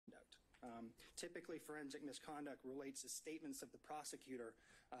Typically, forensic misconduct relates to statements of the prosecutor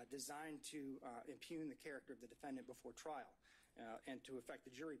designed to impugn the character of the defendant before trial and to affect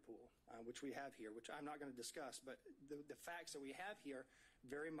the jury pool, which we have here, which I'm not going to discuss. But the facts that we have here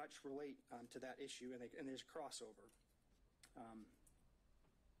very much relate to that issue, and there's crossover.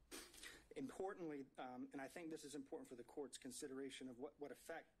 Importantly, and I think this is important for the court's consideration of what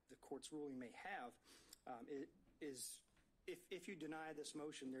effect the court's ruling may have, is if you deny this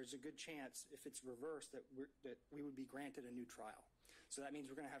motion, there's a good chance, if it's reversed, that we would be granted a new trial. So that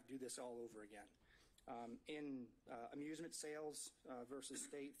means we're going to have to do this all over again. In amusement sales versus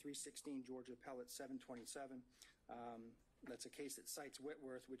state, 316 Georgia Appellate 727, that's a case that cites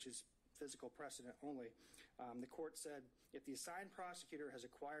Whitworth, which is physical precedent only. The court said, if the assigned prosecutor has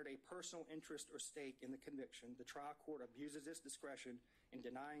acquired a personal interest or stake in the conviction, the trial court abuses its discretion in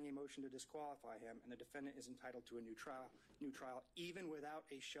denying a motion to disqualify him, and the defendant is entitled to a new trial, even without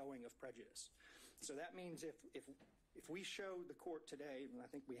a showing of prejudice. So that means if we show the court today, and I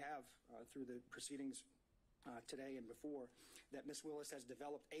think we have through the proceedings today and before, that Ms. Willis has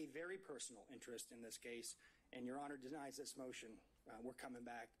developed a very personal interest in this case, and Your Honor denies this motion, we're coming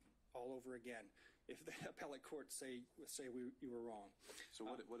back all over again if the appellate court say you were wrong. So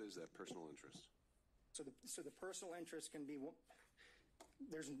what is that personal interest? So the personal interest can be,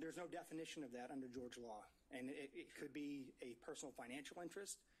 there's no definition of that under Georgia law, and it could be a personal financial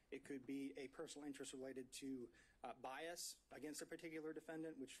interest. It could be a personal interest related to bias against a particular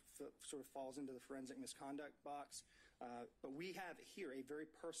defendant, which sort of falls into the forensic misconduct box. But we have here a very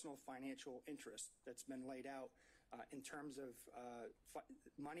personal financial interest that's been laid out in terms of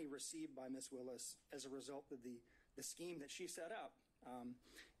money received by Ms. Willis as a result of the scheme that she set up.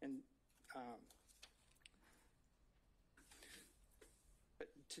 But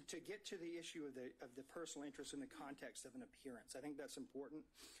to get to the issue of the personal interest in the context of an appearance, I think that's important.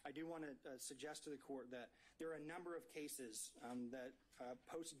 I do want to suggest to the court that there are a number of cases that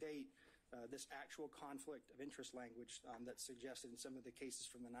post-date this actual conflict of interest language that's suggested in some of the cases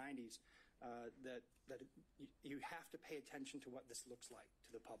from the 90s, that you have to pay attention to what this looks like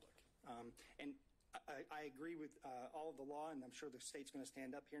to the public. And I agree with all of the law, and I'm sure the state's going to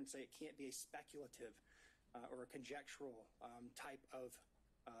stand up here and say it can't be a speculative or a conjectural type of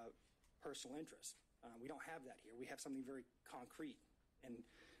personal interest. We don't have that here. We have something very concrete. And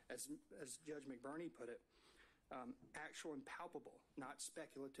as Judge McBurney put it, actual and palpable, not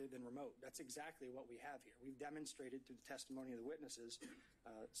speculative and remote. That's exactly what we have here. We've demonstrated through the testimony of the witnesses,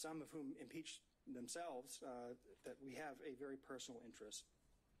 some of whom impeached themselves, that we have a very personal interest.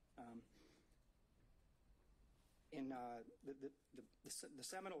 In the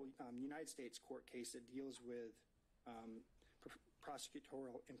seminal United States court case that deals with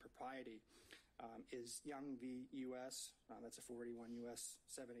prosecutorial impropriety is Young v. U.S. That's a 481 U.S.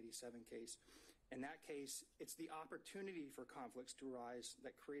 787 case. In that case, it's the opportunity for conflicts to arise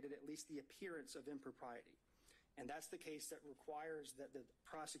that created at least the appearance of impropriety. And that's the case that requires that the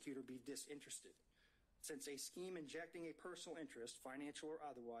prosecutor be disinterested. Since a scheme injecting a personal interest, financial or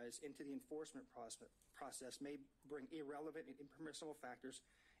otherwise, into the enforcement process may bring irrelevant and impermissible factors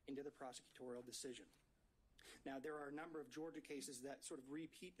into the prosecutorial decision. Now, there are a number of Georgia cases that sort of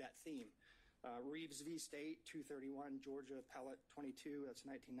repeat that theme. Reeves v. State, 231, Georgia Appellate 22, that's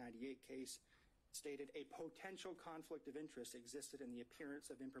a 1998 case, stated a potential conflict of interest existed and the appearance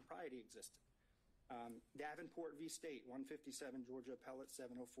of impropriety existed. Davenport v. State, 157, Georgia Appellate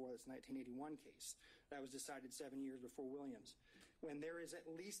 704, that's a 1981 case. That was decided 7 years before Williams. When there is at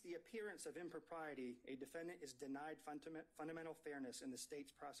least the appearance of impropriety, a defendant is denied fundamental fairness in the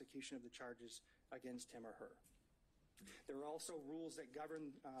state's prosecution of the charges against him or her. There are also rules that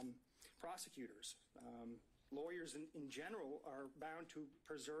govern prosecutors. Lawyers in general are bound to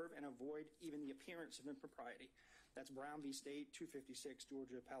preserve and avoid even the appearance of impropriety. That's Brown v. State, 256,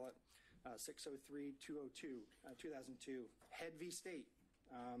 Georgia Appellate 603, 202, 2002. Head v. State.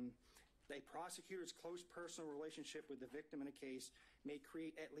 A prosecutor's close personal relationship with the victim in a case may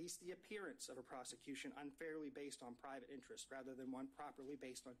create at least the appearance of a prosecution unfairly based on private interest rather than one properly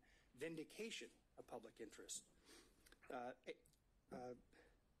based on vindication of public interest.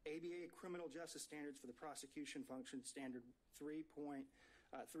 ABA Criminal Justice Standards for the Prosecution Function, Standard 3.1.2c.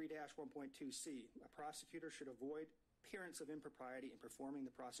 A prosecutor should avoid appearance of impropriety in performing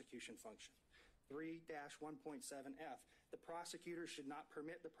the prosecution function. 3-1.7f. The prosecutor should not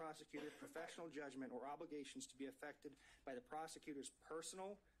permit the prosecutor's professional judgment or obligations to be affected by the prosecutor's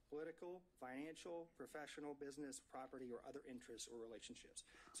personal, political, financial, professional, business, property, or other interests or relationships.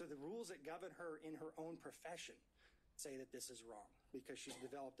 So the rules that govern her in her own profession say that this is wrong because she's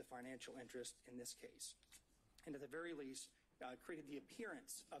developed a financial interest in this case. And at the very least, created the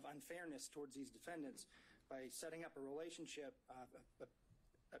appearance of unfairness towards these defendants by setting up a relationship,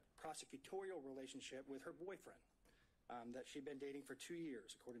 a prosecutorial relationship with her boyfriend that she'd been dating for 2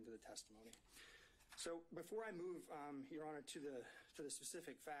 years, according to the testimony. So before I move, Your Honor, to the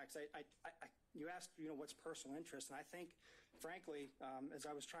specific facts, you asked, what's personal interest, and I think, frankly, as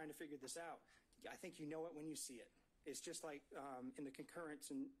I was trying to figure this out, I think you know it when you see it. It's just like in the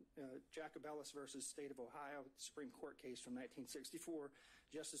concurrence in Jacobellis versus State of Ohio, Supreme Court case from 1964,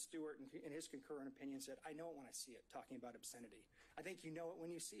 Justice Stewart, in his concurrent opinion, said, I know it when I see it, talking about obscenity. I think you know it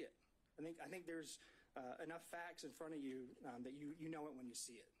when you see it. I think there's enough facts in front of you that you know it when you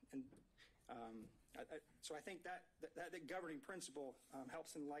see it. And so I think that governing principle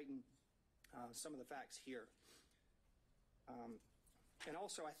helps enlighten some of the facts here. And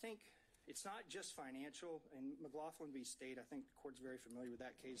also, I think it's not just financial. In McLaughlin v. State, I think the court's very familiar with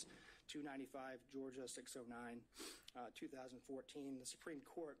that case, 295 Georgia 609, 2014. The Supreme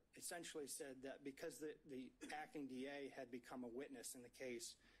Court essentially said that because the acting DA had become a witness in the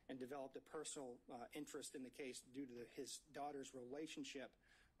case and developed a personal interest in the case due to his daughter's relationship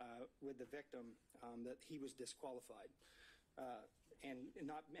with the victim, that he was disqualified. And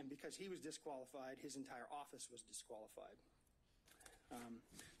because he was disqualified, his entire office was disqualified.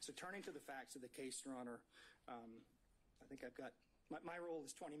 So turning to the facts of the case, Your Honor, I think I've got, my role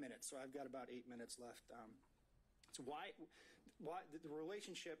is 20 minutes, so I've got about 8 minutes left. So why the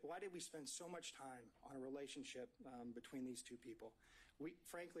relationship, why did we spend so much time on a relationship between these two people? We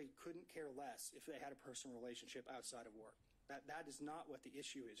frankly couldn't care less if they had a personal relationship outside of work. That is not what the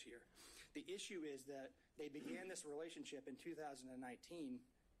issue is here. The issue is that they began this relationship in 2019.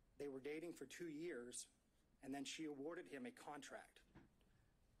 They were dating for 2 years, and then she awarded him a contract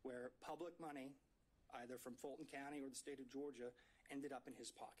where public money, either from Fulton County or the state of Georgia, ended up in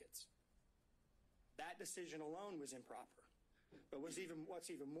his pockets. That decision alone was improper. But what's even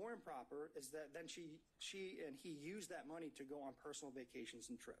more improper is that then she and he used that money to go on personal vacations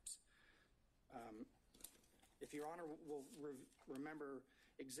and trips. If Your Honor will remember,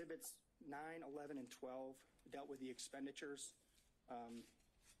 Exhibits 9, 11, and 12 dealt with the expenditures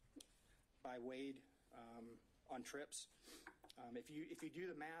by Wade on trips. If you do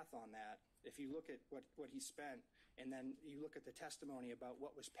the math on that, if you look at what he spent, and then you look at the testimony about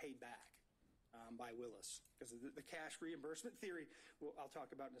what was paid back by Willis, because the cash reimbursement theory, I'll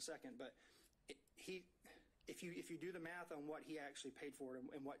talk about in a second, but if you do the math on what he actually paid for it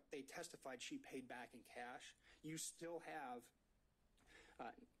and what they testified she paid back in cash, you still have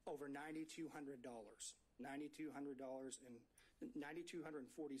over $9,200,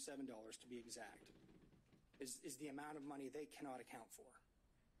 $9,247 to be exact, is the amount of money they cannot account for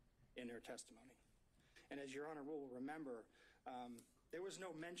in their testimony. And as Your Honor will remember, there was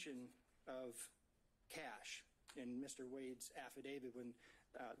no mention of cash in Mr. Wade's affidavit when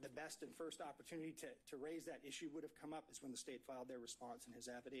the best and first opportunity to raise that issue would have come up is when the state filed their response in his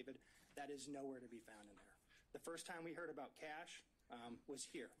affidavit. That is nowhere to be found in there. The first time we heard about cash was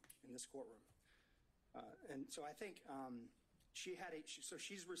here in this courtroom. And so I think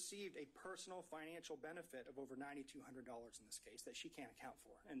she's received a personal financial benefit of over $9,200 in this case that she can't account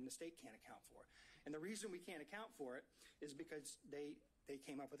for, and the state can't account for. And the reason we can't account for it is because they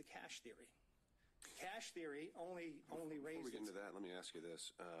came up with a cash theory. Cash theory only raised. Before we get into that, let me ask you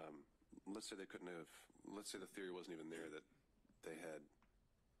this: let's say they couldn't have. Let's say the theory wasn't even there that they had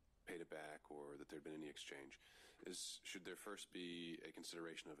paid it back or that there'd been any exchange. Should there first be a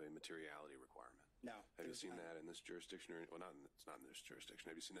consideration of a materiality requirement? No. Have you seen that in this jurisdiction? Well, it's not in this jurisdiction.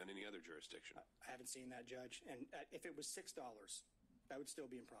 Have you seen that in any other jurisdiction? I haven't seen that, Judge. And if it was $6, that would still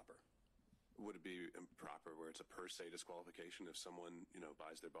be improper. Would it be improper where it's a per se disqualification if someone,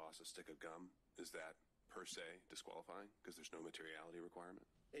 buys their boss a stick of gum? Is that per se disqualifying because there's no materiality requirement?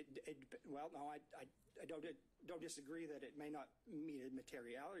 Well, no, I don't disagree that it may not meet a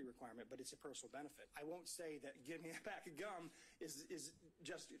materiality requirement, but it's a personal benefit. I won't say that giving a pack of gum is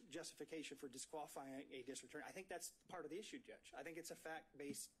just justification for disqualifying a district attorney. I think that's part of the issue, Judge. I think it's a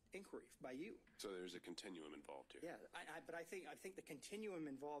fact-based inquiry by you. So there's a continuum involved here. Yeah, but I think the continuum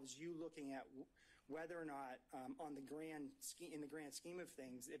involves you looking at whether or not, in the grand scheme of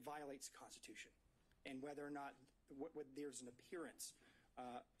things, it violates the Constitution, and whether or not there's an appearance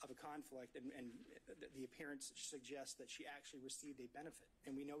of a conflict, and the appearance suggests that she actually received a benefit,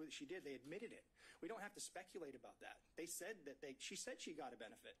 and we know that she did. They admitted it. We don't have to speculate about that. They said that she said she got a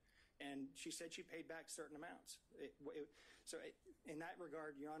benefit, and she said she paid back certain amounts. In that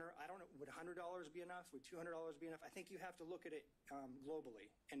regard, Your Honor, I don't know, would $100 be enough? Would $200 be enough? I think you have to look at it globally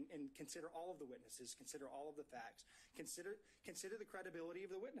and consider all of the witnesses, consider all of the facts, consider the credibility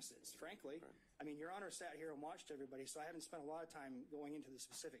of the witnesses, frankly. Right. I mean, Your Honor sat here and watched everybody, so I haven't spent a lot of time going into the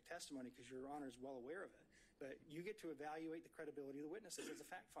specific testimony because Your Honor is well aware of it. But you get to evaluate the credibility of the witnesses as a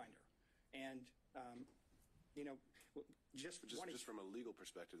fact finder. And, just from a legal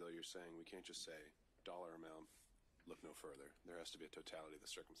perspective, though, you're saying we can't just say dollar amount, look no further. There has to be a totality of the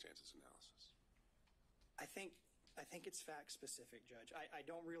circumstances analysis. I think it's fact specific, Judge. I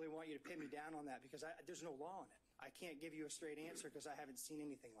don't really want you to pin me down on that because there's no law on it. I can't give you a straight answer because I haven't seen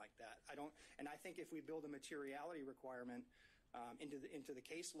anything like that. And I think if we build a materiality requirement into the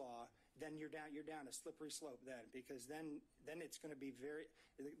case law, then you're down a slippery slope then, because then it's going to be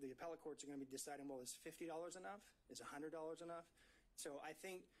the appellate courts are going to be deciding, well, is $50 enough? Is $100 enough? So I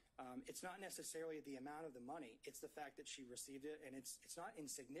think it's not necessarily the amount of the money. It's the fact that she received it, and it's not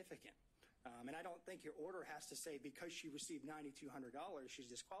insignificant. And I don't think your order has to say because she received $9,200, she's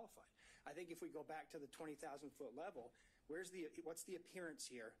disqualified. I think if we go back to the 20,000-foot level, what's the appearance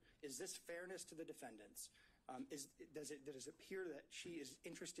here? Is this fairness to the defendants? Does it appear that she is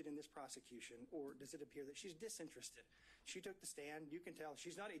interested in this prosecution, or does it appear that she's disinterested? She took the stand. You can tell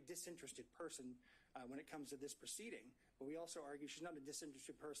she's not a disinterested person when it comes to this proceeding, but we also argue she's not a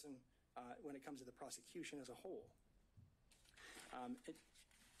disinterested person when it comes to the prosecution as a whole. I'm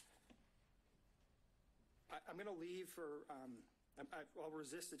going to leave for I'll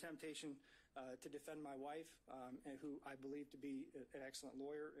resist the temptation to defend my wife, who I believe to be an excellent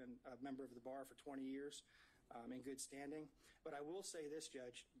lawyer and a member of the bar for 20 years in good standing. But I will say this,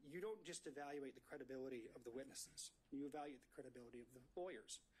 Judge, you don't just evaluate the credibility of the witnesses. You evaluate the credibility of the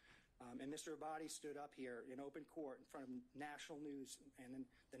lawyers. And Mr. Abadi stood up here in open court in front of national news and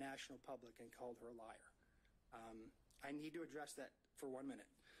the national public and called her a liar. I need to address that for 1 minute.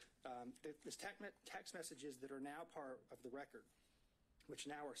 This text messages that are now part of the record, which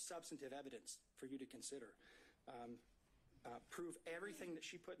now are substantive evidence for you to consider, prove everything that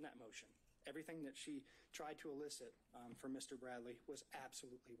she put in that motion, everything that she tried to elicit from Mr. Bradley was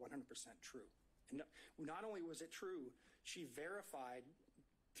absolutely 100% true. And not only was it true, she verified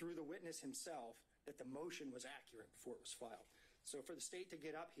through the witness himself that the motion was accurate before it was filed. So for the state to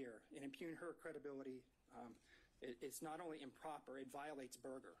get up here and impugn her credibility, it's not only improper, it violates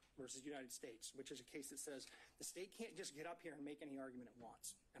Berger versus United States, which is a case that says the state can't just get up here and make any argument it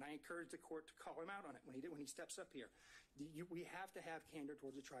wants. And I encourage the court to call him out on it when he steps up here. We have to have candor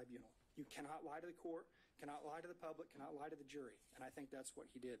towards the tribunal. You cannot lie to the court, cannot lie to the public, cannot lie to the jury. And I think that's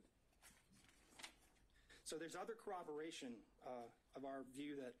what he did. So there's other corroboration of our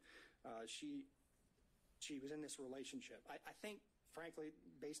view that she was in this relationship. I think, frankly,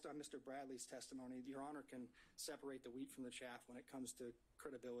 based on Mr. Bradley's testimony, Your Honor can separate the wheat from the chaff when it comes to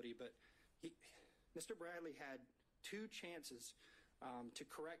credibility. But Mr. Bradley had 2 chances to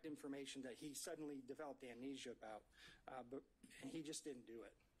correct information that he suddenly developed amnesia about, but he just didn't do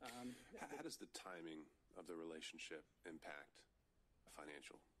it. How does the timing of the relationship impact a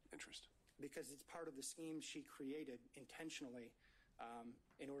financial interest? Because it's part of the scheme she created intentionally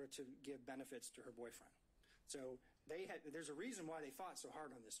in order to give benefits to her boyfriend. So there's a reason why they fought so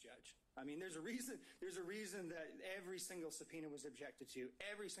hard on this, Judge. I mean, there's a reason that every single subpoena was objected to.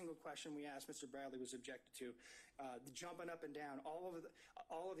 Every single question we asked Mr. Bradley was objected to. The jumping up and down, all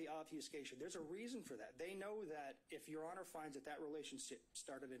of the obfuscation. There's a reason for that. They know that if Your Honor finds that relationship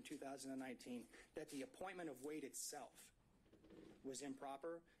started in 2019, that the appointment of Wade itself was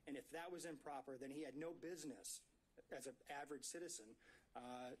improper. And if that was improper, then he had no business as an average citizen,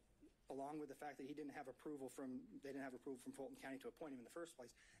 along with the fact that they didn't have approval from Fulton County to appoint him in the first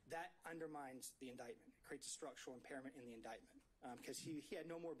place. That undermines the indictment. It creates a structural impairment in the indictment because he had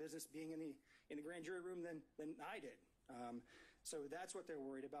no more business being in the grand jury room than I did. So that's what they're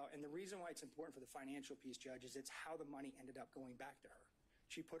worried about. And the reason why it's important for the financial piece, Judge, is it's how the money ended up going back to her.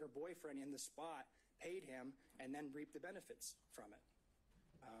 She put her boyfriend in the spot, paid him, and then reaped the benefits from it.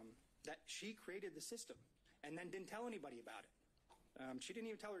 That she created the system and then didn't tell anybody about it. She didn't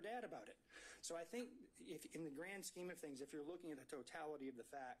even tell her dad about it. So I think if in the grand scheme of things, if you're looking at the totality of the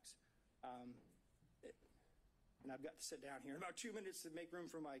facts, and I've got to sit down here in about 2 minutes to make room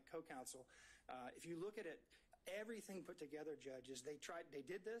for my co-counsel. If you look at it, everything put together, judges, they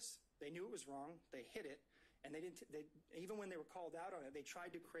did this, they knew it was wrong, they hid it, and even when they were called out on it, they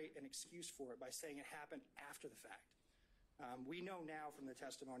tried to create an excuse for it by saying it happened after the fact. We know now from the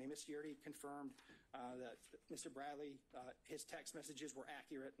testimony, Ms. Yurdy confirmed that Mr. Bradley, his text messages were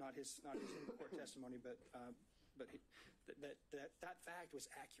accurate, not his court testimony, but that fact was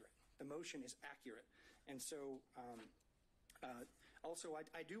accurate. the motion is accurate. And so also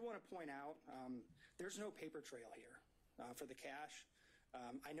I do want to point out there's no paper trail here for the cash.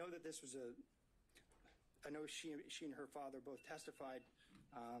 I know that this was I know she and her father both testified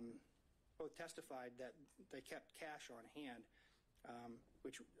that they kept cash on hand,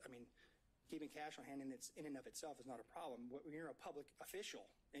 which, I mean, keeping cash on hand in and of itself is not a problem. When you're a public official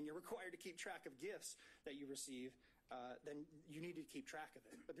and you're required to keep track of gifts that you receive, then you need to keep track of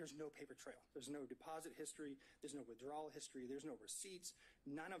it. But there's no paper trail. There's no deposit history. There's no withdrawal history. There's no receipts.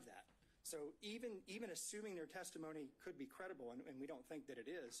 None of that. So even assuming their testimony could be credible, and we don't think that it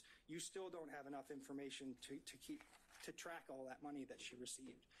is, you still don't have enough information to track all that money that she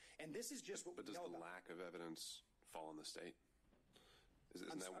received. And this is just what we know about. But does the lack of evidence fall on the state? Does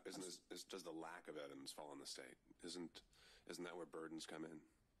the lack of evidence fall on the state? Isn't that where burdens come in?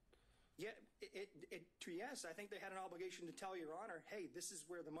 Yeah, yes, I think they had an obligation to tell Your Honor, hey, this is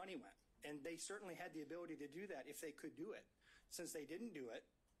where the money went. And they certainly had the ability to do that if they could do it. Since they didn't do it,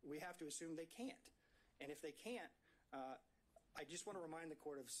 we have to assume they can't. And if they can't, I just want to remind the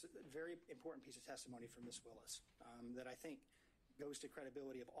court of a very important piece of testimony from Ms. Willis that I think goes to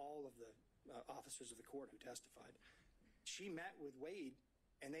credibility of all of the officers of the court who testified. She met with Wade,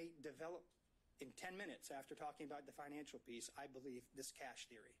 and they developed, in 10 minutes after talking about the financial piece, I believe, this cash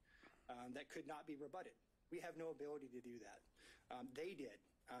theory that could not be rebutted. We have no ability to do that. They did,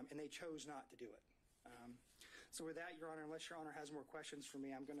 and they chose not to do it. So with that, Your Honor, unless Your Honor has more questions for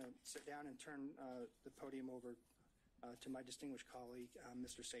me, I'm going to sit down and turn the podium over to my distinguished colleague,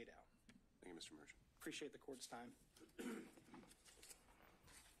 Mr. Sadow. Thank you, Mr. Merchant. Appreciate the court's time.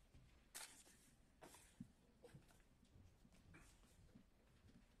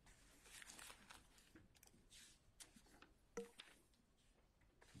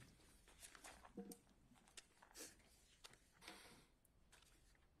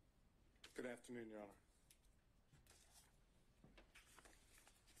 Good afternoon, Your Honor.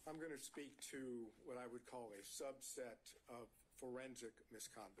 I'm going to speak to what I would call a subset of forensic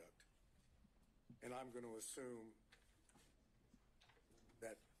misconduct. And I'm going to assume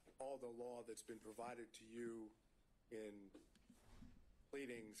that all the law that's been provided to you in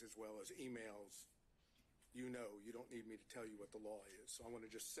pleadings as well as emails, you don't need me to tell you what the law is. So I want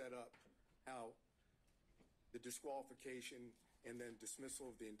to just set up how the disqualification and then dismissal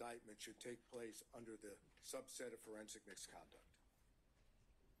of the indictment should take place under the subset of forensic misconduct.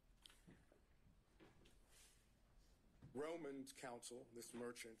 Roman's counsel, Ms.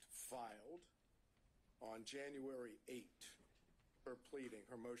 Merchant, filed on January 8 her pleading,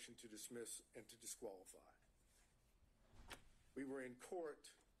 her motion to dismiss and to disqualify. We were in court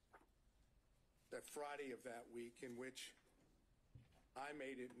that Friday of that week in which I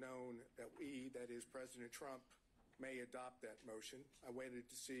made it known that that is President Trump, may adopt that motion. I wanted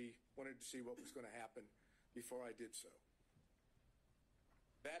to see what was going to happen before I did so.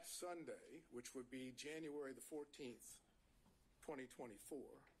 That Sunday, which would be January the 14th, 2024,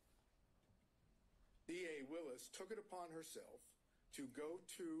 D.A. Willis took it upon herself to go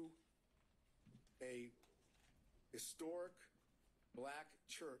to a historic black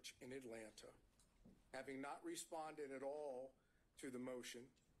church in Atlanta, having not responded at all to the motion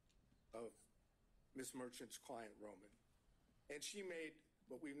of Ms. Merchant's client, Roman. And she made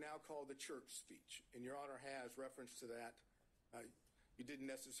what we've now called the church speech. And Your Honor has reference to that. You didn't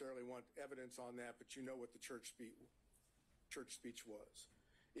necessarily want evidence on that, but you know what the church speech was.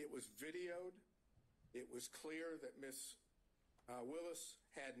 It was videoed. It was clear that Ms. Willis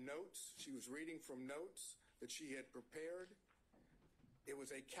had notes. She was reading from notes that she had prepared. It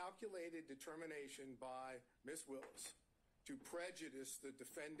was a calculated determination by Ms. Willis to prejudice the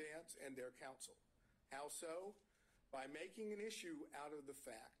defendants and their counsel. How so? By making an issue out of the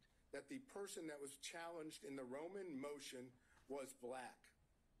fact that the person that was challenged in the Roman motion was black,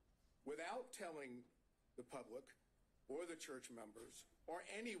 without telling the public or the church members or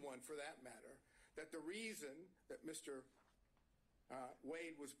anyone for that matter that the reason that Mr.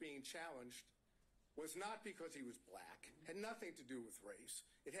 Wade was being challenged was not because he was black, had nothing to do with race.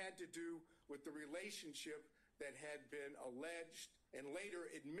 It had to do with the relationship that had been alleged and later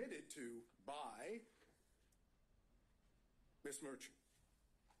admitted to by Ms. Merchant.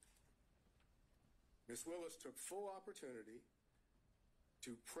 Ms. Willis took full opportunity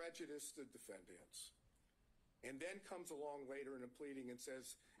to prejudice the defendants and then comes along later in a pleading and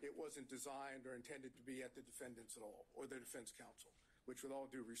says it wasn't designed or intended to be at the defendants at all or the defense counsel, which with all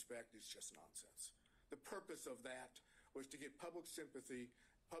due respect is just nonsense. The purpose of that was to get public sympathy,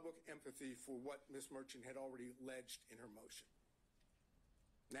 public empathy for what Ms. Merchant had already alleged in her motion.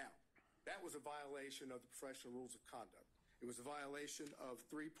 Now, that was a violation of the professional rules of conduct. It was a violation of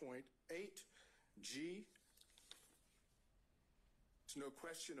 3.8G. There's no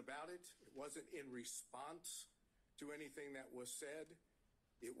question about it. It wasn't in response to anything that was said.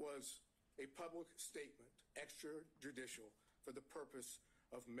 It was a public statement, extrajudicial, for the purpose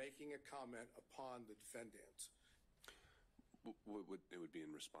of making a comment upon the defendants. It would be in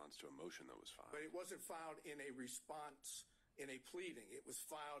response to a motion that was filed. But it wasn't filed in a response, in a pleading. It was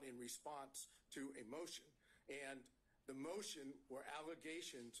filed in response to a motion. And the motion were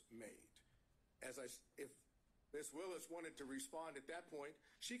allegations made. If Ms. Willis wanted to respond at that point,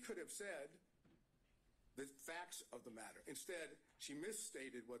 she could have said the facts of the matter. Instead, she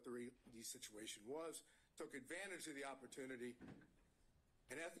misstated what the situation was, took advantage of the opportunity,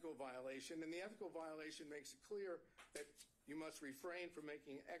 an ethical violation, and the ethical violation makes it clear that you must refrain from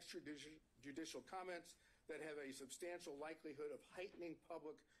making extrajudicial comments that have a substantial likelihood of heightening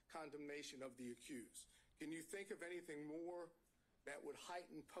public condemnation of the accused. Can you think of anything more that would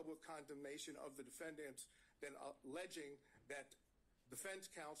heighten public condemnation of the defendants than alleging that defense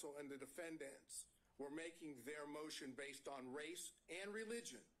counsel and the defendants were making their motion based on race and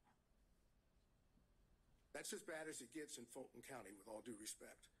religion? That's as bad as it gets in Fulton County, with all due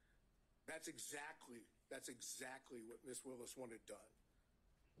respect. That's exactly what Ms. Willis wanted done.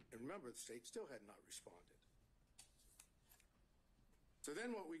 And remember, the state still had not responded. So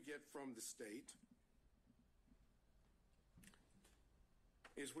then what we get from the state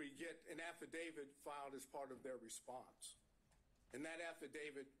is we get an affidavit filed as part of their response. And that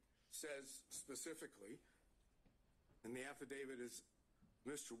affidavit says specifically, and the affidavit is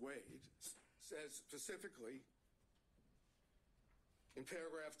Mr. Wade, says specifically in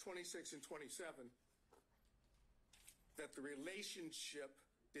paragraphs 26 and 27 that the relationship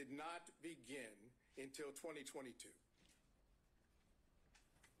did not begin until 2022.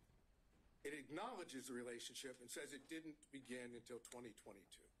 It acknowledges the relationship and says it didn't begin until 2022.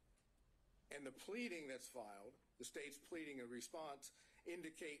 And the pleading that's filed, the state's pleading in response,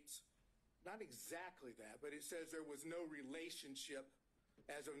 indicates not exactly that, but it says there was no relationship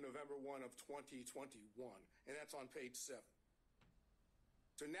as of November 1 of 2021. And that's on page 7.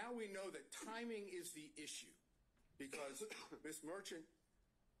 So now we know that timing is the issue, because Ms. Merchant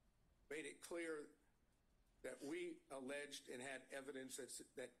made it clear that we alleged and had evidence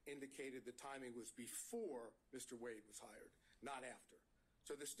that indicated the timing was before Mr. Wade was hired, not after.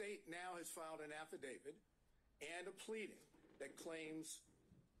 So the state now has filed an affidavit and a pleading that claims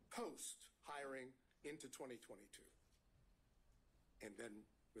post-hiring into 2022. And then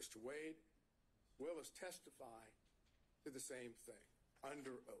Mr. Wade will testify to the same thing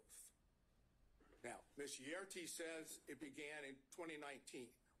under oath. Now, Ms. Yerti says it began in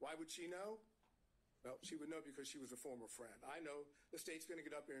 2019. Why would she know? Well, she would know because she was a former friend. I know the state's going to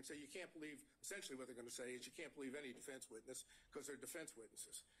get up here and say, you can't believe, essentially what they're going to say is you can't believe any defense witness because they're defense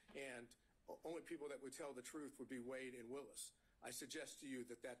witnesses. And only people that would tell the truth would be Wade and Willis. I suggest to you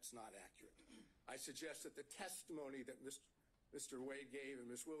that that's not accurate. I suggest that the testimony that Mr. Wade gave and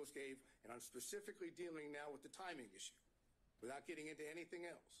Ms. Willis gave, and I'm specifically dealing now with the timing issue, without getting into anything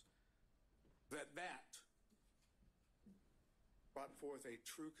else, that brought forth a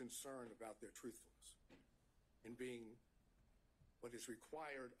true concern about their truthfulness and being what is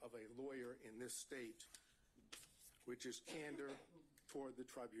required of a lawyer in this state, which is candor toward the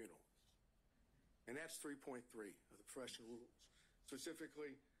tribunal. And that's 3.3 of the professional rules.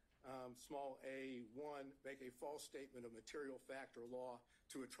 Specifically, small a1, make a false statement of material fact or law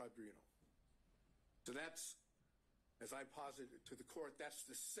to a tribunal. So that's, as I posited to the court, that's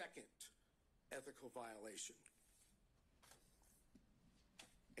the second ethical violation.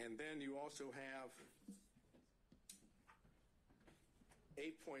 And then you also have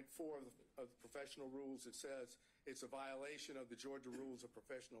 8.4 of the professional rules. It says it's a violation of the Georgia Rules of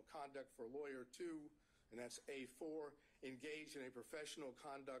Professional Conduct for a lawyer to, and that's A4, engage in a professional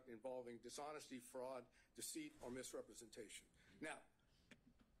conduct involving dishonesty, fraud, deceit, or misrepresentation. Now,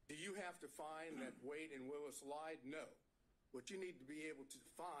 do you have to find that Wade and Willis lied? No. What you need to be able to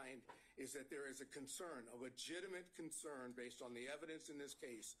find is that there is a concern, a legitimate concern based on the evidence in this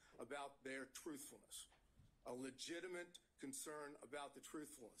case about their truthfulness. A legitimate concern about the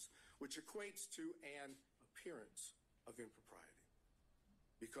truthfulness, which equates to an appearance of impropriety.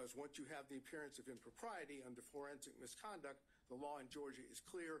 Because once you have the appearance of impropriety under forensic misconduct, the law in Georgia is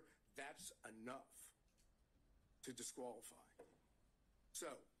clear, that's enough to disqualify.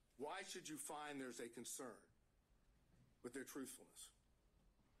 So, why should you find there's a concern with their truthfulness?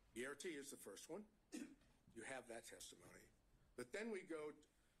 ERT is the first one. You have that testimony. But then we go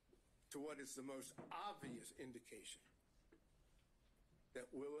to what is the most obvious indication that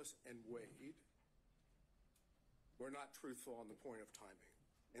Willis and Wade were not truthful on the point of timing,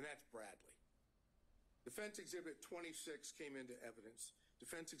 and that's Bradley. Defense Exhibit 26 came into evidence.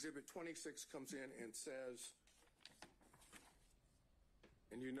 Defense Exhibit 26 comes in and says,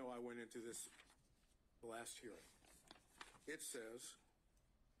 and you know I went into this the last hearing. It says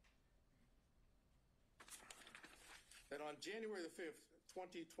that on January the 5th,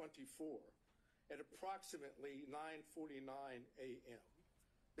 2024, at approximately 9:49 a.m.,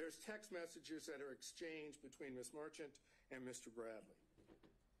 there's text messages that are exchanged between Ms. Merchant and Mr. Bradley.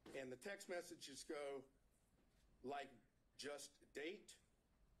 And the text messages go like, just date,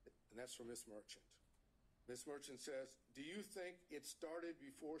 and that's from Ms. Merchant. Ms. Merchant says, do you think it started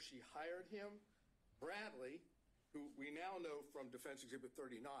before she hired him? Bradley, who we now know from Defense Exhibit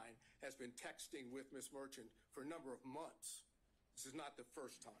 39, has been texting with Ms. Merchant for a number of months. This is not the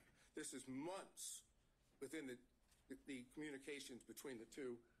first time. This is months within the communications between the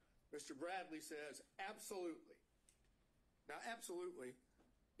two. Mr. Bradley says, absolutely. Now, absolutely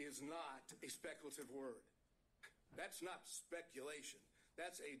is not a speculative word. That's not speculation.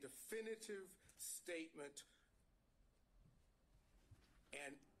 That's a definitive statement.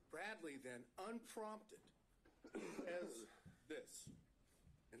 And Bradley then, unprompted, says this.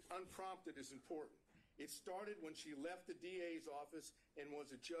 And unprompted is important. It started when she left the DA's office and was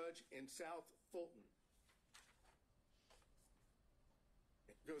a judge in South Fulton.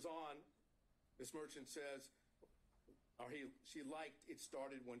 It goes on. Ms. Merchant says, she liked it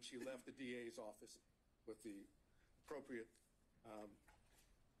started when she left the DA's office with the appropriate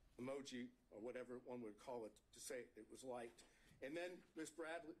emoji or whatever one would call it to say it was liked. And then Mr.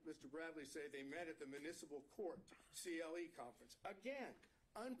 Bradley say they met at the municipal court CLE conference. Again,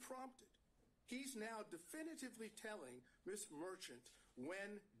 unprompted. He's now definitively telling Ms. Merchant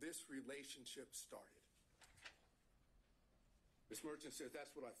when this relationship started. Ms. Merchant says,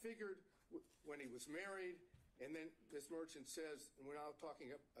 that's what I figured when he was married. And then Ms. Merchant says, and we're now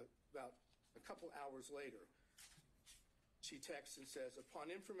talking about a couple hours later, she texts and says, upon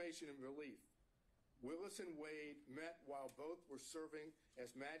information and relief, Willis and Wade met while both were serving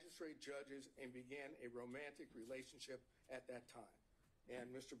as magistrate judges and began a romantic relationship at that time. And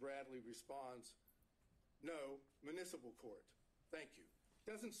Mr. Bradley responds, no, municipal court. Thank you.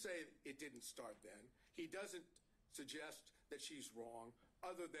 Doesn't say it didn't start then. He doesn't suggest that she's wrong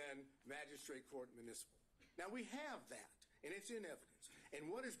other than magistrate court municipal. Now we have that, and it's in evidence. And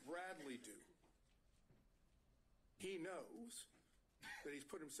what does Bradley do? He knows that he's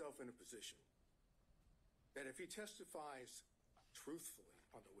put himself in a position that if he testifies truthfully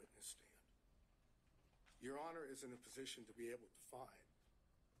on the witness stand, Your Honor is in a position to be able to find,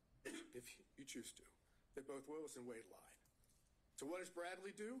 if you choose to, that both Willis and Wade lied. So what does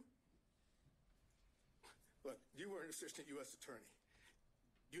Bradley do? Look, you were an assistant U.S. attorney.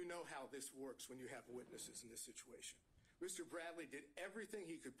 You know how this works when you have witnesses in this situation. Mr. Bradley did everything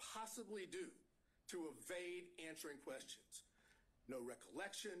he could possibly do to evade answering questions. No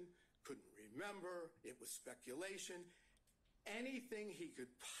recollection, couldn't remember, it was speculation. Anything he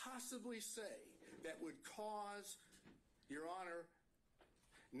could possibly say that would cause, Your Honor,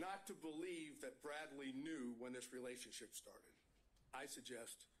 not to believe that Bradley knew when this relationship started. I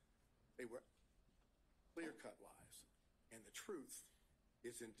suggest they were clear-cut lies. And the truth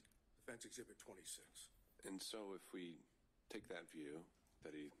is in Defense Exhibit 26. And so if we take that view,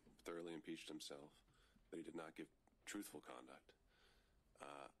 that he thoroughly impeached himself, that he did not give truthful conduct,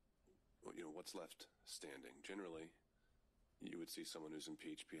 what's left standing? Generally, you would see someone who's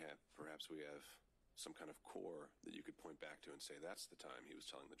impeached, perhaps we have some kind of core that you could point back to and say that's the time he was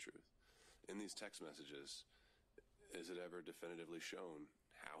telling the truth. In these text messages, is it ever definitively shown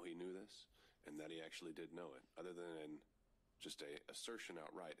how he knew this and that he actually did know it, other than just a assertion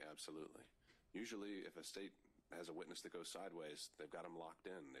outright? Absolutely. Usually, if a state has a witness that goes sideways, they've got him locked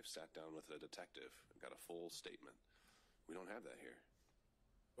in. They've sat down with a detective, they've got a full statement. We don't have that here.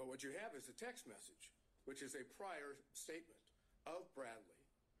 But what you have is a text message, which is a prior statement of Bradley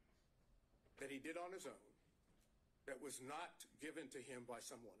that he did on his own, that was not given to him by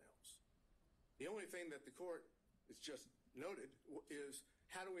someone else. The only thing that the court has just noted is,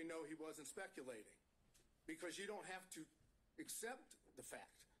 how do we know he wasn't speculating? Because you don't have to accept the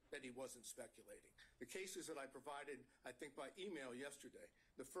fact that he wasn't speculating. The cases that I provided, I think by email yesterday,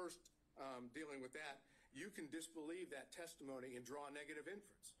 the first dealing with that, you can disbelieve that testimony and draw a negative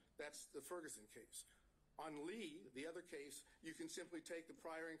inference. That's the Ferguson case. On Lee, the other case, you can simply take the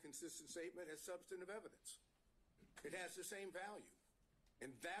prior inconsistent statement as substantive evidence. It has the same value.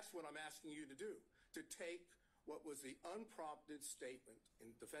 And that's what I'm asking you to do, to take what was the unprompted statement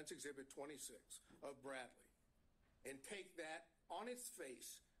in Defense Exhibit 26 of Bradley, and take that on its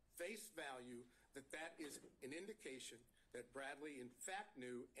face value, that is an indication that Bradley in fact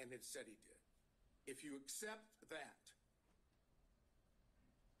knew and had said he did. If you accept that,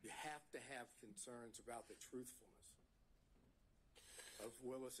 you have to have concerns about the truthfulness of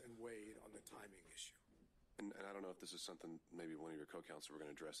Willis and Wade on the timing issue. And I don't know if this is something maybe one of your co-counsel were going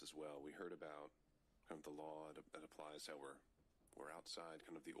to address as well. We heard about kind of the law that applies, how we're outside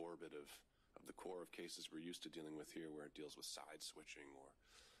kind of the orbit of the core of cases we're used to dealing with here, where it deals with side switching or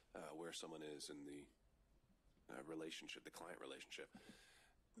where someone is in the relationship, the client relationship.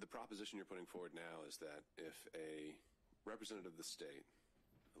 The proposition you're putting forward now is that if a representative of the state,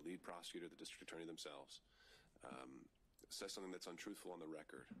 a lead prosecutor, the district attorney themselves, says something that's untruthful on the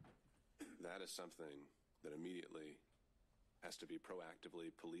record, that is something that immediately has to be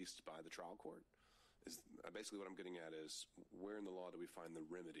proactively policed by the trial court. Basically what I'm getting at is, where in the law do we find the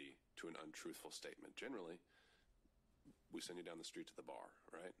remedy to an untruthful statement? Generally, we send you down the street to the bar,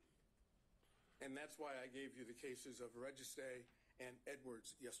 right? And that's why I gave you the cases of Registe and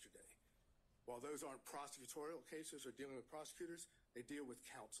Edwards yesterday. While those aren't prosecutorial cases or dealing with prosecutors, they deal with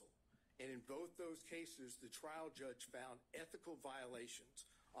counsel. And in both those cases, the trial judge found ethical violations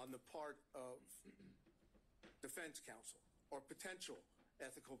on the part of defense counsel, or potential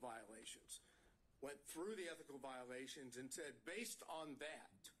ethical violations. Went through the ethical violations and said, based on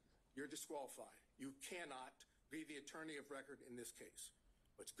that, you're disqualified. You cannot be the attorney of record in this case.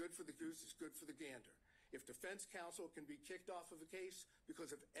 What's good for the goose is good for the gander. If defense counsel can be kicked off of a case because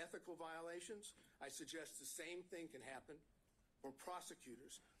of ethical violations, I suggest the same thing can happen for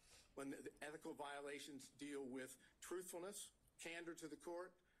prosecutors when the ethical violations deal with truthfulness, candor to the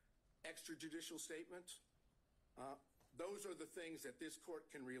court, extrajudicial statements. Those are the things that this court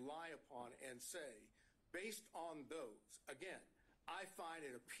can rely upon and say, based on those, again, I find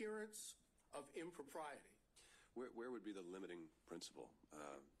an appearance of impropriety. Where would be the limiting principle?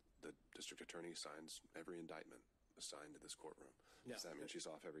 The district attorney signs every indictment assigned to this courtroom. No. Does that mean she's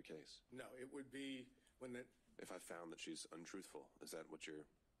off every case? No, it would be when the... If I found that she's untruthful, is that what you're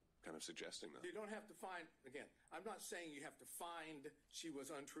kind of suggesting, though? You don't have to find, again, I'm not saying you have to find she was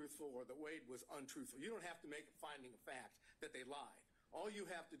untruthful or that Wade was untruthful. You don't have to make a finding of fact that they lied. All you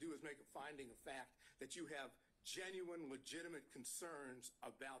have to do is make a finding of fact that you have genuine, legitimate concerns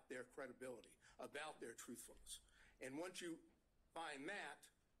about their credibility, about their truthfulness. And once you find that,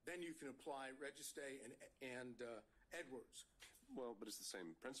 then you can apply Registe and Edwards. Well, but it's the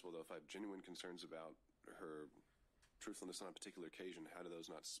same principle, though. If I have genuine concerns about her truthfulness on a particular occasion, how do those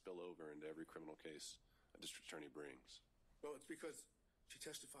not spill over into every criminal case a district attorney brings? Well, it's because she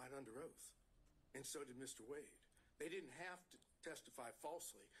testified under oath, and so did Mr. Wade. They didn't have to testify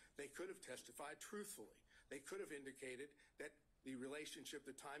falsely. They could have testified truthfully. They could have indicated that the relationship,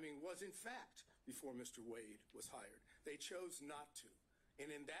 the timing was in fact before Mr. Wade was hired. They chose not to. And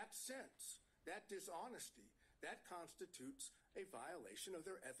in that sense, that dishonesty, that constitutes a violation of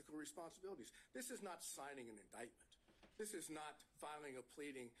their ethical responsibilities. This is not signing an indictment. This is not filing a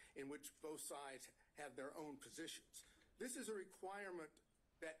pleading in which both sides have their own positions. This is a requirement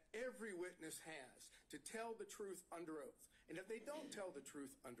that every witness has to tell the truth under oath. And if they don't tell the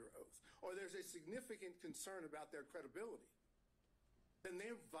truth under oath, or there's a significant concern about their credibility, then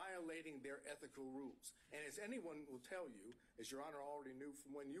they're violating their ethical rules. And as anyone will tell you, as Your Honor already knew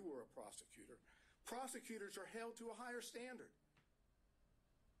from when you were a prosecutor, prosecutors are held to a higher standard.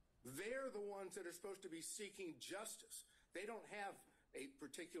 They're the ones that are supposed to be seeking justice. They don't have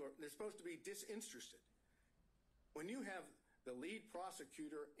they're supposed to be disinterested. When you have the lead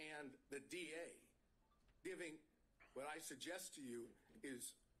prosecutor and the DA giving what I suggest to you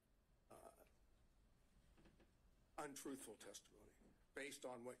is untruthful testimony based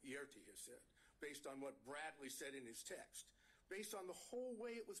on what Yerti has said, based on what Bradley said in his text, based on the whole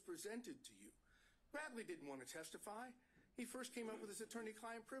way it was presented to you. Bradley didn't want to testify. He first came up with his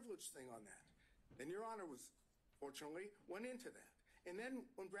attorney-client privilege thing on that. And Your Honor fortunately went into that. And then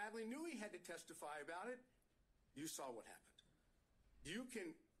when Bradley knew he had to testify about it, you saw what happened. You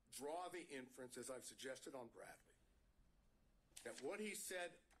can draw the inference, as I've suggested on Bradley, that what he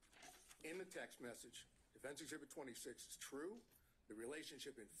said in the text message, Defense Exhibit 26, is true. The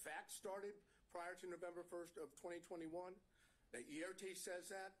relationship, in fact, started prior to November 1st of 2021. That Yerti says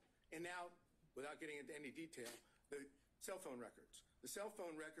that. And now, without getting into any detail, the cell phone records. The cell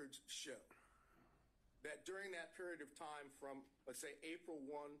phone records show that during that period of time from, let's say, April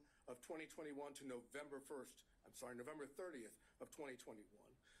 1 of 2021 to November 30th of 2021,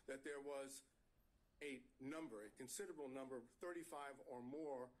 that there was a considerable number, 35 or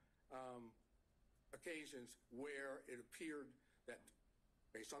more occasions where it appeared that,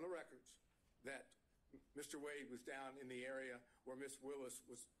 based on the records, that Mr. Wade was down in the area where Miss Willis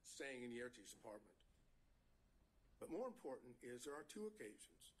was staying in Yerte's apartment. But more important is there are two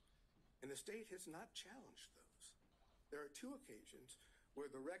occasions, and the state has not challenged those. There are two occasions where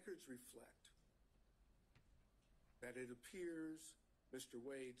the records reflect that it appears Mr.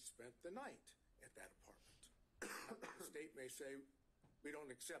 Wade spent the night at that apartment. The state may say, we don't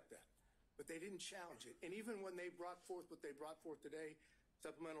accept that, but they didn't challenge it. And even when they brought forth what they brought forth today,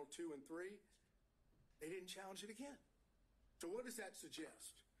 Supplemental 2 and 3, they didn't challenge it again. So what does that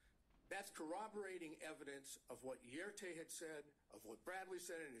suggest? That's corroborating evidence of what Yerte had said, of what Bradley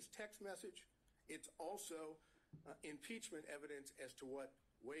said in his text message. It's also impeachment evidence as to what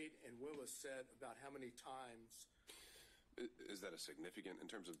Wade and Willis said about how many times. Is that a significant, in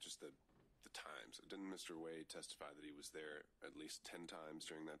terms of just the times? Didn't Mr. Wade testify that he was there at least 10 times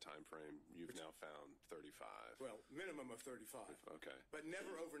during that time frame? You've now found 35. Well, minimum of 35. Okay. But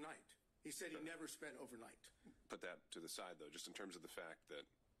never overnight. He said he never spent overnight. Put that to the side, though, just in terms of the fact that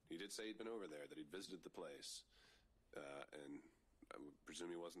he did say he'd been over there, that he'd visited the place, and I would presume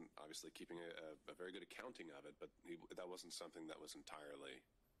he wasn't obviously keeping a very good accounting of it, but that wasn't something that was entirely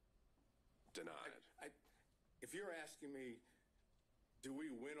denied. If you're asking me, do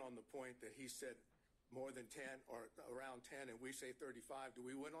we win on the point that he said more than 10 or around 10 and we say 35, do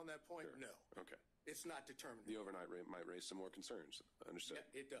we win on that point? Sure. No. Okay. It's not determined. The overnight rate might raise some more concerns. Understood.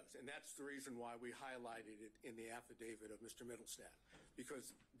 Yeah, it does. And that's the reason why we highlighted it in the affidavit of Mr. Middlestadt,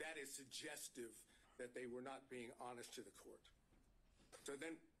 because that is suggestive that they were not being honest to the court. So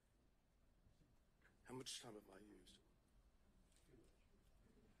then, how much time have I used?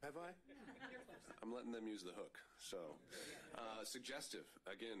 Have I? I'm letting them use the hook. So, suggestive.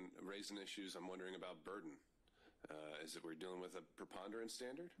 Again, raising issues. I'm wondering about burden. Is it we're dealing with a preponderance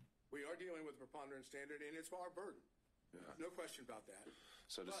standard? We are dealing with a preponderance standard, and it's our burden. Yeah. No question about that.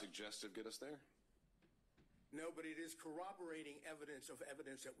 So does suggestive get us there? No, but it is corroborating evidence of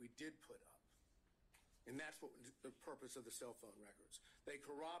evidence that we did put up. And that's what the purpose of the cell phone records. They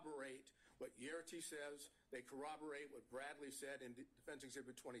corroborate what Yerte says. They corroborate what Bradley said in Defense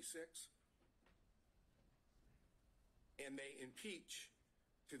Exhibit 26. And they impeach,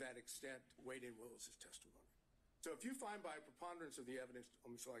 to that extent, Wade and Willis's testimony. So if you find by a preponderance of the evidence,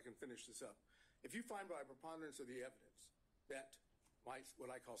 so I can finish this up, if you find by a preponderance of the evidence that what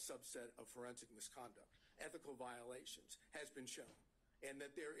I call subset of forensic misconduct, ethical violations, has been shown, and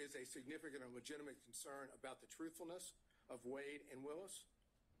that there is a significant and legitimate concern about the truthfulness of Wade and Willis,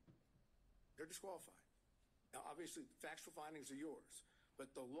 they're disqualified. Now, obviously, factual findings are yours, but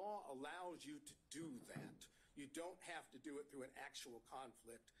the law allows you to do that. You don't have to do it through an actual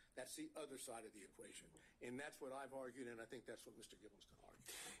conflict. That's the other side of the equation. And that's what I've argued, and I think that's what Mr. Gibbons can argue.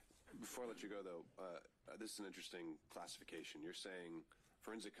 Before I let you go, though, this is an interesting classification. You're saying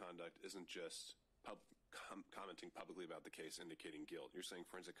forensic conduct isn't just commenting publicly about the case indicating guilt. You're saying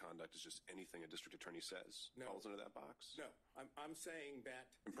forensic conduct is just anything a district attorney says falls into that box? No. I'm saying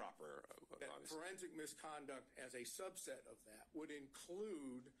that improper, that forensic misconduct as a subset of that would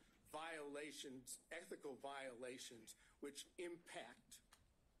include violations, ethical violations, which impact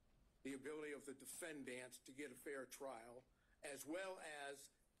the ability of the defendants to get a fair trial, as well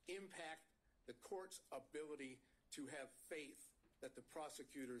as impact the court's ability to have faith that the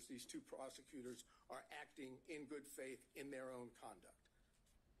prosecutors, these two prosecutors, are acting in good faith in their own conduct.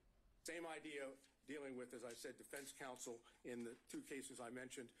 Same idea dealing with, as I said, defense counsel in the two cases I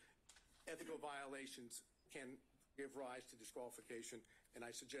mentioned. Ethical violations can give rise to disqualification, and I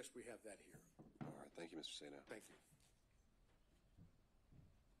suggest we have that here. All right. Thank you, Mr. Sato. Thank you.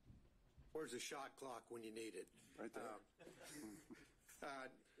 Where's the shot clock when you need it? Right there.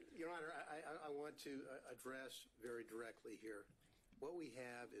 Your Honor, I want to address very directly here. What we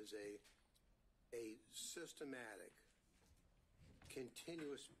have is a systematic,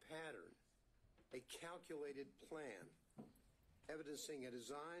 continuous pattern, a calculated plan, evidencing a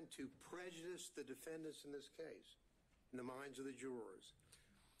design to prejudice the defendants in this case, in the minds of the jurors.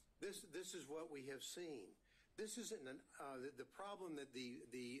 This is what we have seen. This isn't the problem that the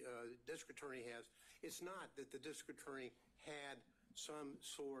district attorney has. It's not that the district attorney had some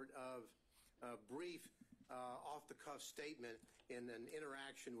sort of brief, off-the-cuff statement in an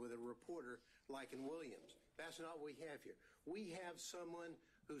interaction with a reporter like in Williams. That's not what we have here. We have someone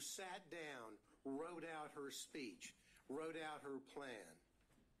who sat down, wrote out her speech, wrote out her plan,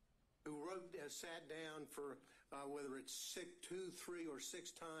 who sat down for whether it's 2, 3, or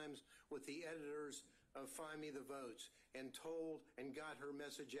 6 times with the editors of Find Me the Votes and told and got her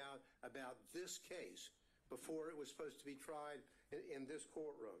message out about this case before it was supposed to be tried in this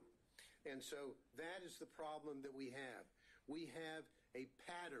courtroom. And so that is the problem that we have. We have a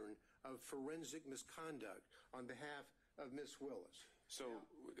pattern of forensic misconduct on behalf of Ms. Willis. So,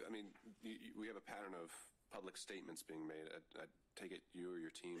 I mean, we have a pattern of public statements being made. I take it you or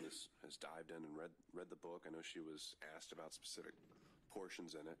your team has dived in and read the book. I know she was asked about specific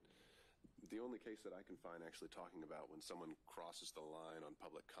portions in it. The only case that I can find actually talking about when someone crosses the line on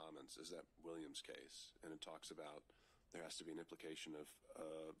public comments is that Williams case, and it talks about there has to be an implication of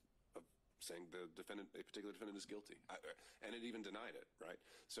saying a particular defendant is guilty, and it even denied it, right?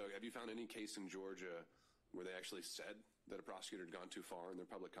 So, have you found any case in Georgia where they actually said that a prosecutor had gone too far in their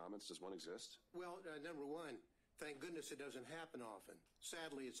public comments? Does one exist? Well, number one, thank goodness it doesn't happen often.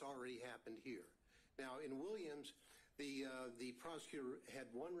 Sadly, it's already happened here. Now, in Williams, the prosecutor had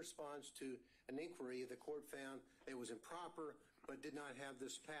one response to an inquiry the court found it was improper but did not have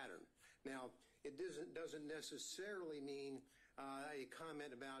this pattern. Now, it doesn't necessarily mean a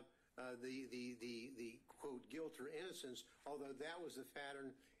comment about the quote guilt or innocence, although that was the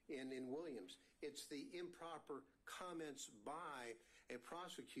pattern in Williams. It's the improper comments by a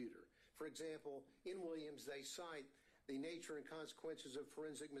prosecutor. For example, in Williams, they cite the nature and consequences of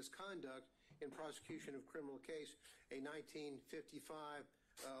forensic misconduct in prosecution of criminal case, a 1955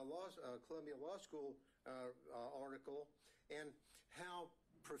 Columbia Law School article, and how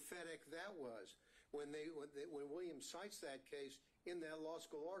prophetic that was. When Williams cites that case in that law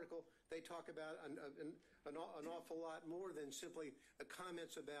school article, they talk about an awful lot more than simply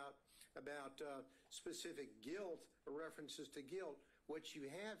comments about specific guilt or references to guilt. What you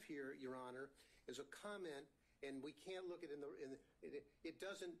have here, Your Honor, is a comment, and we can't look at it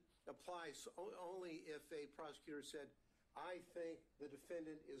doesn't apply only if a prosecutor said, I think the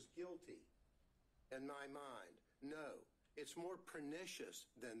defendant is guilty in my mind. No, it's more pernicious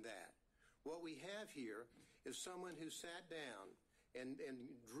than that. What we have here is someone who sat down and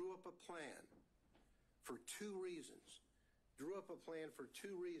drew up a plan for two reasons.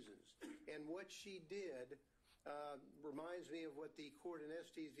 And what she did reminds me of what the court in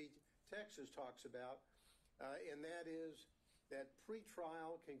Estes v. Texas talks about, and that is that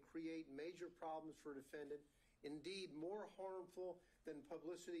pretrial can create major problems for a defendant, indeed more harmful than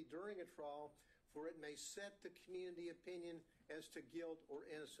publicity during a trial, for it may set the community opinion as to guilt or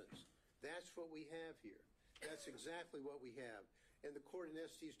innocence. That's what we have here. That's exactly what we have. And the court in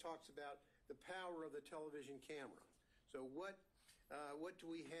Estes talks about the power of the television camera. So what do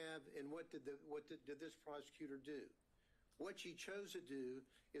we have, and what did this prosecutor do? What she chose to do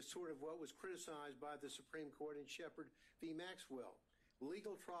is sort of what was criticized by the Supreme Court in Shepard v. Maxwell.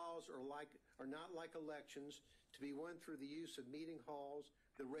 Legal trials are not like elections to be won through the use of meeting halls,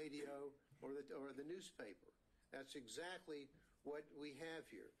 the radio, or the newspaper. That's exactly what we have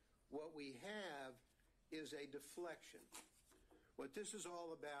here. What we have is a deflection. What this is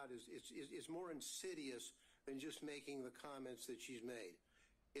all about is more insidious than just making the comments that she's made.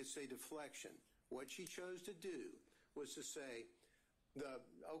 It's a deflection. What she chose to do was to say,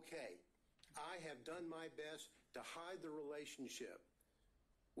 okay, I have done my best to hide the relationship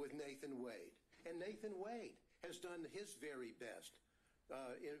with Nathan Wade. And Nathan Wade has done his very best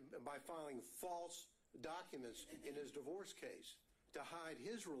by filing false documents in his divorce case to hide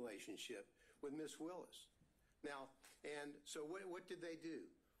his relationship with Miss Willis. Now, and so what did they do?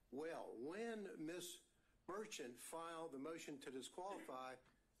 Well, when Miss Merchant filed the motion to disqualify,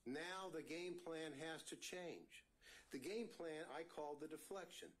 now the game plan has to change. The game plan I call the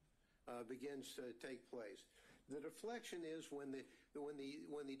deflection begins to take place. The deflection is when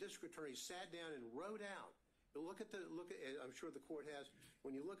the district attorney sat down and wrote out. I'm sure the court has.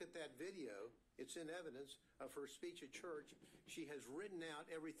 When you look at that video, it's in evidence of her speech at church. She has written out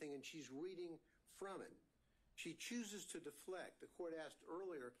everything, and she's reading from it. She chooses to deflect. The court asked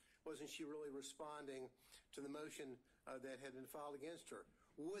earlier, wasn't she really responding to the motion that had been filed against her?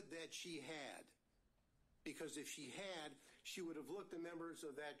 Would that she had. Because if she had, she would have looked the members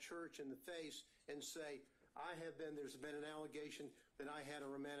of that church in the face and say, there's been an allegation that I had a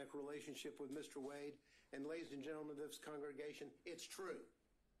romantic relationship with Mr. Wade, and ladies and gentlemen of this congregation, it's true.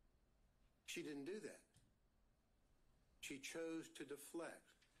 She didn't do that. She chose to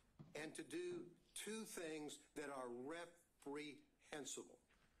deflect and to do two things that are reprehensible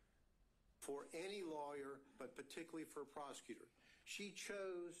for any lawyer, but particularly for a prosecutor. She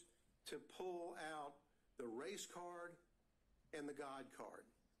chose to pull out the race card and the God card.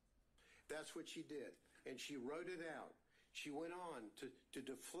 That's what she did. And she wrote it out. She went on to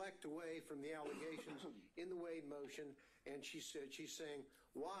deflect away from the allegations in the Wade motion, and she's saying,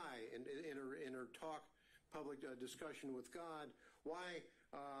 why, in her talk, public discussion with God, why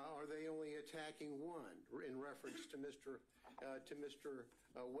are they only attacking one in reference to Mr.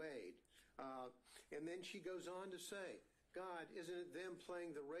 Wade? And then she goes on to say, God, isn't it them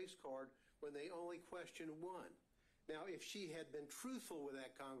playing the race card when they only question one? Now, if she had been truthful with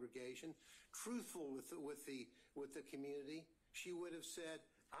that congregation, truthful with the community, she would have said,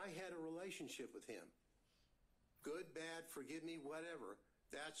 I had a relationship with him. Good, bad, forgive me, whatever.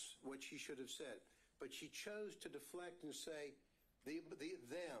 That's what she should have said. But she chose to deflect and say,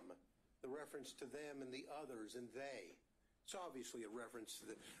 them, the reference to them and the others and they. It's obviously a reference to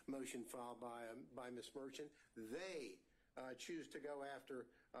the motion filed by Ms. Merchant. They choose to go after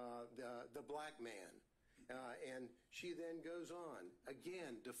the black man. And she then goes on,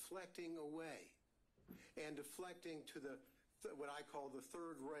 again, deflecting away and deflecting to what I call the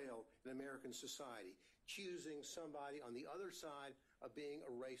third rail in American society, choosing somebody on the other side of being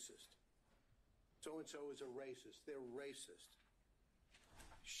a racist. So-and-so is a racist. They're racist.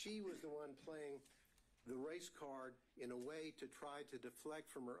 She was the one playing the race card in a way to try to deflect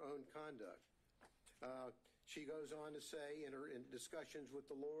from her own conduct. She goes on to say in discussions with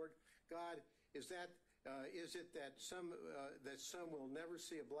the Lord, God, is it that some will never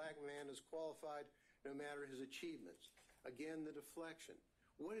see a black man as qualified no matter his achievements? Again, the deflection.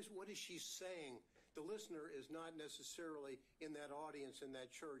 What is she saying? The listener is not necessarily in that audience in that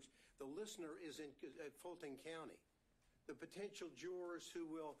church. The listener is at Fulton County. The potential jurors who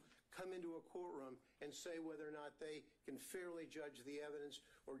will come into a courtroom and say whether or not they can fairly judge the evidence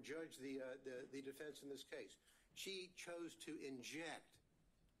or judge the defense in this case. She chose to inject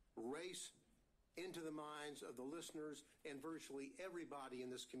race into the minds of the listeners and virtually everybody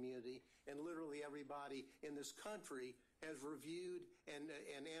in this community, and literally everybody in this country has reviewed and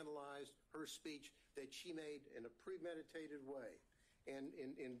analyzed her speech that she made in a premeditated way. And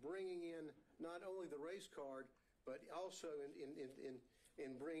in bringing in not only the race card, but also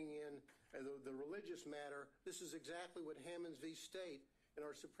in bringing in the religious matter, this is exactly what Hammonds v. State in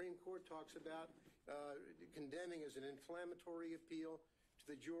our Supreme Court talks about, condemning as an inflammatory appeal to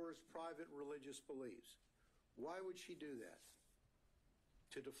the jurors' private religious beliefs. Why would she do that?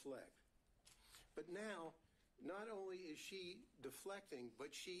 To deflect. But now, not only is she deflecting, but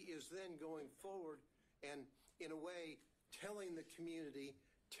she is then going forward and, in a way, telling the community,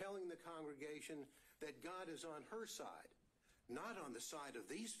 telling the congregation that God is on her side, not on the side of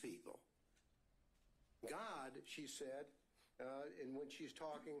these people. God, she said, and when she's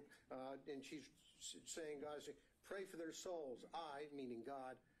talking, and she's saying, God, pray for their souls. I, meaning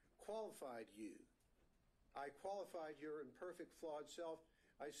God, qualified you. I qualified your imperfect, flawed self.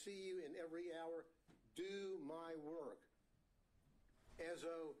 I see you in every hour. Do my work. As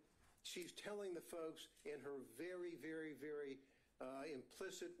though she's telling the folks in her very, very, very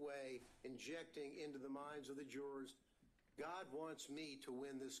implicit way, injecting into the minds of the jurors, God wants me to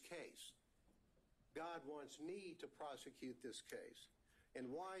win this case. God wants me to prosecute this case. And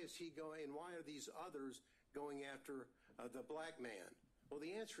why is he going, and why are these others going after the black man? Well,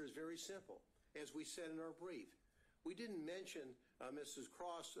 the answer is very simple. As we said in our brief, we didn't mention Mrs.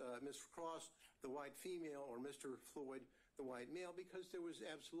 Cross, Ms. Cross, the white female, or Mr. Floyd, the white male, because there was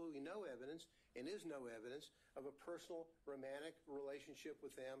absolutely no evidence, and is no evidence, of a personal romantic relationship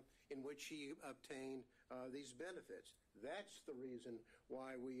with them in which she obtained these benefits. That's the reason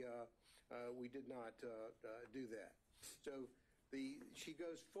why we did not do that. So she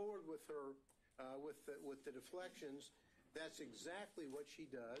goes forward with her with the deflections. That's exactly what she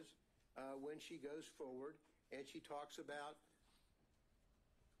does when she goes forward, and she talks about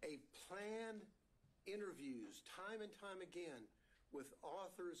a planned interviews time and time again with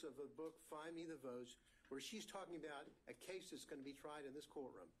authors of a book, Find Me the Votes, where she's talking about a case that's going to be tried in this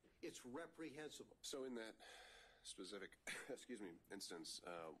courtroom. It's reprehensible. So in that specific, instance,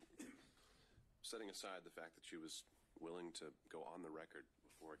 setting aside the fact that she was willing to go on the record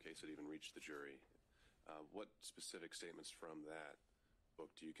before a case had even reached the jury, what specific statements from that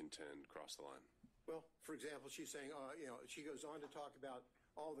book do you contend cross the line? Well, for example, she's saying, she goes on to talk about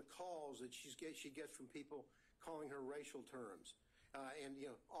all the calls that she gets from people calling her racial terms. And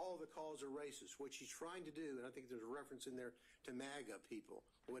all the calls are racist. What she's trying to do, and I think there's a reference in there to MAGA people,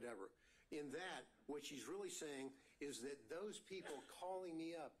 whatever. In that, what she's really saying is that those people calling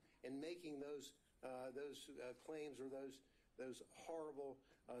me up and making those claims or those horrible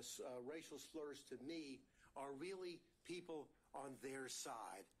racial slurs to me are really people on their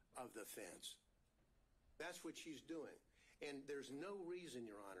side of the fence. That's what she's doing. And there's no reason,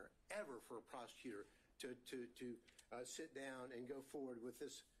 Your Honor, ever for a prosecutor to sit down and go forward with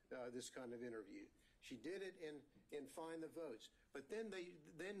this kind of interview. She did it in Find the Votes. But then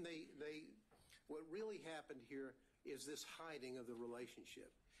what really happened here is this hiding of the relationship.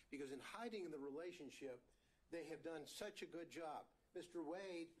 Because in hiding the relationship, they have done such a good job. Mr.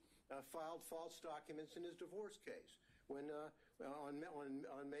 Wade filed false documents in his divorce case. when on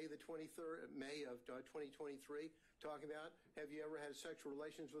May the 23rd, May of 2023, talking about, have you ever had sexual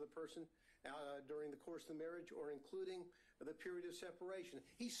relations with a person during the course of the marriage or including the period of separation?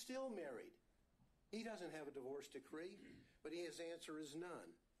 He's still married. He doesn't have a divorce decree, but his answer is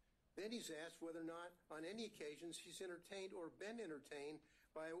none. Then he's asked whether or not on any occasions he's entertained or been entertained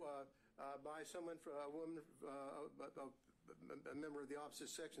by someone, a woman, a member of the opposite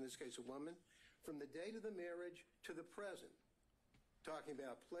sex, in this case a woman, from the date of the marriage to the present, talking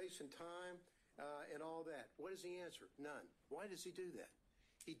about place and time and all that. What is the answer? None. Why does he do that?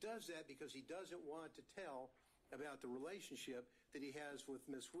 He does that because he doesn't want to tell about the relationship that he has with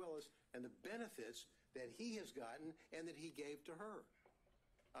Miss Willis and the benefits that he has gotten and that he gave to her.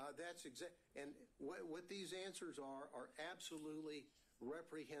 And what these answers are absolutely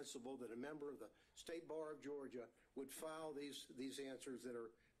reprehensible, that a member of the State Bar of Georgia would file these answers that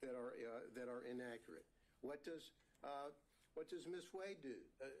are inaccurate. What does Miss Wade do?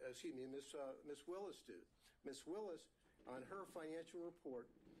 Miss Willis do? Miss Willis, on her financial report,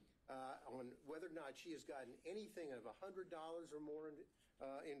 on whether or not she has gotten anything of $100 or more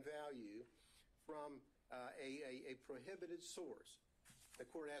in value from a prohibited source. The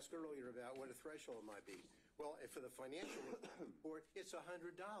court asked earlier about what a threshold might be. Well, for the financial report, it's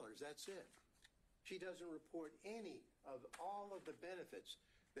 $100. That's it. She doesn't report any of all of the benefits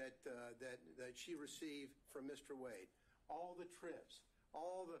that she received from Mr. Wade. All the trips,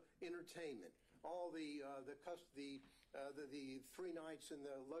 all the entertainment, all the 3 nights in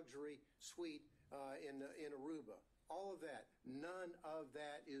the luxury suite in Aruba. All of that. None of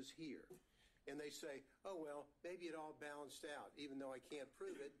that is here. And they say, oh, well, maybe it all balanced out, even though I can't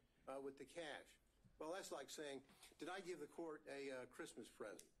prove it with the cash. Well, that's like saying, did I give the court a Christmas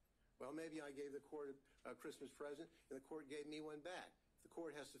present? Well, maybe I gave the court a Christmas present, and the court gave me one back. The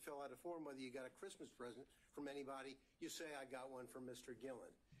court has to fill out a form whether you got a Christmas present from anybody. You say, I got one from Mr.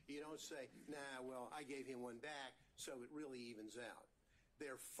 Gillen. You don't say, nah, well, I gave him one back, so it really evens out.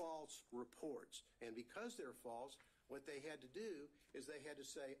 They're false reports. And because they're false, what they had to do is they had to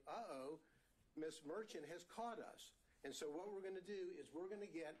say, uh-oh, Miss Merchant has caught us. And so what we're going to do is we're going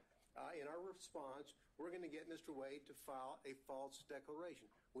to get, in our response, we're going to get Mr. Wade to file a false declaration,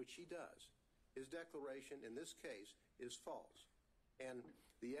 which he does. His declaration in this case is false. And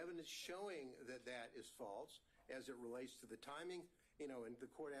the evidence showing that that is false as it relates to the timing, and the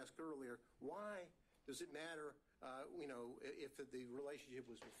court asked earlier, why does it matter, if the relationship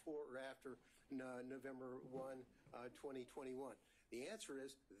was before or after November 1, 2021? The answer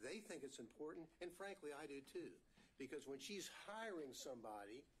is they think it's important, and frankly, I do too. Because when she's hiring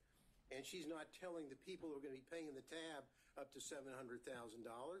somebody and she's not telling the people who are going to be paying the tab up to $700,000,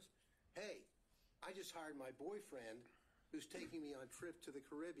 hey, I just hired my boyfriend who's taking me on a trip to the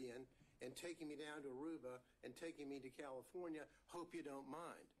Caribbean and taking me down to Aruba and taking me to California. Hope you don't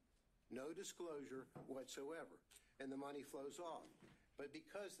mind. No disclosure whatsoever. And the money flows off. But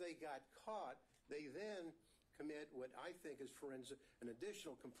because they got caught, they then commit what I think is an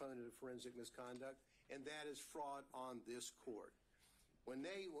additional component of forensic misconduct, and that is fraud on this court. When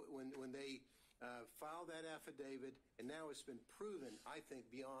they filed that affidavit, and now it's been proven, I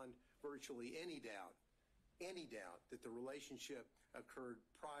think, beyond virtually any doubt that the relationship occurred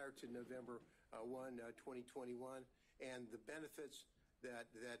prior to November 1, 2021, and the benefits that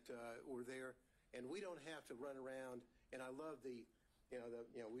were there. And we don't have to run around, and I love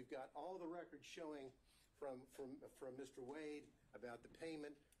we've got all the records showing from Mr. Wade about the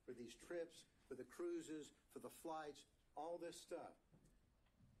payment for these trips, for the cruises, for the flights, all this stuff.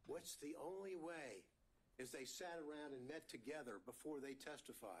 What's the only way is they sat around and met together before they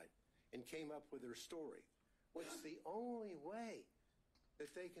testified and came up with their story. What's the only way that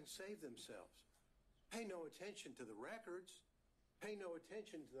they can save themselves? Pay no attention to the records. Pay no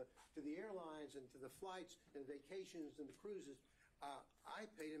attention to the airlines and to the flights and vacations and the cruises. I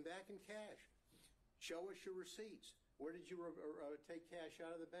paid him back in cash. Show us your receipts. Where did you take cash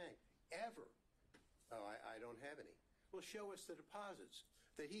out of the bank? Ever. Oh, I don't have any. Well, show us the deposits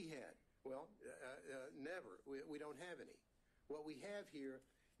that he had. Well, never. We don't have any. What we have here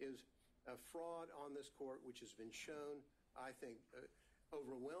is a fraud on this court, which has been shown, I think,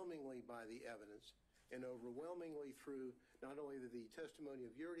 overwhelmingly by the evidence and overwhelmingly through not only the testimony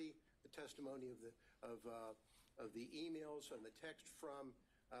of Yurdi, the testimony of the emails and the text from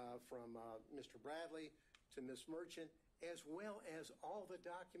Mr. Bradley to Ms. Merchant, as well as all the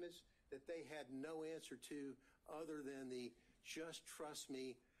documents that they had no answer to other than the just trust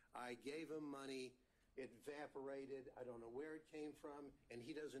me, I gave him money, it evaporated, I don't know where it came from, and he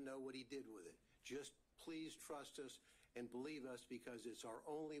doesn't know what he did with it. Just please trust us and believe us because it's our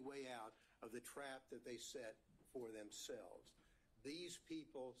only way out of the trap that they set for themselves. These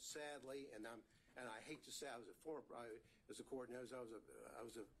people, sadly, and I hate to say, as the court knows, I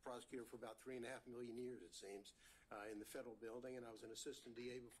was a prosecutor for about 3.5 million years, it seems, in the federal building, and I was an assistant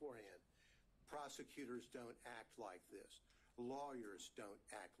DA beforehand. Prosecutors don't act like this. Lawyers don't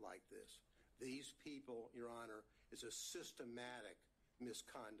act like this. These people, Your Honor, is a systematic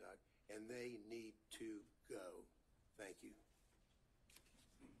misconduct, and they need to go. Thank you.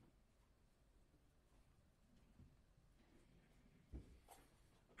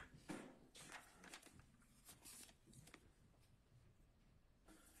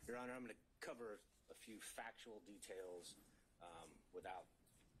 Your Honor, I'm going to cover a few factual details without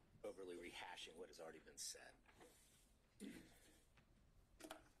overly rehashing what has already been said.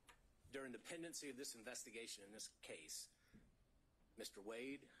 During the pendency of this investigation in this case, Mr.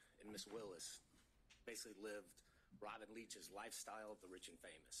 Wade and Ms. Willis basically lived Robin Leach's lifestyle of the rich and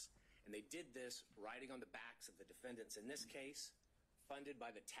famous. And they did this riding on the backs of the defendants in this case, funded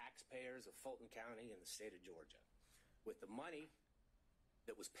by the taxpayers of Fulton County and the state of Georgia, with the money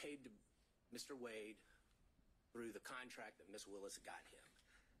that was paid to Mr. Wade through the contract that Ms. Willis got him.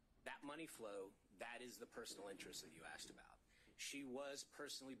 That money flow, that is the personal interest that you asked about. She was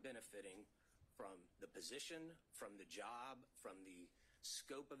personally benefiting from the position, from the job, from the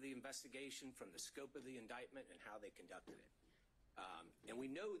scope of the investigation, from the scope of the indictment, and how they conducted it. And we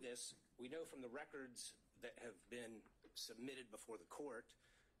know this, we know from the records that have been submitted before the court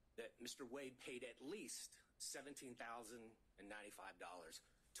that Mr. Wade paid at least $17,095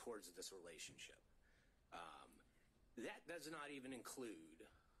 towards this relationship. That does not even include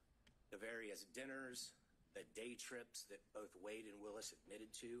the various dinners, the day trips that both Wade and Willis admitted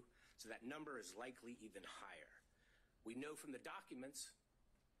to, so that number is likely even higher. We know from the documents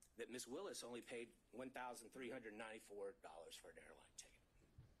that Ms. Willis only paid $1,394 for an airline ticket.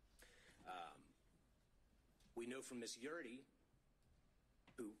 We know from Ms. Yurdy,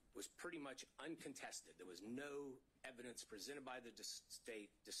 who was pretty much uncontested, there was no evidence presented by the state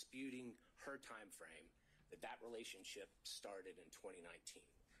disputing her time frame, that relationship started in 2019.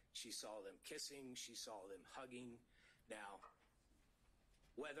 She saw them kissing, she saw them hugging. Now,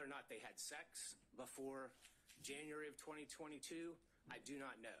 whether or not they had sex before January of 2022, I do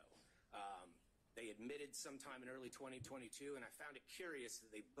not know. They admitted sometime in early 2022, and I found it curious that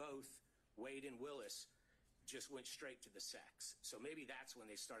they both, Wade and Willis, just went straight to the sex. So maybe that's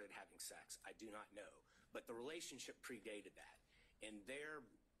when they started having sex. I do not know. But the relationship predated that. And their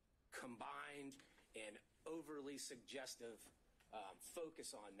combined and overly suggestive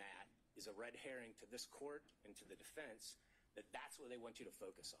focus on that is a red herring to this court and to the defense, that that's what they want you to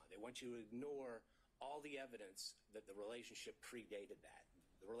focus on. They want you to ignore all the evidence that the relationship predated that.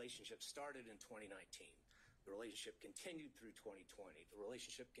 The relationship started in 2019. The relationship continued through 2020. The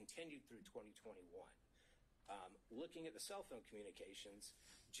relationship continued through 2021. Looking at the cell phone communications,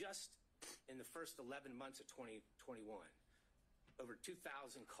 just in the first 11 months of 2021, over 2,000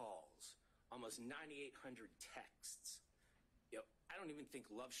 calls, almost 9,800 texts. I don't even think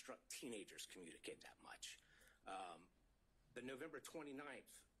love-struck teenagers communicate that much. The November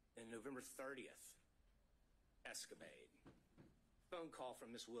 29th and November 30th escapade, phone call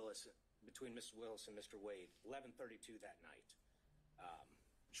from Ms. Willis, between Ms. Willis and Mr. Wade, 11:32 that night.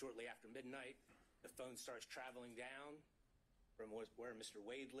 Shortly after midnight, the phone starts traveling down from where Mr.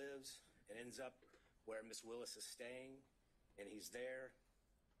 Wade lives and ends up where Ms. Willis is staying, and he's there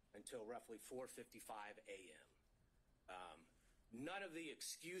until roughly 4:55 a.m. None of the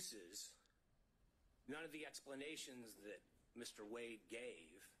excuses, none of the explanations that Mr. Wade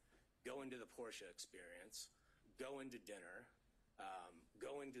gave, going to the Porsche experience, going to dinner,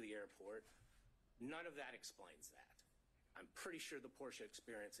 going to the airport, none of that explains that. I'm pretty sure the Porsche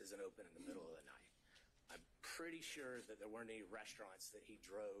experience isn't open in the middle of the night. I'm pretty sure that there weren't any restaurants that he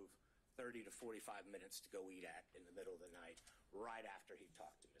drove 30 to 45 minutes to go eat at in the middle of the night, right after he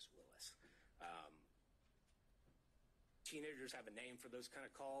talked to Ms. Willis. Teenagers have a name for those kind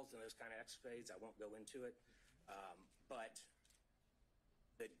of calls and those kind of escapades. I won't go into it. But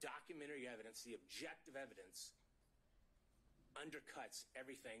the documentary evidence, the objective evidence, undercuts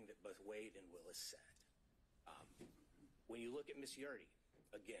everything that both Wade and Willis said. When you look at Ms. Yurdy,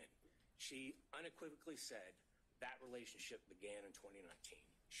 again, she unequivocally said that relationship began in 2019.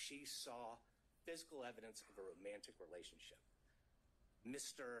 She saw physical evidence of a romantic relationship.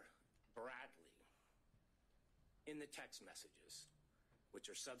 Mr. Bradley, in the text messages, which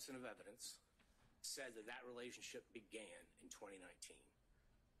are substantive evidence, said that that relationship began in 2019.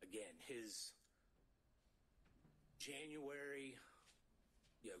 Again, his January,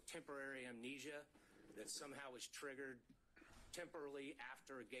 temporary amnesia that somehow was triggered temporarily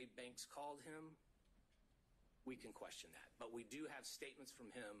after Gabe Banks called him, we can question that. But we do have statements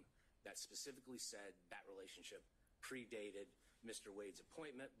from him that specifically said that relationship predated Mr. Wade's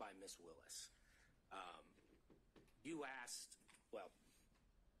appointment by Ms. Willis. You asked, well,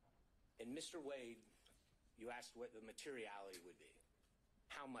 in Mr. Wade, you asked what the materiality would be.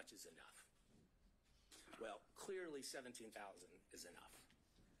 How much is enough? Well, clearly $17,000 is enough.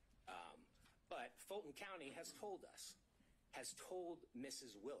 But Fulton County has told us, has told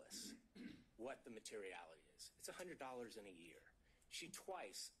Mrs. Willis what the materiality is. It's $100 in a year. She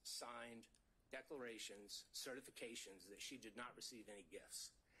twice signed declarations, certifications that she did not receive any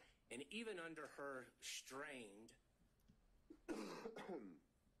gifts. And even under her strained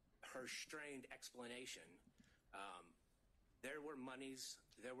explanation, there were monies,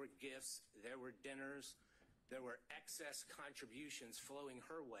 there were gifts, there were dinners, there were excess contributions flowing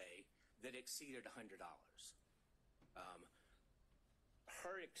her way that exceeded $100.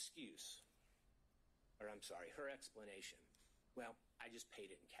 Her explanation, well, I just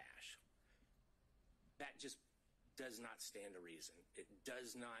paid it in cash. That just does not stand to reason. It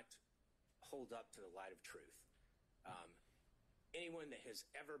does not hold up to the light of truth. Anyone that has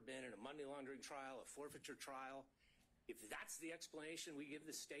ever been in a money laundering trial, a forfeiture trial, if that's the explanation we give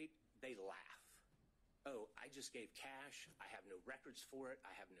the state, they laugh. Oh, I just gave cash. I have no records for it.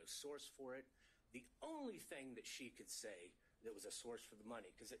 I have no source for it. The only thing that she could say that was a source for the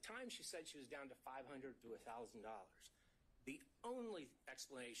money, because at times she said she was down to $500 to $1,000. The only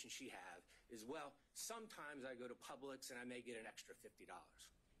explanation she had is, well, sometimes I go to Publix and I may get an extra $50.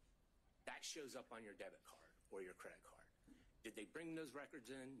 That shows up on your debit card or your credit card. Did they bring those records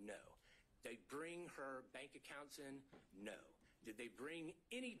in? No. Did they bring her bank accounts in? No. Did they bring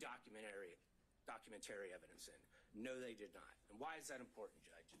any documentary evidence in? No, they did not. And why is that important,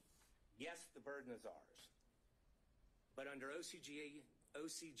 Judge? Yes, the burden is ours. But under OCGA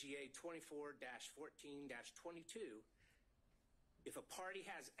 24-14-22, if a party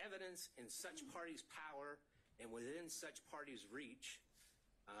has evidence in such party's power and within such party's reach,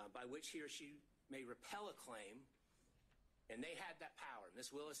 by which he or she may repel a claim, and they had that power,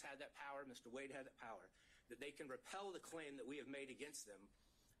 Ms. Willis had that power, Mr. Wade had that power, that they can repel the claim that we have made against them,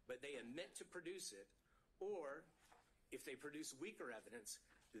 but they admit to produce it, or if they produce weaker evidence,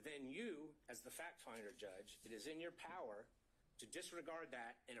 then you, as the fact finder, Judge, it is in your power to disregard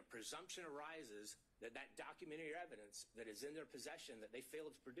that, and a presumption arises that that documentary evidence that is in their possession that they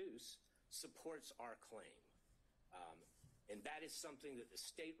failed to produce supports our claim. And that is something that the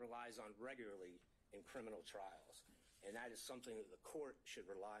state relies on regularly in criminal trials. And that is something that the court should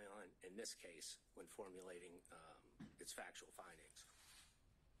rely on in this case when formulating its factual findings.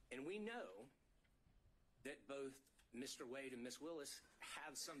 And we know that both Mr. Wade and Ms. Willis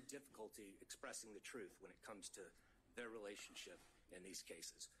have some difficulty expressing the truth when it comes to their relationship in these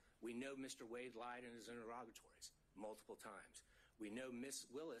cases. We know Mr. Wade lied in his interrogatories multiple times. We know Ms.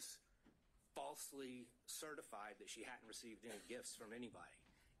 Willis falsely certified that she hadn't received any gifts from anybody.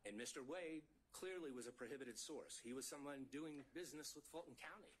 And Mr. Wade clearly was a prohibited source. He was someone doing business with Fulton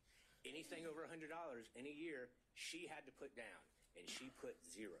County. Anything over $100 in a year, she had to put down, and she put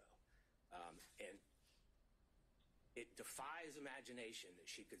zero. And it defies imagination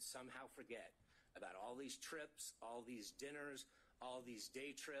that she could somehow forget about all these trips, all these dinners, all these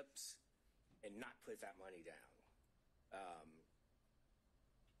day trips, and not put that money down.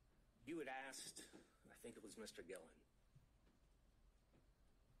 You had asked, I think it was Mr. Gillen,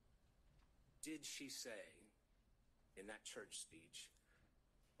 did she say in that church speech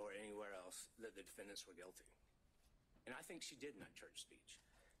or anywhere else that the defendants were guilty? And I think she did in that church speech.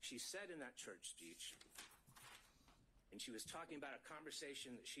 She said in that church speech, and she was talking about a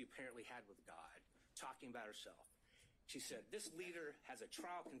conversation that she apparently had with God, talking about herself. She said, this leader has a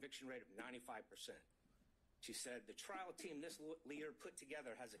trial conviction rate of 95%. She said, the trial team this leader put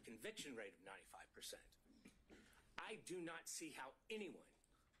together has a conviction rate of 95%. I do not see how anyone,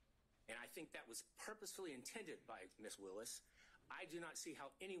 and I think that was purposefully intended by Ms. Willis, I do not see how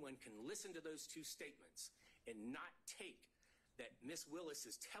anyone can listen to those two statements and not take that Ms. Willis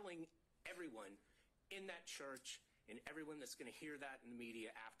is telling everyone in that church and everyone that's going to hear that in the media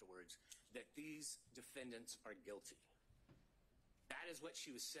afterwards that these defendants are guilty. That is what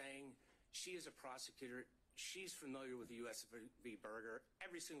she was saying. She is a prosecutor. She's familiar with the U.S. v. Berger.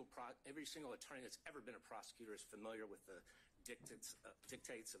 Every single attorney that's ever been a prosecutor is familiar with the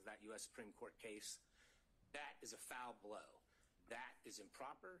dictates of that U.S. Supreme Court case. That is a foul blow. That is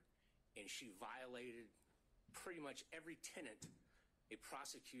improper, and she violated pretty much every tenet a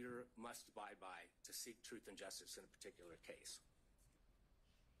prosecutor must abide by to seek truth and justice in a particular case.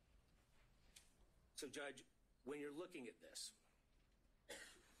 So, Judge, when you're looking at this,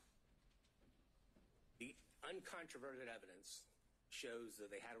 uncontroverted evidence shows that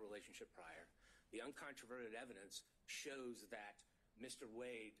they had a relationship prior. The uncontroverted evidence shows that Mr.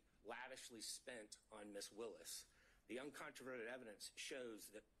 Wade lavishly spent on Miss Willis. The uncontroverted evidence shows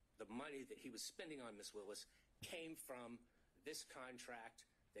that the money that he was spending on Miss Willis came from this contract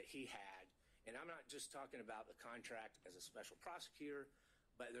that he had. And I'm not just talking about the contract as a special prosecutor,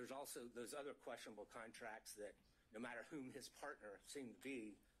 but there's also those other questionable contracts that no matter whom his partner seemed to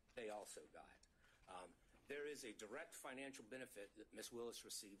be, they also got. There is a direct financial benefit that Miss Willis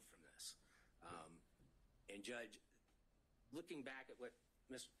received from this. And Judge, looking back at what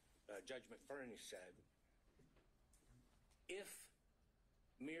Judge McBurney said, if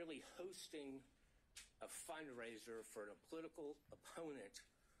merely hosting a fundraiser for a political opponent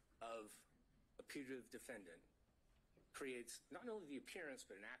of a putative defendant creates not only the appearance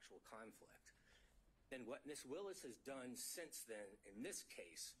but an actual conflict, then what Miss Willis has done since then in this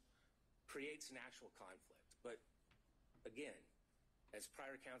case creates an actual conflict. But again, as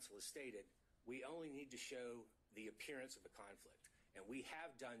prior counsel has stated, we only need to show the appearance of a conflict. And we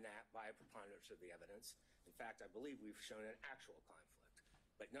have done that by a preponderance of the evidence. In fact, I believe we've shown an actual conflict.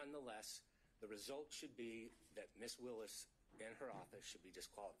 But nonetheless, the result should be that Miss Willis and her office should be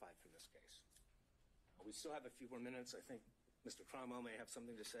disqualified from this case. We still have a few more minutes. I think Mr. Cromwell may have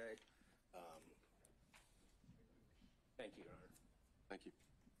something to say. Thank you, Your Honor. Thank you.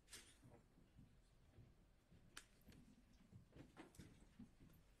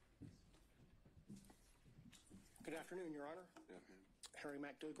 Good afternoon, Your Honor. Good afternoon. Harry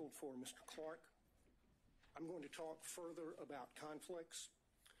McDougald for Mr. Clark. I'm going to talk further about conflicts,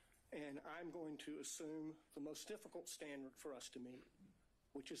 and I'm going to assume the most difficult standard for us to meet,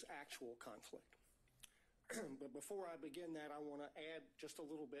 which is actual conflict. But before I begin that, I want to add just a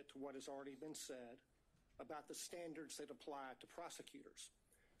little bit to what has already been said about the standards that apply to prosecutors.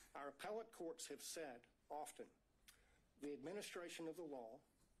 Our appellate courts have said often the administration of the law,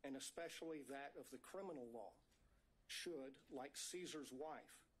 and especially that of the criminal law, should, like Caesar's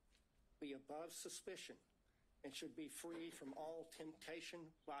wife, be above suspicion and should be free from all temptation,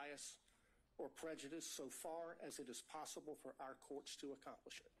 bias, or prejudice so far as it is possible for our courts to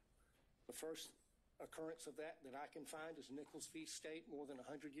accomplish it. The first occurrence of that I can find is Nichols v. State more than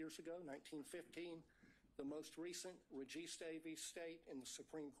 100 years ago, 1915. The most recent, Registe v. State in the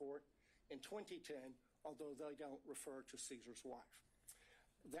Supreme Court in 2010, although they don't refer to Caesar's wife.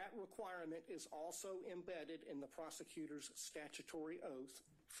 That requirement is also embedded in the prosecutor's statutory oath,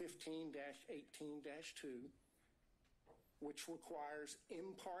 15-18-2, which requires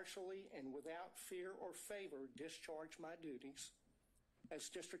impartially and without fear or favor discharge my duties as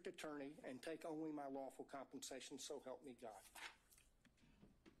district attorney and take only my lawful compensation, so help me God.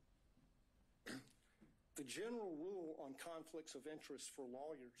 The general rule on conflicts of interest for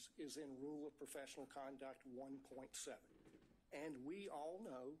lawyers is in Rule of Professional Conduct 1.7. And we all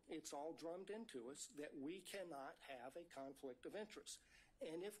know, it's all drummed into us, that we cannot have a conflict of interest.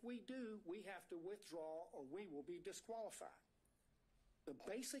 And if we do, we have to withdraw or we will be disqualified. The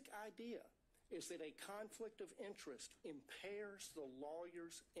basic idea is that a conflict of interest impairs the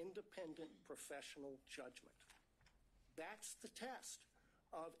lawyer's independent professional judgment. That's the test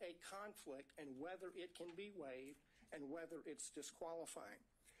of a conflict and whether it can be waived and whether it's disqualifying.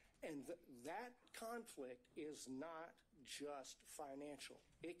 And that conflict is not just financial.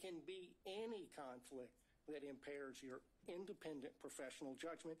 It can be any conflict that impairs your independent professional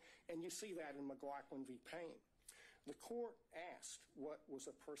judgment, and you see that in McLaughlin v. Payne. The court asked what was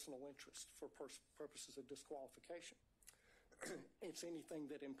a personal interest for purposes of disqualification. It's anything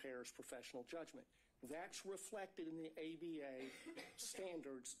that impairs professional judgment. That's reflected in the ABA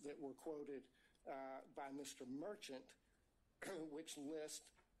standards that were quoted by Mr. Merchant, which list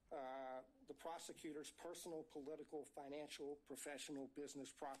the prosecutor's personal, political, financial, professional,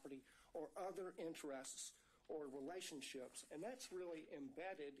 business, property, or other interests or relationships. And that's really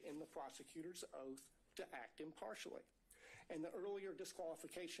embedded in the prosecutor's oath to act impartially. And the earlier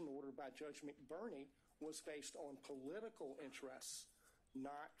disqualification order by Judge McBurney was based on political interests,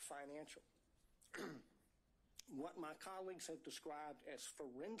 not financial. What my colleagues have described as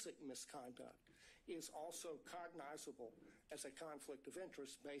forensic misconduct is also cognizable as a conflict of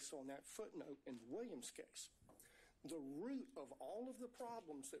interest based on that footnote in the Williams case. The root of all of the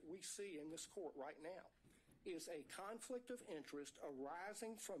problems that we see in this court right now is a conflict of interest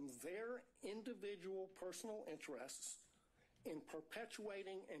arising from their individual personal interests in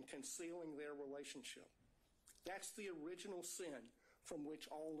perpetuating and concealing their relationship. That's the original sin from which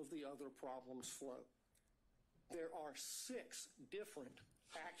all of the other problems flow. There are 6 different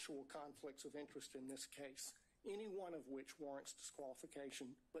actual conflicts of interest in this case, any one of which warrants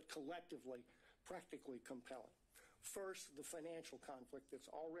disqualification, but collectively practically compelling. First, the financial conflict that's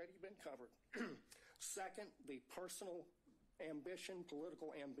already been covered. Second, the personal ambition,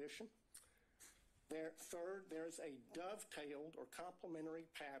 political ambition. Third, there's a dovetailed or complementary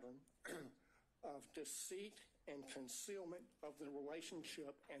pattern of deceit and concealment of the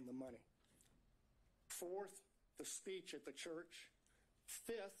relationship and the money. Fourth, the speech at the church.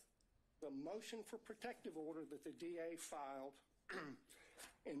 Fifth, the motion for protective order that the DA filed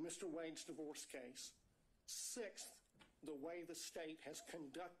in Mr. Wade's divorce case. Sixth, the way the state has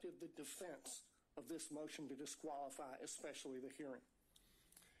conducted the defense of this motion to disqualify, especially the hearing.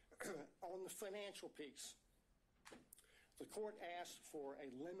 On the financial piece, the court asked for a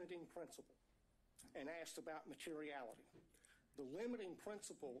limiting principle and asked about materiality. The limiting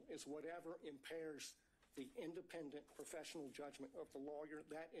principle is whatever impairs the independent professional judgment of the lawyer.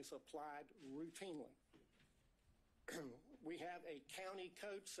 That is applied routinely. We have a county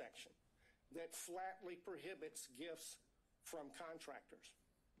code section that flatly prohibits gifts from contractors,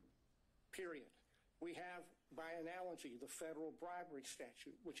 period. We have, by analogy, the federal bribery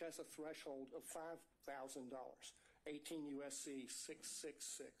statute, which has a threshold of $5,000, 18 U.S.C.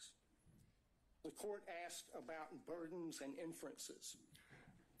 666. The court asked about burdens and inferences.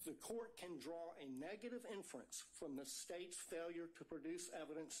 The court can draw a negative inference from the state's failure to produce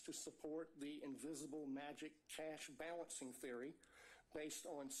evidence to support the invisible magic cash balancing theory based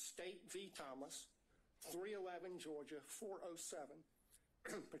on State v. Thomas, 311 Georgia 407,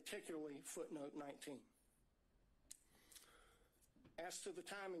 particularly footnote 19. As to the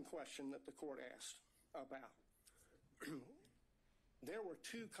timing question that the court asked about, there were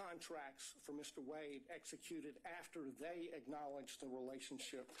two contracts for Mr. Wade executed after they acknowledged the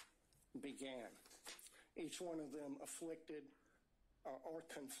relationship began, each one of them afflicted or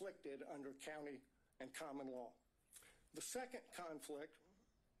conflicted under county and common law. The second conflict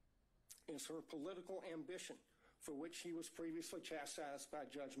is her political ambition, for which he was previously chastised by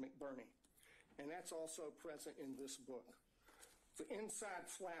Judge McBurney, and that's also present in this book. The inside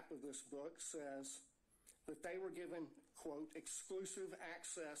flap of this book says that they were given, quote, exclusive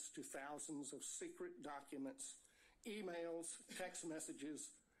access to thousands of secret documents, emails, text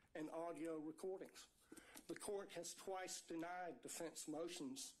messages, and audio recordings. The court has twice denied defense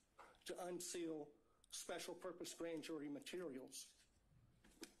motions to unseal special purpose grand jury materials.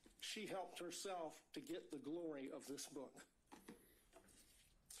 She helped herself to get the glory of this book.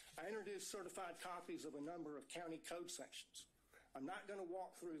 I introduced certified copies of a number of county code sections. I'm not going to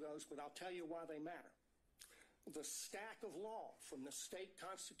walk through those, but I'll tell you why they matter. The stack of law from the state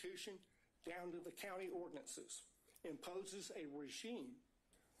constitution down to the county ordinances imposes a regime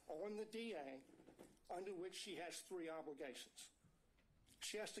on the DA under which she has three obligations.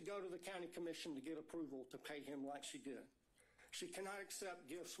 She has to go to the county commission to get approval to pay him like she did. She cannot accept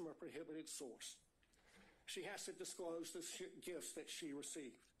gifts from a prohibited source. She has to disclose the gifts that she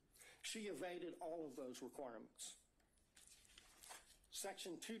received. She evaded all of those requirements.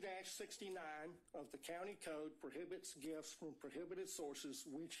 Section 2-69 of the county code prohibits gifts from prohibited sources,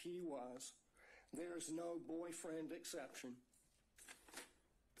 which he was. There is no boyfriend exception.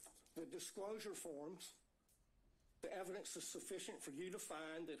 The disclosure forms, the evidence is sufficient for you to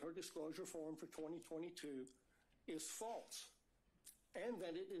find that her disclosure form for 2022 is false and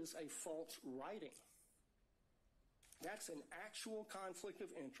that it is a false writing. That's an actual conflict of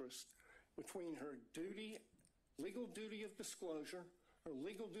interest between her duty, legal duty of disclosure, her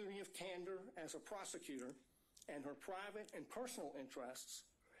legal duty of candor as a prosecutor, and her private and personal interests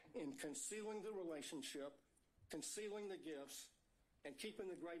in concealing the relationship, concealing the gifts, and keeping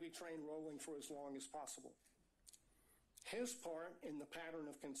the gravy train rolling for as long as possible. His part in the pattern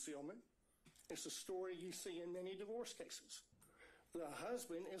of concealment is the story you see in many divorce cases. The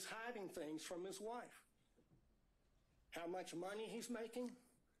husband is hiding things from his wife. How much money he's making,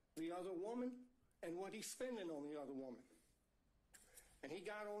 the other woman, and what he's spending on the other woman. And he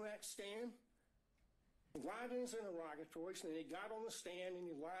got on that stand, lied in his interrogatories, and then he got on the stand and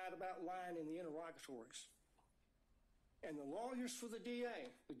he lied about lying in the interrogatories. And the lawyers for the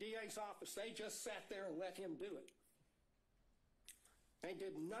DA's office, they just sat there and let him do it. They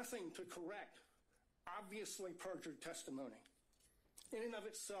did nothing to correct obviously perjured testimony. In and of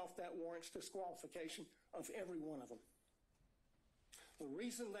itself, that warrants disqualification of every one of them. The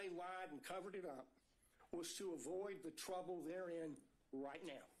reason they lied and covered it up was to avoid the trouble they're in right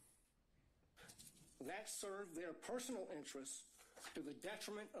now. That served their personal interests to the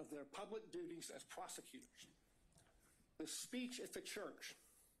detriment of their public duties as prosecutors. The speech at the church,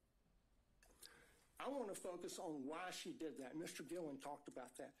 I want to focus on why she did that. Mr. Gillen talked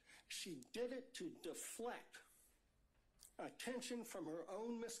about that. She did it to deflect attention from her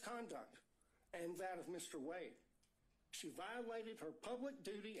own misconduct and that of Mr. Wade. She violated her public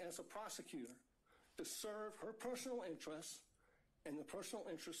duty as a prosecutor to serve her personal interests and the personal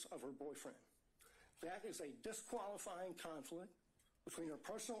interests of her boyfriend. That is a disqualifying conflict between her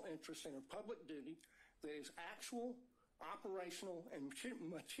personal interests and her public duty that is actual, operational, and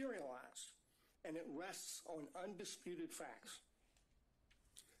materialized, and it rests on undisputed facts.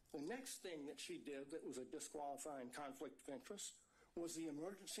 The next thing that she did that was a disqualifying conflict of interest was the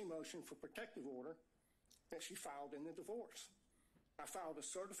emergency motion for protective order that she filed in the divorce. I filed a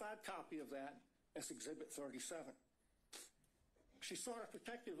certified copy of that as Exhibit 37. She sought a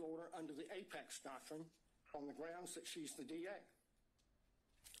protective order under the Apex Doctrine on the grounds that she's the DA.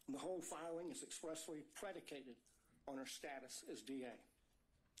 The whole filing is expressly predicated on her status as DA.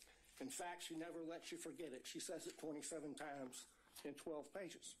 In fact, she never lets you forget it. She says it 27 times in 12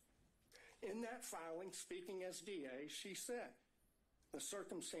 pages. In that filing, speaking as DA, she said, the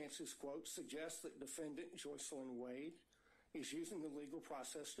circumstances, quote, suggest that defendant Joycelyn Wade is using the legal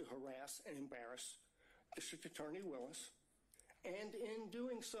process to harass and embarrass District Attorney Willis, and in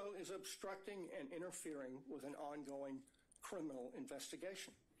doing so is obstructing and interfering with an ongoing criminal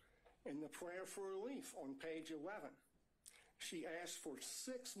investigation. In the prayer for relief on page 11, she asked for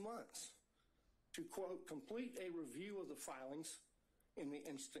 6 months to, quote, complete a review of the filings in the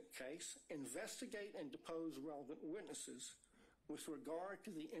instant case, investigate and depose relevant witnesses with regard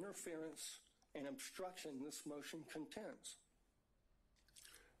to the interference and obstruction this motion contends.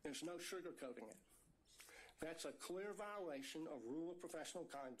 There's no sugarcoating it. That's a clear violation of Rule of Professional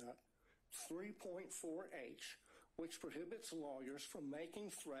Conduct 3.4H, which prohibits lawyers from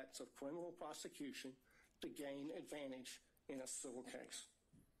making threats of criminal prosecution to gain advantage in a civil case.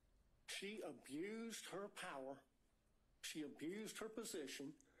 She abused her power. She abused her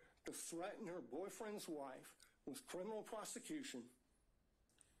position to threaten her boyfriend's wife with criminal prosecution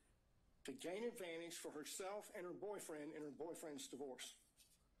to gain advantage for herself and her boyfriend in her boyfriend's divorce.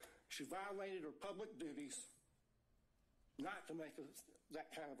 She violated her public duties not to make that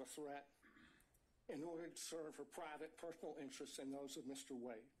kind of a threat in order to serve her private personal interests and those of Mr.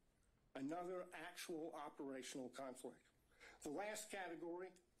 Wade. Another actual operational conflict. The last category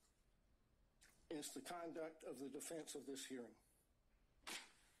is the conduct of the defense of this hearing.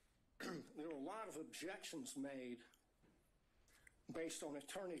 There were a lot of objections made based on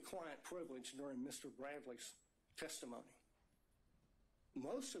attorney-client privilege during Mr. Bradley's testimony.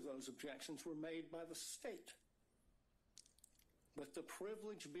 Most of those objections were made by the state. But the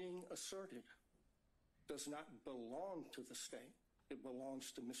privilege being asserted does not belong to the state. It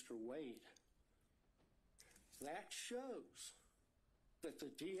belongs to Mr. Wade. That shows that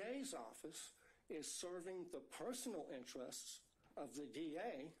the DA's office is serving the personal interests of the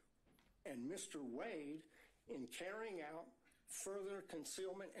DA and Mr. Wade in carrying out further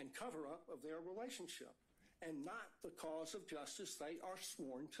concealment and cover-up of their relationship, and not the cause of justice they are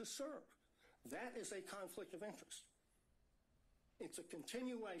sworn to serve. That is a conflict of interest. It's a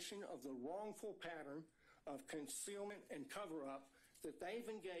continuation of the wrongful pattern of concealment and cover-up that they've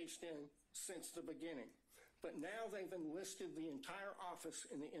engaged in since the beginning. But now they've enlisted the entire office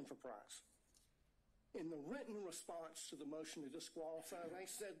in the enterprise. In the written response to the motion to disqualify, they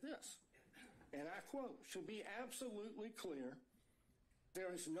said this, and I quote, "To be absolutely clear,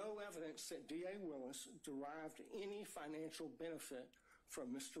 there is no evidence that DA Willis derived any financial benefit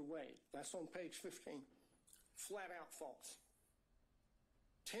from Mr. Wade." That's on page 15. Flat out false.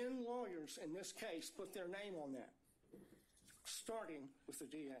 10 lawyers in this case put their name on that, starting with the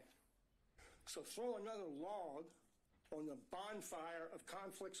DA. So throw another log on the bonfire of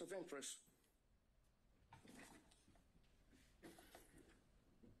conflicts of interest.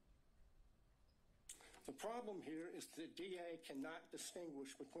 The problem here is the DA cannot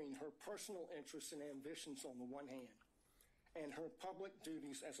distinguish between her personal interests and ambitions on the one hand and her public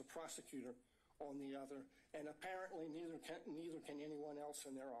duties as a prosecutor on the other, and apparently neither can anyone else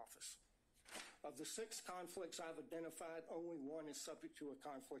in their office. Of the 6 conflicts I've identified, only one is subject to a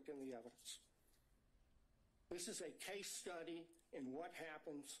conflict in the evidence. This is a case study in what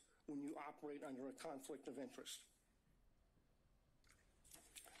happens when you operate under a conflict of interest.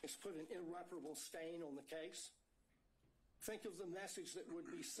 It's put an irreparable stain on the case. Think of the message that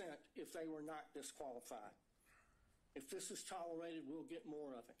would be sent if they were not disqualified. If this is tolerated, we'll get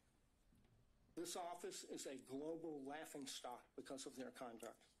more of it. This office is a global laughingstock because of their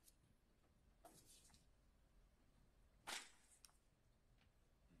conduct.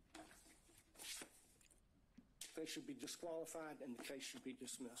 They should be disqualified and the case should be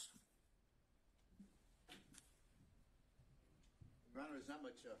dismissed. Your Honor, there's not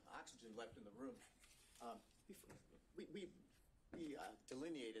much oxygen left in the room. we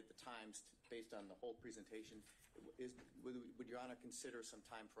delineated the times based on the whole presentation. Would Your Honor consider some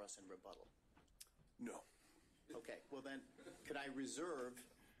time for us in rebuttal? No. Okay, well then, could I reserve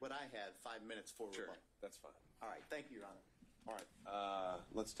what I had, 5 minutes for Sure, rebuttal? that's fine. All right, thank you, Your Honor. All right,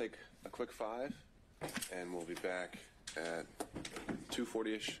 let's take a quick 5, and we'll be back at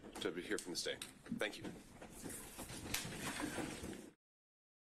 2:40-ish to hear from the state. Thank you.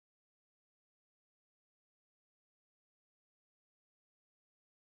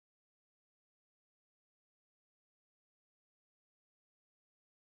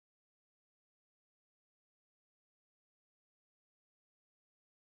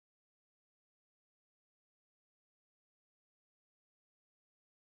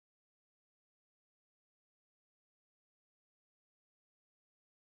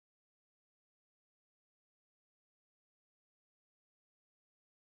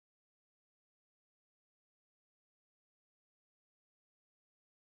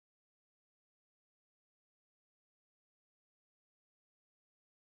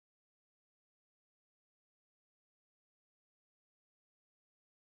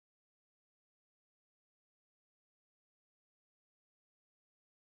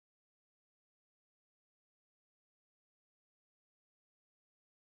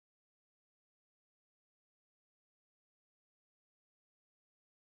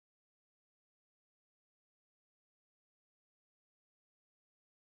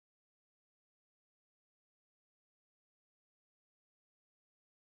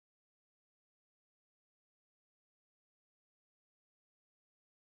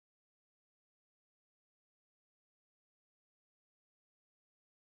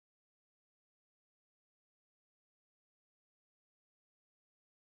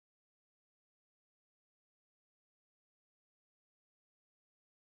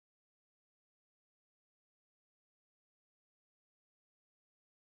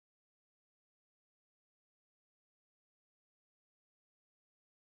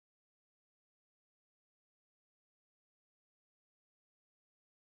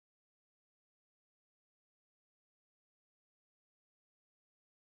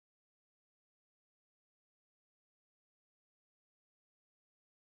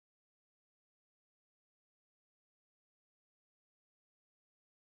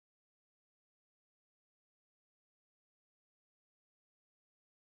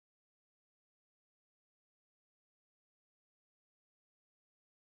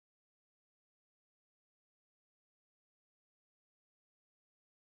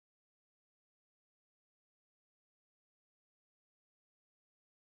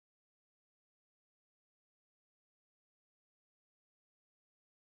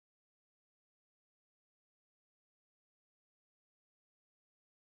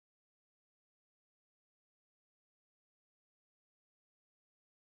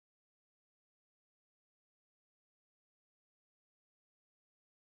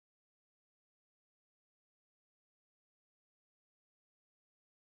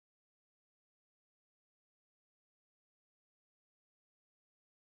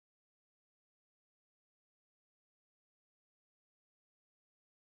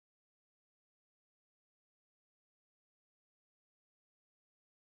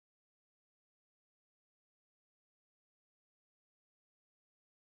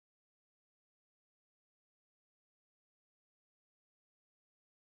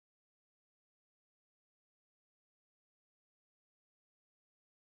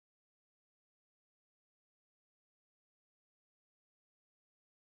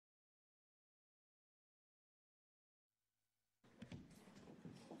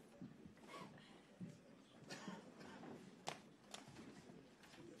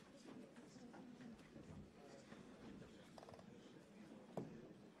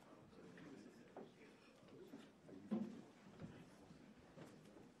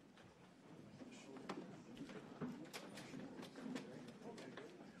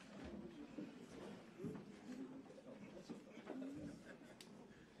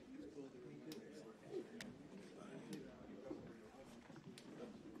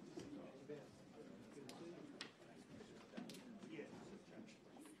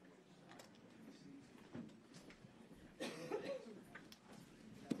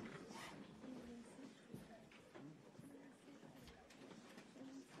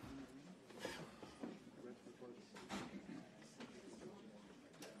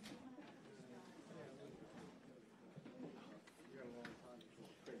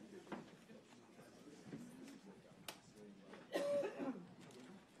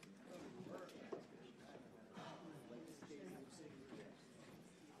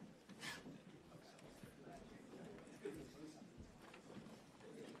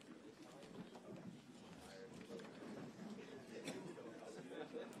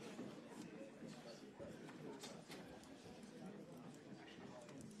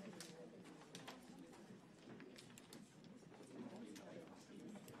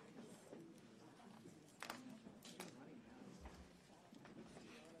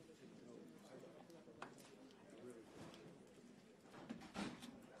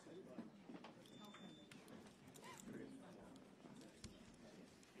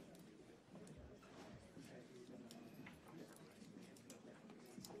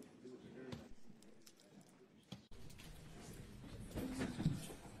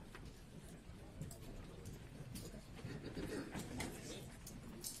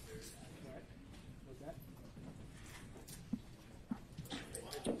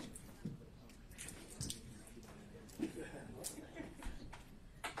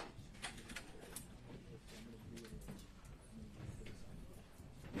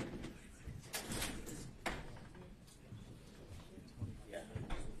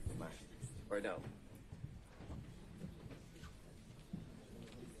 or no?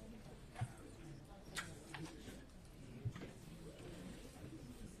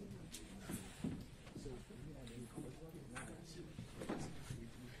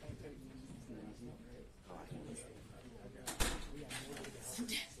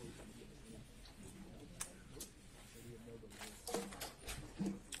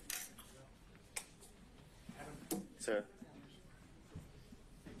 Sir?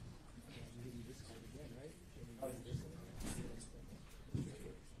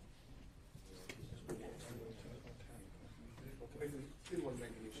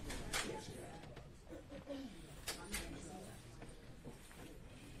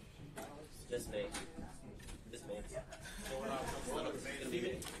 Just me. Just me. It'll be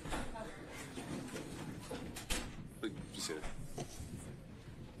me. Just sit.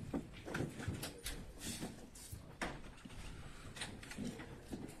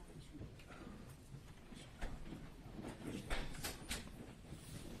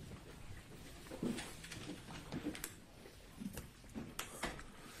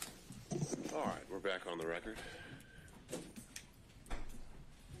 All right, we're back on the record.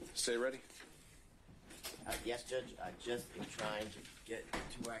 Stay ready. Yes, Judge. I just am trying to get to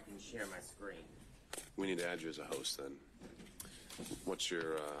where I can share my screen. We need to add you as a host then. What's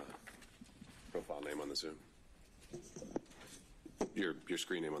your profile name on the Zoom? Your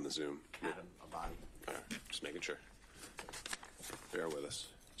screen name on the Zoom. Adam Abadi. All right, just making sure. Bear with us.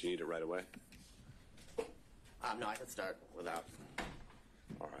 Do you need it right away? No, I can start without.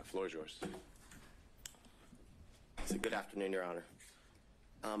 All right, floor is yours. So good afternoon, Your Honor.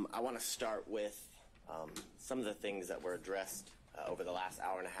 I want to start with some of the things that were addressed over the last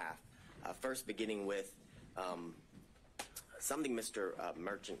hour and a half. First, beginning with something Mr.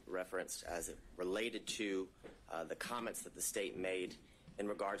 Merchant referenced as it related to the comments that the state made in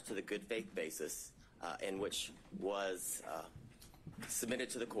regards to the good faith basis in which was submitted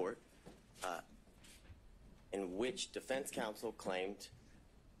to the court, in which defense counsel claimed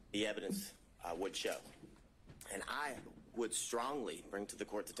the evidence would show. And I would strongly bring to the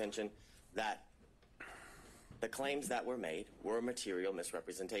court's attention that the claims that were made were material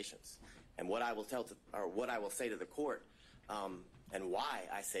misrepresentations. And what I will say to the court, and why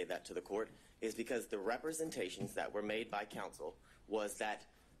I say that to the court, is because the representations that were made by counsel was that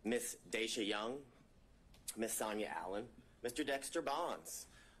Miss Daisha Young, Miss Sonia Allen, Mr. Dexter Bonds,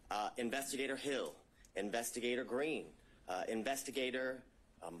 Investigator Hill, Investigator Green, Investigator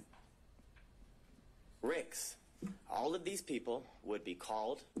Ricks, all of these people would be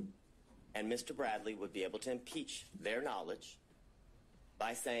called, and Mr. Bradley would be able to impeach their knowledge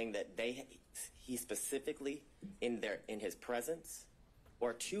by saying that he specifically, in his presence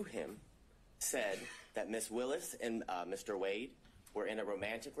or to him, said that Miss Willis and Mr. Wade were in a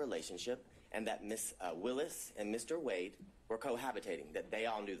romantic relationship, and that Miss Willis and Mr. Wade were cohabitating, that they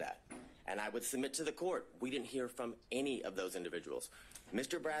all knew that. And I would submit to the court, we didn't hear from any of those individuals.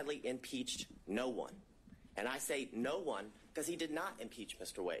 Mr. Bradley impeached no one. And I say no one because he did not impeach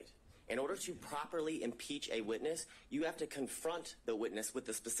Mr. Wade. In order to properly impeach a witness, you have to confront the witness with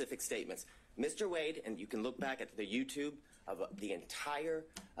the specific statements. Mr. Wade, and you can look back at the YouTube of the entire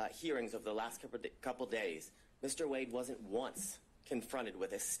hearings of the last couple days, Mr. Wade wasn't once confronted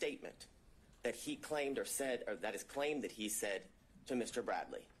with a statement that he claimed or said, or that is claimed that he said to Mr.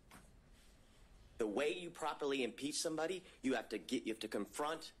 Bradley. The way you properly impeach somebody, you have to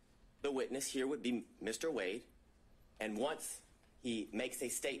confront the witness. Here would be Mr. Wade, and once he makes a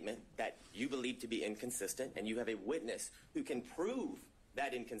statement that you believe to be inconsistent, and you have a witness who can prove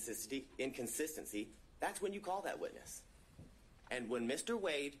that inconsistency, that's when you call that witness. And when Mr.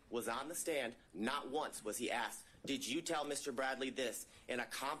 Wade was on the stand, not once was he asked, did you tell Mr. Bradley this in a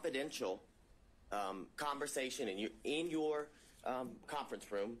confidential conversation in your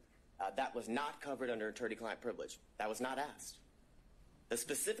conference room that was not covered under attorney-client privilege? That was not asked. The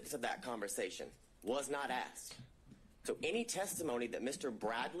specifics of that conversation was not asked. So any testimony that Mr.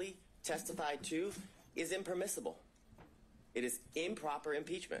 Bradley testified to is impermissible. It is improper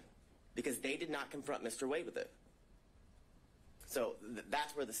impeachment because they did not confront Mr. Wade with it. So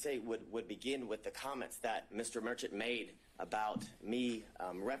that's where the state would begin with the comments that Mr. Merchant made about me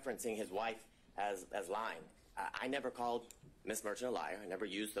referencing his wife as lying. I never called Ms. Merchant a liar. I never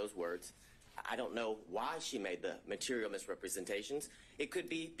used those words. I don't know why she made the material misrepresentations. It could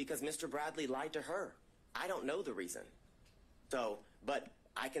be because Mr. Bradley lied to her. I don't know the reason. So, but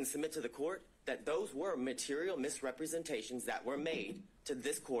I can submit to the court that those were material misrepresentations that were made to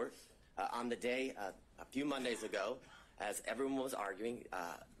this court on the day a few Mondays ago as everyone was arguing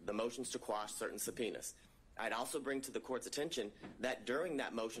the motions to quash certain subpoenas. I'd also bring to the court's attention that during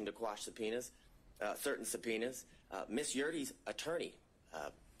that motion to quash subpoenas, certain subpoenas, Miss Yurdy's attorney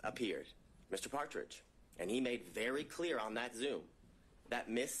appeared, Mr. Partridge, and he made very clear on that Zoom that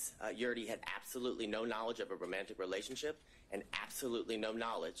Miss Yurdy had absolutely no knowledge of a romantic relationship and absolutely no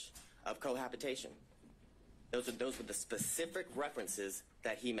knowledge of cohabitation. Those were the specific references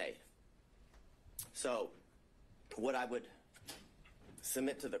that he made. So what I would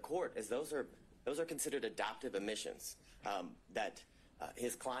submit to the court is those are considered adoptive admissions that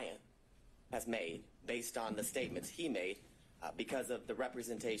his client has made based on the statements he made because of the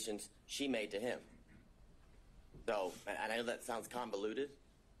representations she made to him. So, and I know that sounds convoluted,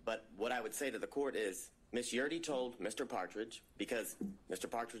 but what I would say to the court is Miss Yurdy told Mr. Partridge, because Mr.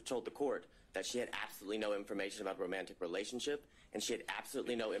 Partridge told the court that she had absolutely no information about a romantic relationship, and she had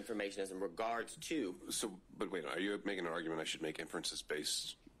absolutely no information as in regards to... So, but wait, are you making an argument I should make inferences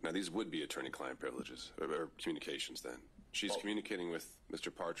based... Now, these would be attorney-client privileges, or communications then. She's communicating with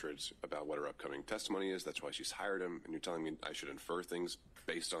Mr. Partridge about what her upcoming testimony is. That's why she's hired him, and you're telling me I should infer things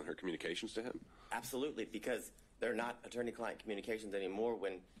based on her communications to him? Absolutely, because they're not attorney-client communications anymore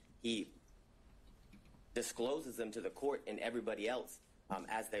when he discloses them to the court and everybody else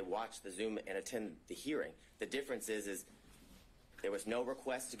as they watch the Zoom and attend the hearing. The difference is there was no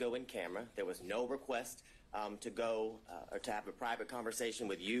request to go in camera. There was no request to go or to have a private conversation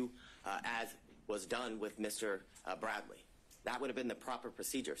with you as was done with Mr. Bradley. That would have been the proper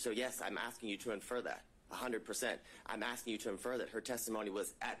procedure. So yes, I'm asking you to infer that, 100%. I'm asking you to infer that her testimony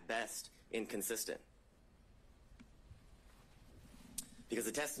was at best inconsistent. Because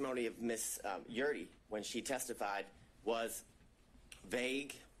the testimony of Ms. Yurdy, when she testified, was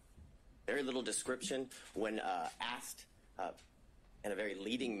vague, very little description. When asked in a very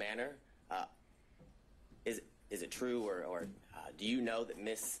leading manner, is it true or do you know that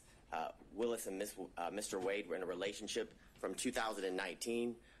Ms. Willis and Mr. Wade were in a relationship from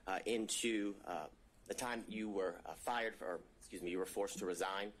 2019 into the time you were you were forced to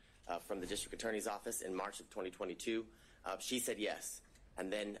resign from the District Attorney's Office in March of 2022? She said yes.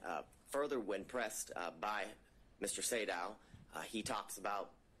 And then further, when pressed by Mr. Sadow, he talks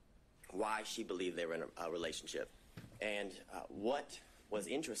about why she believed they were in a relationship. And what was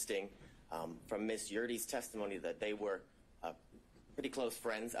interesting from Ms. Yurdy's testimony, that they were pretty close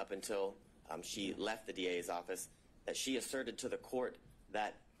friends up until she left the DA's office, that she asserted to the court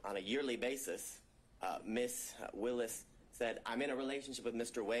that on a yearly basis, Ms. Willis said, I'm in a relationship with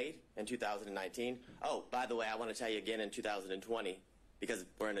Mr. Wade in 2019. Oh, by the way, I want to tell you again in 2020, because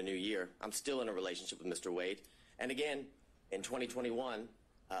we're in a new year, I'm still in a relationship with Mr. Wade. And again, in 2021,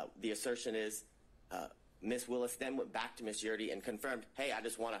 the assertion is Ms. Willis then went back to Ms. Yurdy and confirmed, hey, I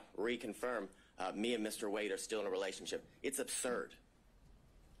just want to reconfirm me and Mr. Wade are still in a relationship. It's absurd.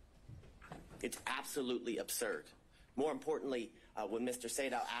 It's absolutely absurd. More importantly, when Mr.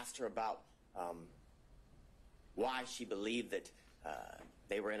 Sadow asked her about why she believed that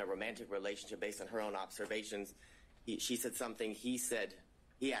they were in a romantic relationship based on her own observations, she said something. He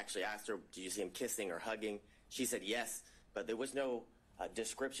actually asked her, did you see him kissing or hugging? She said yes, but there was no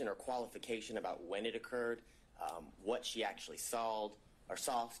description or qualification about when it occurred, what she actually saw,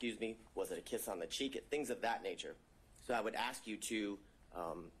 was it a kiss on the cheek, things of that nature. So I would ask you to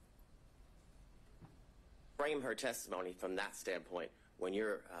frame her testimony from that standpoint when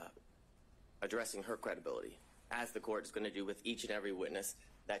you're addressing her credibility, as the court is going to do with each and every witness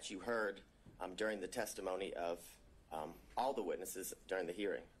that you heard during the testimony of all the witnesses during the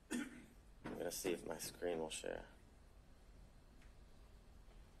hearing. I'm going to see if my screen will share.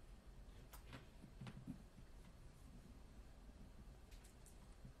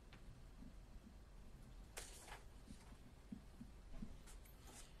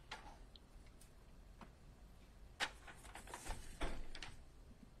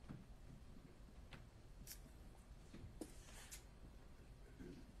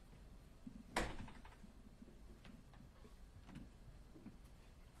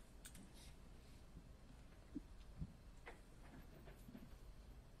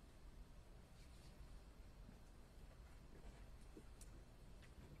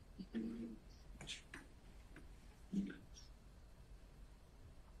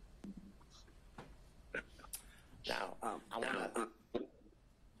 Now, I want to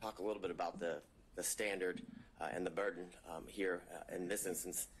talk a little bit about the standard and the burden here in this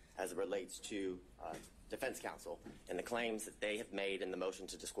instance as it relates to defense counsel and the claims that they have made in the motion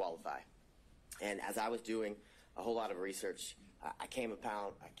to disqualify. And as I was doing a whole lot of research, I came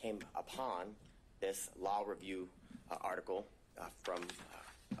upon this law review article from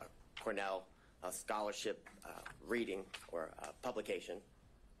Cornell scholarship reading or publication,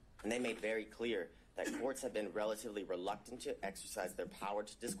 and they made very clear that courts have been relatively reluctant to exercise their power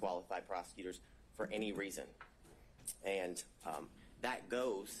to disqualify prosecutors for any reason. And that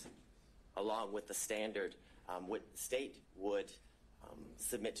goes along with the standard what the state would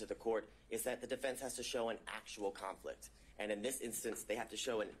submit to the court is that the defense has to show an actual conflict. And in this instance, they have to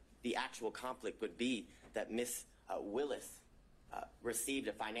show the actual conflict would be that Ms. Willis received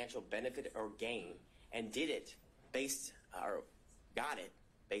a financial benefit or gain and did it got it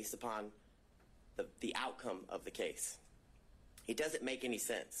based upon the outcome of the case. It doesn't make any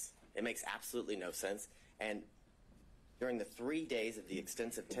sense. It makes absolutely no sense. And during the 3 days of the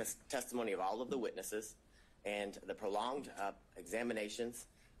extensive testimony of all of the witnesses and the prolonged examinations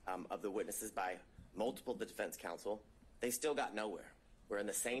of the witnesses by multiple the defense counsel, they still got nowhere. We're in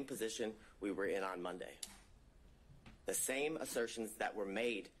the same position we were in on Monday. The same assertions that were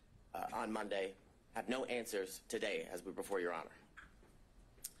made on Monday have no answers today as we're before Your Honor.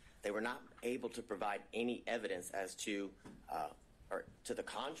 They were not able to provide any evidence as to, or to the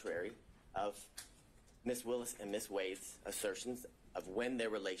contrary, of Ms. Willis and Ms. Wade's assertions of when their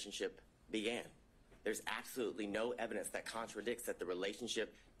relationship began. There's absolutely no evidence that contradicts that the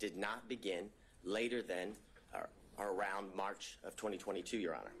relationship did not begin later than or around March of 2022,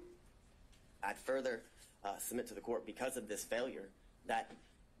 Your Honor. I'd further submit to the court, because of this failure, that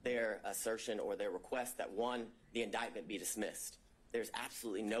their assertion or their request that, one, the indictment be dismissed. There's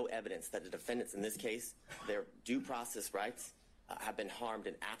absolutely no evidence that the defendants in this case, their due process rights, have been harmed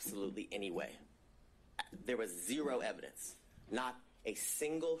in absolutely any way. There was zero evidence. Not a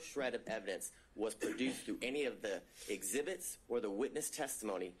single shred of evidence was produced through any of the exhibits or the witness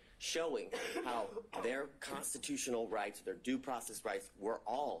testimony showing how their constitutional rights, their due process rights, were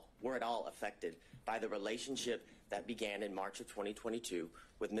at all affected by the relationship that began in March of 2022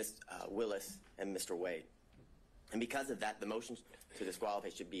 with Ms. Willis and Mr. Wade. And because of that, the motion to disqualify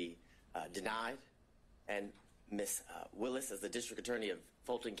should be denied, and Ms. Willis, as the District Attorney of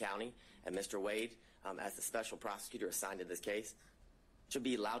Fulton County, and Mr. Wade, as the special prosecutor assigned to this case, should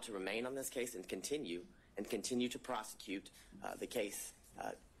be allowed to remain on this case and continue to prosecute the case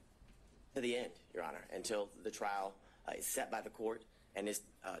to the end, Your Honor, until the trial is set by the court and is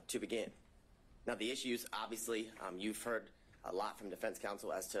to begin. Now, the issues, obviously, you've heard a lot from defense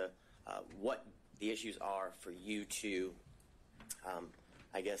counsel as to what the issues are for you to,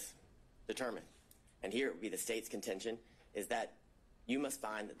 determine. And here it would be the state's contention is that you must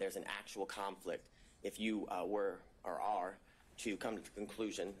find that there's an actual conflict if you were or are to come to the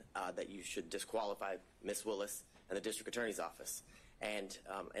conclusion that you should disqualify Ms. Willis and the District Attorney's Office. And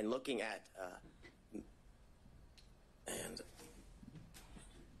looking at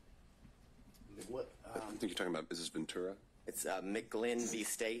I think you're talking about, is this Ventura? It's McGlynn v.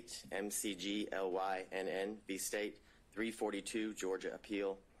 State, McGlynn v. State, 342 Georgia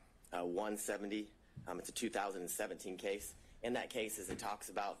Appeal 170. It's a 2017 case. In that case, as it talks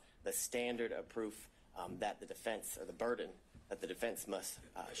about the standard of proof that the defense, or the burden that the defense must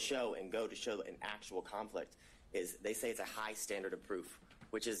show and go to show an actual conflict, is they say it's a high standard of proof,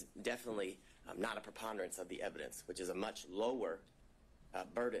 which is definitely not a preponderance of the evidence, which is a much lower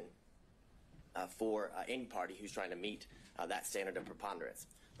burden for any party who's trying to meet that standard of preponderance.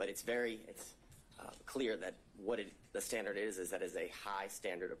 But it's clear that the standard is that is a high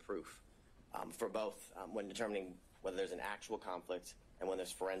standard of proof for both when determining whether there's an actual conflict and when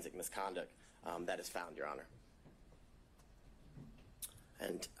there's forensic misconduct that is found, Your Honor.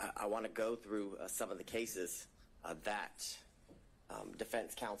 And I want to go through some of the cases that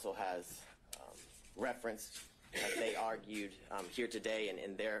defense counsel has referenced as they argued here today and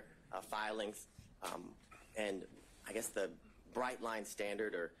in their filings. And I guess the bright line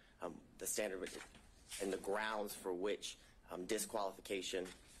standard, or the standard and the grounds for which disqualification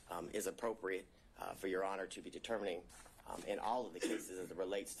is appropriate for Your Honor to be determining in all of the cases as it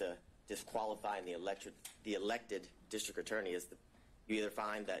relates to disqualifying the elected district attorney is that you either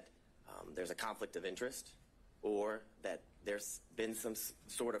find that there's a conflict of interest or that there's been some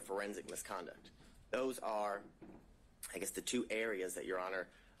sort of forensic misconduct. Those are, I guess, the two areas that Your Honor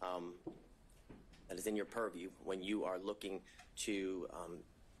that is in your purview when you are looking to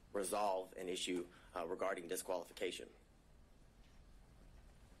resolve an issue regarding disqualification.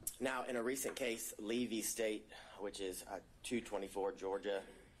 Now, in a recent case, Lee v. State, which is 224 Georgia,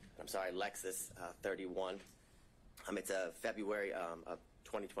 Lexus 31. It's a February of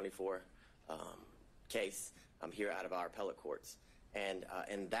 2024 case here out of our appellate courts. And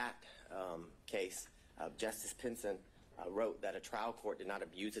in that case, Justice Pinson wrote that a trial court did not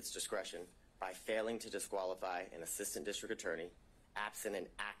abuse its discretion by failing to disqualify an assistant district attorney absent an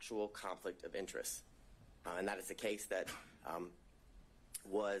actual conflict of interest. And that is the case that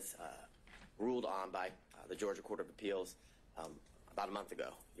was ruled on by the Georgia Court of Appeals about a month ago,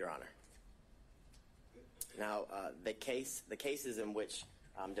 Your Honor. Now, the cases in which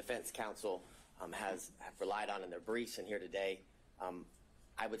defense counsel have relied on in their briefs and here today,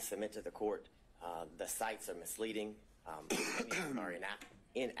 I would submit to the court the cites are misleading, are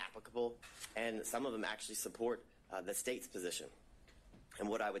inapplicable, and some of them actually support the state's position. And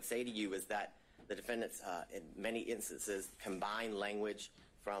what I would say to you is that the defendants, in many instances, combine language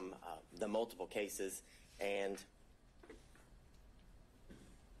from the multiple cases and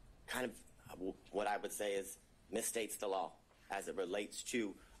kind of what I would say is misstates the law as it relates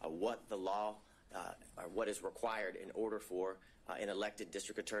to what the law or what is required in order for an elected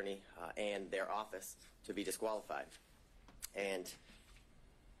district attorney and their office to be disqualified. And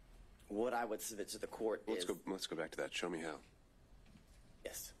what I would submit to the court is... Let's go back to that. Show me how.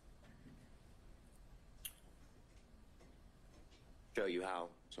 Yes. Show you how.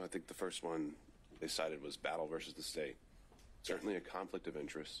 So I think the first one they cited was battle versus the state. Certainly a conflict of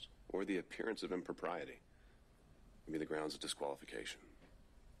interest or the appearance of impropriety would be the grounds of disqualification.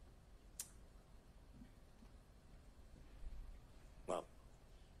 Well,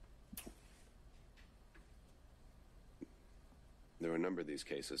 there are a number of these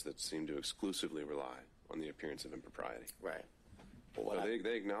cases that seem to exclusively rely on the appearance of impropriety. right. Well,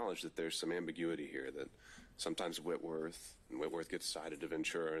 they acknowledge that there's some ambiguity here, that sometimes Whitworth gets cited to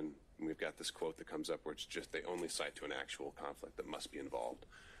Ventura, and we've got this quote that comes up where it's just they only cite to an actual conflict that must be involved.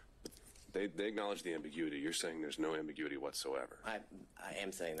 But they acknowledge the ambiguity. You're saying there's no ambiguity whatsoever. I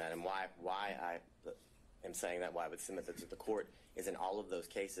am saying that, and why I am saying that, why I would submit that to the court, is in all of those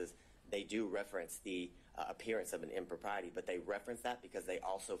cases, they do reference the appearance of an impropriety, but they reference that because they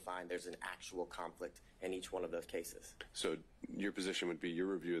also find there's an actual conflict in each one of those cases. So your position would be, your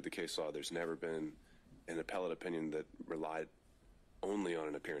review of the case law, there's never been an appellate opinion that relied only on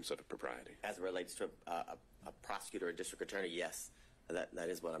an appearance of impropriety. As it relates to a prosecutor or district attorney, yes, that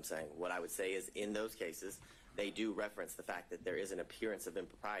is what I'm saying. What I would say is in those cases, they do reference the fact that there is an appearance of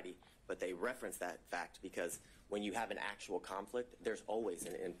impropriety, but they reference that fact because when you have an actual conflict, there's always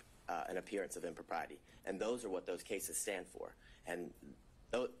an appearance of impropriety. And those are what those cases stand for. And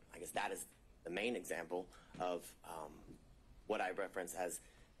I guess that is the main example of what I reference as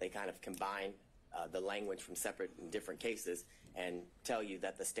they kind of combine the language from separate and different cases and tell you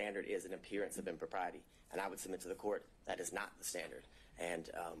that the standard is an appearance of impropriety. And I would submit to the court that is not the standard. And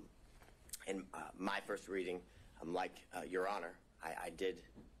in my first reading, like Your Honor, I did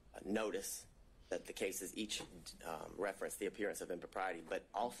notice that the cases each reference the appearance of impropriety, but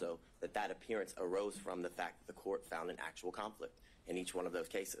also that appearance arose from the fact that the court found an actual conflict in each one of those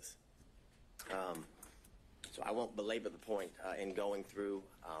cases. So I won't belabor the point in going through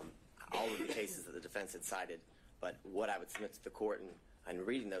all of the cases that the defense had cited, but what I would submit to the court in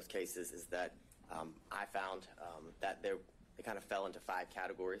reading those cases is that I found that they kind of fell into 5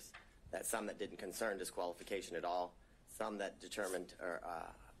 categories, that some that didn't concern disqualification at all, some that determined or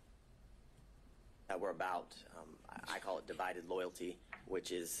that were about, I call it divided loyalty,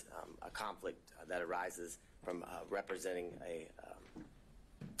 which is a conflict that arises from representing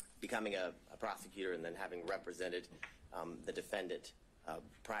becoming a prosecutor and then having represented the defendant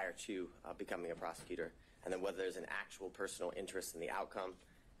prior to becoming a prosecutor, and then whether there's an actual personal interest in the outcome,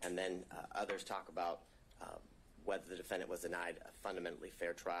 and then others talk about whether the defendant was denied a fundamentally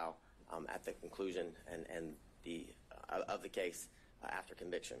fair trial at the conclusion and of the case after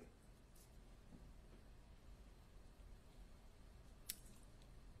conviction.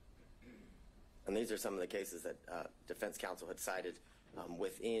 And these are some of the cases that defense counsel had cited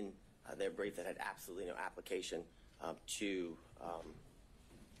within their brief that had absolutely no application to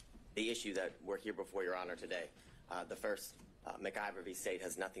the issue that we're here before Your Honor today. The first, McIver v. State,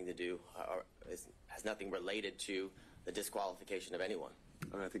 has nothing to do or has nothing related to the disqualification of anyone.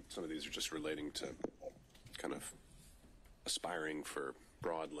 I think some of these are just relating to kind of aspiring for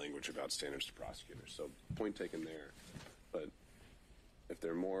broad language about standards to prosecutors. So point taken there. But if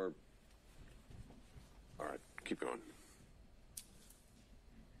there are more... All right, keep going.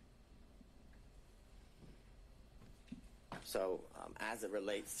 So as it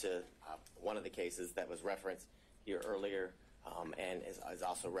relates to one of the cases that was referenced here earlier and is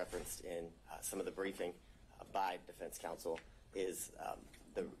also referenced in some of the briefing by defense counsel is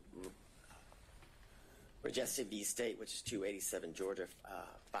the Regested v. State, which is 287 Georgia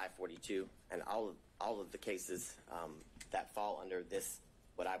 542, and all of the cases that fall under this,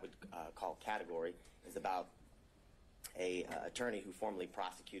 what I would call category, is about a attorney who formerly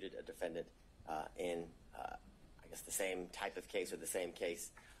prosecuted a defendant in I guess the same type of case or the same case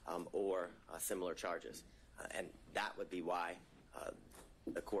or similar charges, and that would be why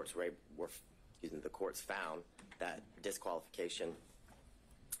the courts were the courts found that disqualification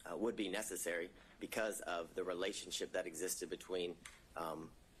would be necessary because of the relationship that existed between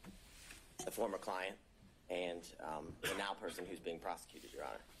the former client and the now person who's being prosecuted, Your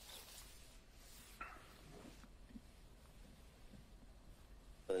Honor.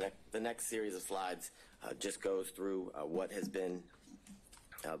 The next series of slides just goes through what has been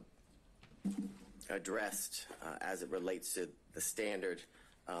addressed as it relates to the standard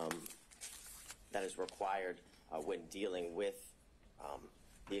that is required when dealing with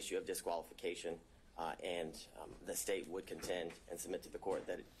the issue of disqualification, and the state would contend and submit to the court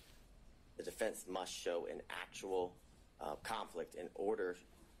that the defense must show an actual conflict in order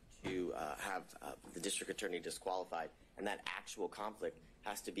to have the district attorney disqualified, and that actual conflict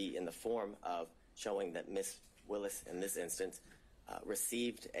has to be in the form of showing that Ms. Willis, in this instance,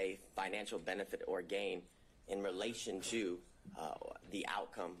 received a financial benefit or gain in relation to the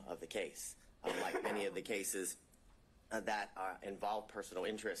outcome of the case. Like many of the cases that involve personal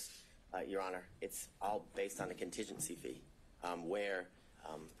interest, Your Honor, it's all based on a contingency fee, where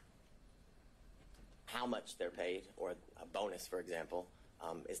how much they're paid, or a bonus, for example,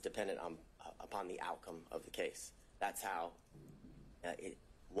 is dependent upon the outcome of the case. That's how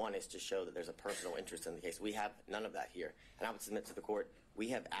one is to show that there's a personal interest in the case. We have none of that here. And I would submit to the court, we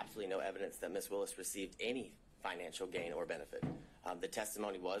have absolutely no evidence that Ms. Willis received any financial gain or benefit. The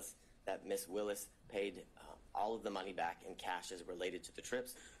testimony was that Ms. Willis paid all of the money back in cash as related to the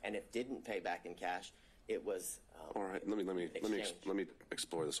trips, and if didn't pay back in cash, it was all right. Let me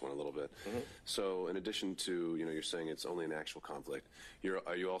explore this one a little bit. Mm-hmm. So, in addition to you're saying it's only an actual conflict,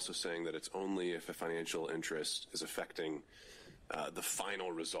 are you also saying that it's only if a financial interest is affecting the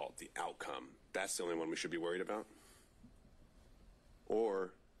final result, the outcome? That's the only one we should be worried about?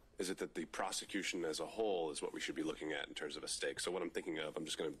 Or is it that the prosecution as a whole is what we should be looking at in terms of a stake? So what I'm thinking of, I'm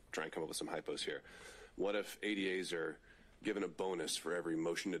just going to try and come up with some hypos here. What if ADAs are given a bonus for every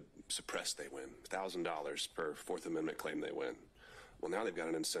motion to suppress they win, $1,000 per Fourth Amendment claim they win? Well, now they've got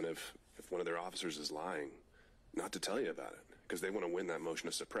an incentive, if one of their officers is lying, not to tell you about it, because they want to win that motion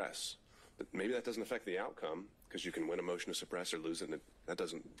to suppress. But maybe that doesn't affect the outcome, because you can win a motion to suppress or lose it, and that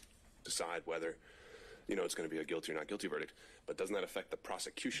doesn't decide whether it's going to be a guilty or not guilty verdict. But doesn't that affect the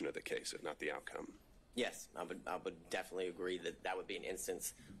prosecution of the case, if not the outcome? Yes, I would definitely agree that that would be an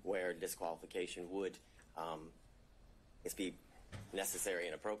instance where disqualification would be necessary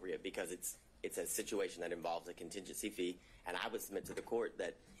and appropriate, because it's a situation that involves a contingency fee, and I would submit to the court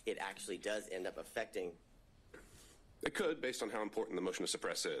that it actually does end up affecting. It could, based on how important the motion to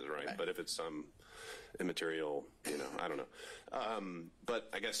suppress is, right? But if it's some immaterial, I don't know. But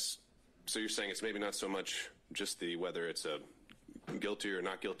I guess, so you're saying it's maybe not so much just whether it's a guilty or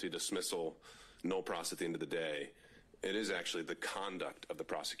not guilty dismissal, no pros at the end of the day. It is actually the conduct of the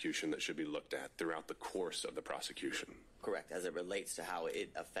prosecution that should be looked at throughout the course of the prosecution. Correct, as it relates to how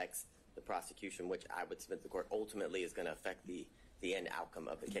it affects the prosecution, which I would submit to the court ultimately is going to affect the end outcome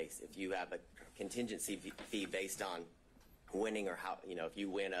of the case. If you have a contingency fee based on winning, or how, if you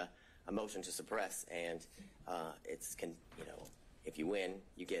win a motion to suppress, and if you win,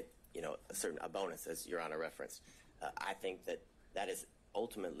 you get, a bonus, as Your Honor referenced. I think that is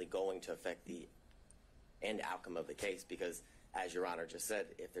ultimately going to affect the end outcome of the case, because, as Your Honor just said,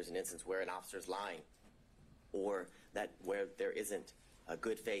 if there's an instance where an officer is lying, or where there isn't a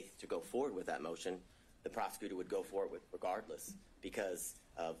good faith to go forward with that motion, the prosecutor would go forward with regardless, because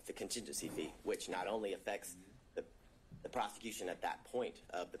of the contingency fee, which not only affects the prosecution at that point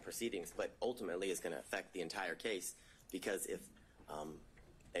of the proceedings, but ultimately is going to affect the entire case, because if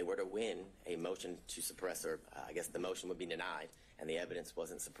they were to win a motion to suppress, or I guess the motion would be denied and the evidence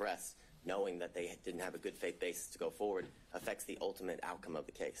wasn't suppressed, knowing that they didn't have a good faith basis to go forward affects the ultimate outcome of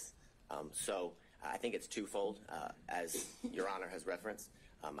the case. So I think it's twofold, as Your Honor has referenced.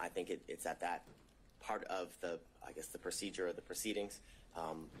 I think it's at that part of the procedure of the proceedings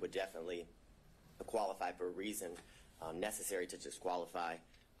would definitely qualify for a reason necessary to disqualify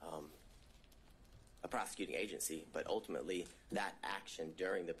a prosecuting agency, but ultimately that action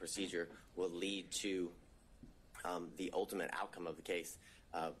during the procedure will lead to the ultimate outcome of the case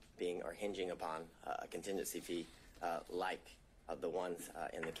being or hinging upon a contingency fee like the ones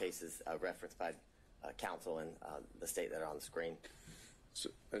in the cases referenced by counsel and the state that are on the screen. So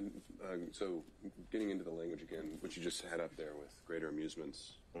getting into the language again, which you just had up there with greater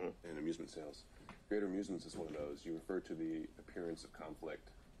amusements and amusement sales. Greater amusements is one of those. You refer to the appearance of conflict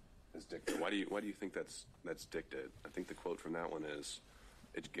as dicta. Why do you think that's dicta? I think the quote from that one is,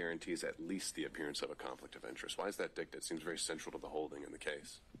 it guarantees at least the appearance of a conflict of interest. Why is that dicta? It seems very central to the holding in the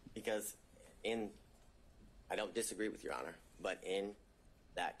case. Because I don't disagree with Your Honor, but in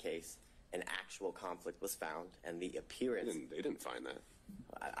that case, an actual conflict was found and the appearance. They didn't find that.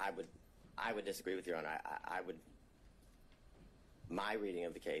 I would disagree with Your Honor. My reading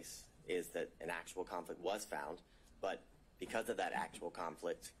of the case is that an actual conflict was found, but because of that actual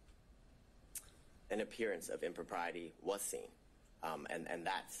conflict, an appearance of impropriety was seen. And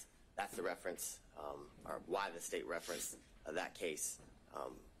that's the reference, or why the state referenced that case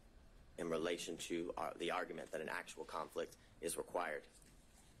in relation to the argument that an actual conflict is required.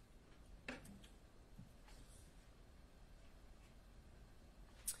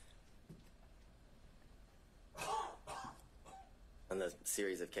 In the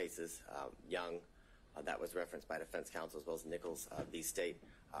series of cases, Young, that was referenced by defense counsel, as well as Nichols, these state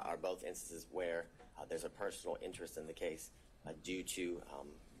are both instances where there's a personal interest in the case due to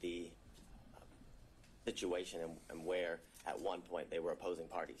the situation and where at one point they were opposing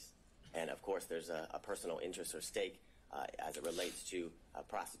parties. And of course, there's a personal interest or stake as it relates to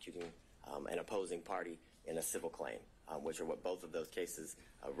prosecuting an opposing party in a civil claim, which are what both of those cases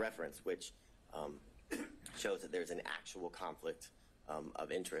reference, which shows that there's an actual conflict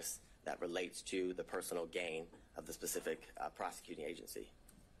of interest that relates to the personal gain of the specific prosecuting agency.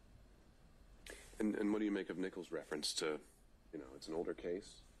 And what do you make of Nichols' reference to, it's an older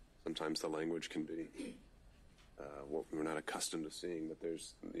case. Sometimes the language can be what we're not accustomed to seeing, but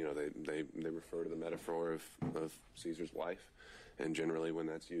there's, they refer to the metaphor of Caesar's wife, and generally when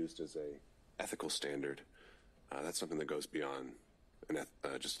that's used as a ethical standard, that's something that goes beyond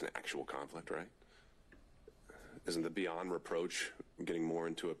just an actual conflict, right? Isn't the beyond reproach getting more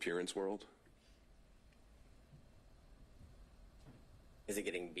into appearance world? Is it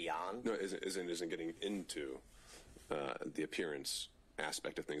getting beyond? No, isn't getting into the appearance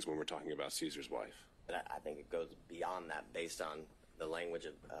aspect of things when we're talking about Caesar's wife. But I think it goes beyond that based on the language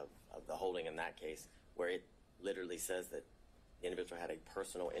of the holding in that case, where it literally says that the individual had a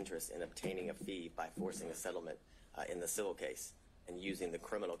personal interest in obtaining a fee by forcing a settlement in the civil case and using the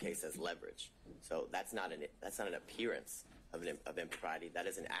criminal case as leverage. So that's not an appearance of impropriety. That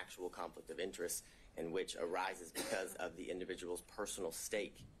is an actual conflict of interest in which arises because of the individual's personal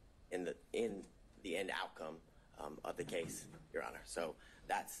stake in the end outcome of the case, Your Honor. So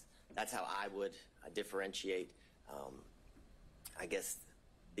that's how I would differentiate, I guess,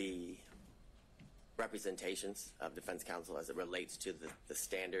 the representations of defense counsel as it relates to the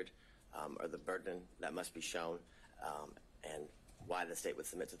standard or the burden that must be shown, and why the state would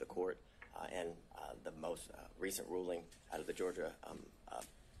submit to the court, and the most recent ruling out of the Georgia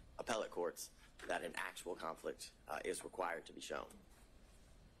appellate courts that an actual conflict is required to be shown.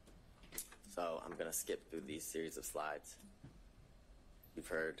 So I'm going to skip through these series of slides. You've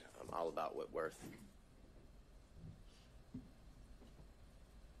heard all about Whitworth.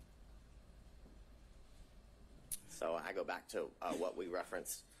 So I go back to what we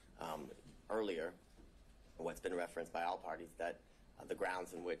referenced earlier, what's been referenced by all parties, that the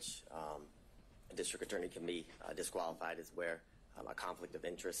grounds in which a district attorney can be disqualified is where a conflict of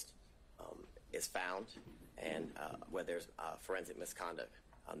interest is found, and where there's forensic misconduct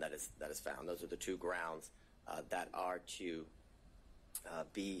that is found. Those are the two grounds that are to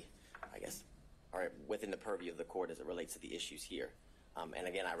be, I guess, are within the purview of the court as it relates to the issues here. And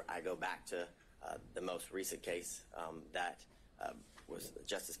again, I go back to the most recent case that was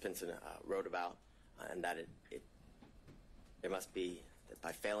Justice Pinson wrote about, and that there must be, that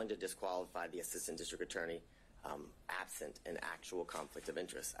by failing to disqualify the assistant district attorney absent an actual conflict of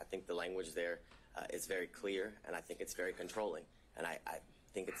interest. I think the language there is very clear, and I think it's very controlling, and I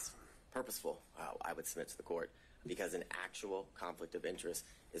think it's purposeful, I would submit to the court, because an actual conflict of interest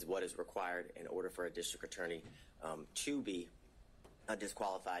is what is required in order for a district attorney to be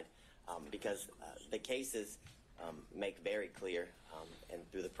disqualified, because the cases make very clear, and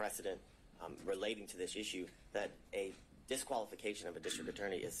through the precedent relating to this issue, that a disqualification of a district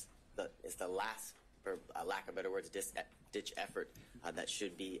attorney is the last, for lack of better words, ditch effort that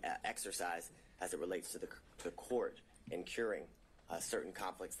should be exercised as it relates to the court in curing certain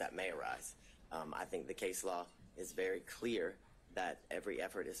conflicts that may arise. I think the case law is very clear that every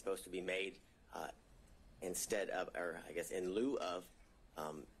effort is supposed to be made instead of, or I guess in lieu of,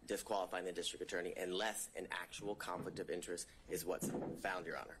 disqualifying the district attorney unless an actual conflict of interest is what's found,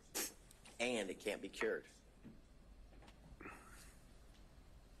 Your Honor. And it can't be cured.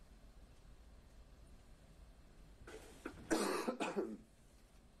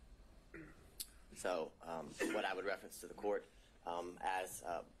 So what I would reference to the court, as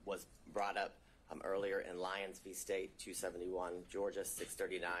was brought up earlier in Lyons v. State, 271, Georgia,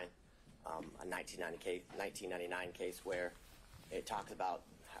 639, a 1999 case where it talks about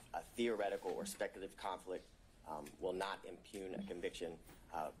a theoretical or speculative conflict will not impugn a conviction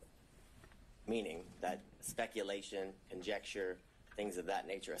meaning that speculation, conjecture, things of that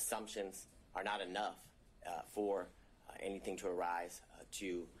nature, assumptions are not enough for anything to arise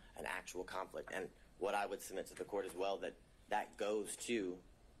to an actual conflict. And what I would submit to the court as well, that goes to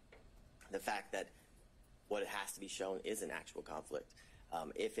the fact that what it has to be shown is an actual conflict.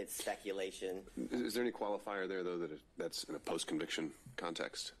 If it's speculation. Is there any qualifier there, though, that's in a post-conviction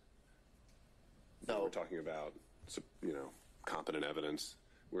context? So we're talking about, competent evidence.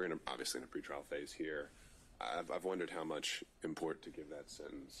 We're obviously in a pretrial phase here. I've wondered how much import to give that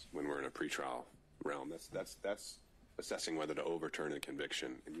sentence when we're in a pretrial realm. That's assessing whether to overturn a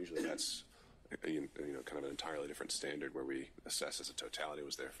conviction, and usually that's kind of an entirely different standard where we assess as a totality: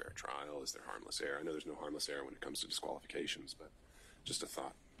 was there a fair trial? Is there harmless error? I know there's no harmless error when it comes to disqualifications, but just a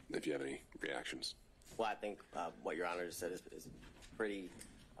thought. If you have any reactions. Well, I think what Your Honor just said is pretty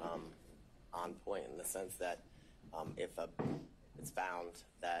on point in the sense that if it's found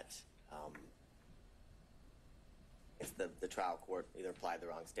that if the trial court either applied the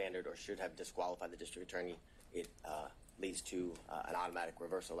wrong standard or should have disqualified the district attorney, it leads to an automatic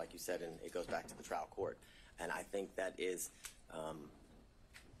reversal, like you said, and it goes back to the trial court. And I think that is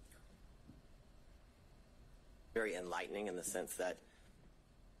very enlightening in the sense that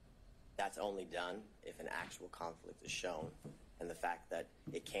that's only done if an actual conflict is shown, and the fact that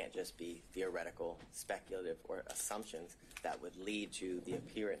it can't just be theoretical, speculative, or assumptions that would lead to the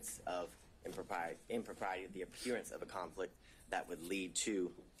appearance of impropriety, the appearance of a conflict that would lead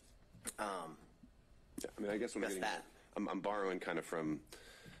to I guess what I'm borrowing kind of from,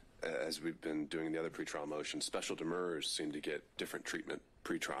 as we've been doing the other pretrial motions, special demurrers seem to get different treatment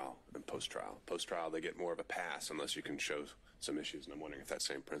pre-trial and post-trial. Post-trial, they get more of a pass unless you can show some issues, and I'm wondering if that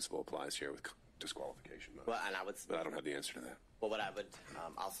same principle applies here with disqualification. Well, and but I don't have the answer to that. Well, what I would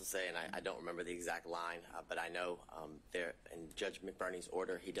also say, and I don't remember the exact line, but I know there in Judge McBurney's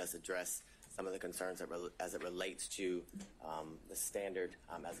order, he does address some of the concerns as it relates to the standard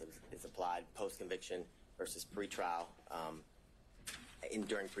as it is applied post-conviction versus pre-trial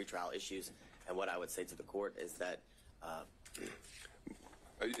during pre-trial issues. And what I would say to the court is that.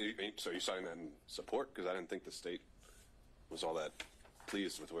 So you're citing that in support? Because I didn't think the state was all that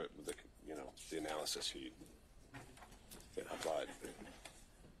pleased with the analysis he applied.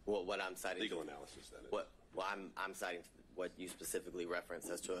 Well, what I'm citing. Legal analysis, that is. Well, I'm citing what you specifically referenced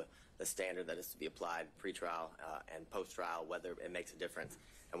as to the standard that is to be applied pre-trial and post-trial, whether it makes a difference.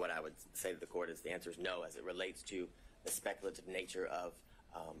 And what I would say to the court is the answer is no, as it relates to the speculative nature of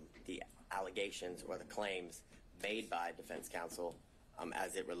the allegations or the claims made by defense counsel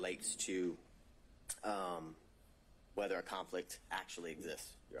as it relates to whether a conflict actually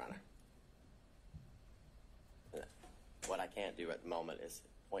exists, Your Honor. What I can't do at the moment is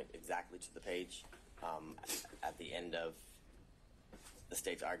point exactly to the page at the end of the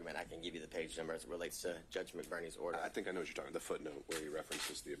state's argument. I can give you the page number as it relates to Judge McBurney's order. I think I know what you're talking about, the footnote where he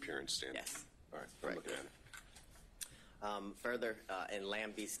references the appearance standard. Yes. All right, I'm looking at it. Further, in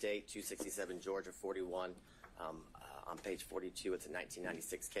Lamb v. State, 267 Georgia 41, on page 42, it's a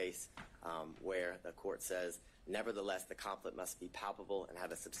 1996 case where the court says, nevertheless, the conflict must be palpable and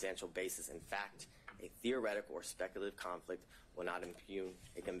have a substantial basis in fact. A theoretical or speculative conflict will not impugn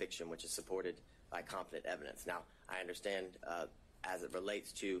a conviction which is supported by competent evidence. Now, I understand as it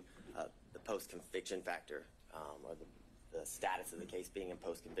relates to the post-conviction factor or the status of the case being in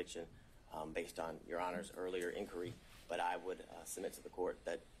post-conviction based on Your Honor's earlier inquiry, but I would submit to the court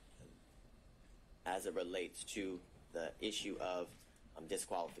that as it relates to the issue of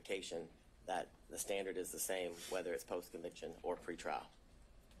disqualification, that the standard is the same whether it's post-conviction or pre-trial.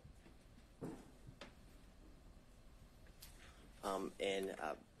 In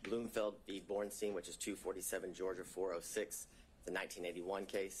Bloomfield v. Bornstein, which is 247 Georgia 406, the 1981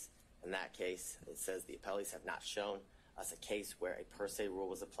 case. In that case, it says the appellees have not shown us a case where a per se rule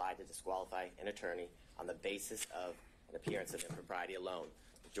was applied to disqualify an attorney on the basis of an appearance of impropriety alone.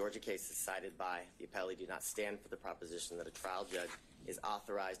 The Georgia cases cited by the appellee do not stand for the proposition that a trial judge is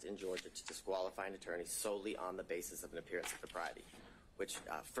authorized in Georgia to disqualify an attorney solely on the basis of an appearance of propriety, which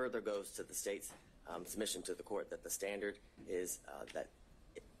further goes to the state's submission to the court that the standard is that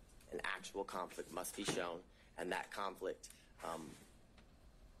an actual conflict must be shown, and that conflict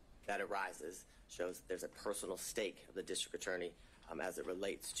that arises shows there's a personal stake of the district attorney as it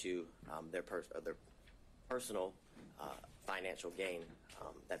relates to their personal financial gain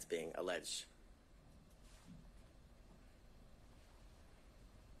that's being alleged.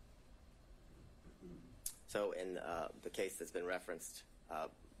 So in the case that's been referenced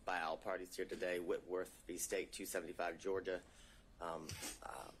by all parties here today, Whitworth v. State, 275 Georgia,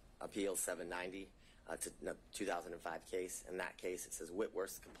 Appeal 790, to the 2005 case. In that case, it says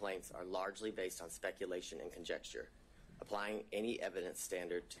Whitworth's complaints are largely based on speculation and conjecture. Applying any evidence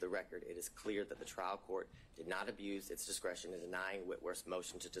standard to the record, it is clear that the trial court did not abuse its discretion in denying Whitworth's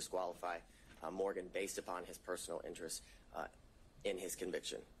motion to disqualify Morgan based upon his personal interest in his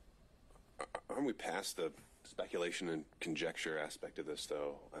conviction. Aren't we past the speculation and conjecture aspect of this,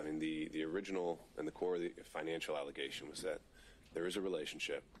 though? I mean, the original and the core of the financial allegation was that there is a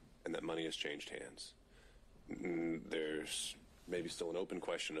relationship and that money has changed hands. There's maybe still an open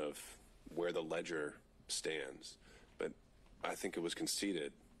question of where the ledger stands, but I think it was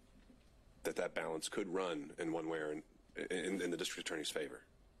conceded that that balance could run in one way or in the district attorney's favor.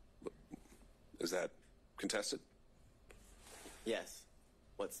 Is that contested? Yes.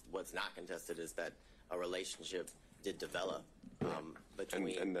 What's not contested is that a relationship did develop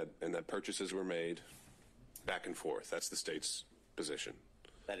between and that purchases were made back and forth. That's the state's position.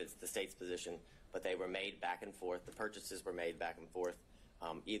 That is the state's position, but they were made back and forth. The purchases were made back and forth,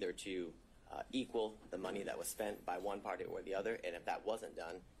 either to equal the money that was spent by one party or the other, and if that wasn't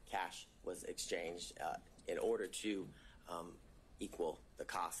done, cash was exchanged in order to equal the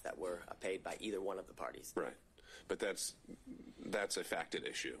costs that were paid by either one of the parties. Right, but that's a facted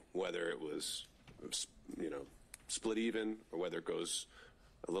issue, whether it was split even, or whether it goes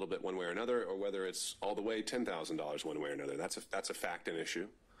a little bit one way or another, or whether it's all the way $10,000 one way or another. That's a fact and issue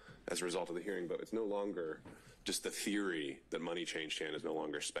as a result of the hearing, but it's no longer just the theory that money changed hand is no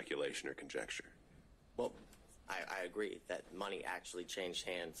longer speculation or conjecture. Well, I agree that money actually changed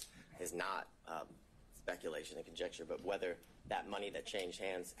hands is not speculation and conjecture, but whether that money that changed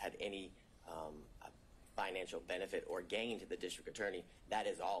hands had any financial benefit or gain to the district attorney, that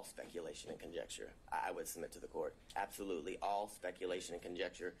is all speculation and conjecture. I would submit to the court. Absolutely all speculation and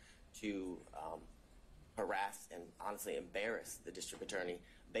conjecture to harass and honestly embarrass the district attorney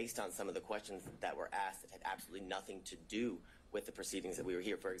based on some of the questions that were asked that had absolutely nothing to do with the proceedings that we were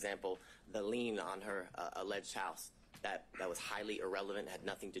here. For example, the lien on her alleged house, that was highly irrelevant, had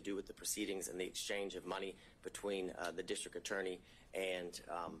nothing to do with the proceedings and the exchange of money between the district attorney and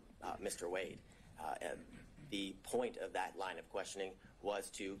Mr. Wade. The point of that line of questioning was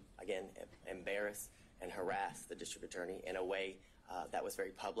to, again, embarrass and harass the district attorney in a way that was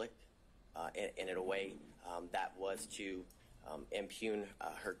very public, and in a way that was to impugn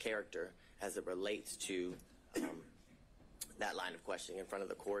her character as it relates to that line of questioning in front of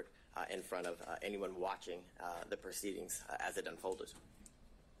the court, in front of anyone watching the proceedings as it unfolded.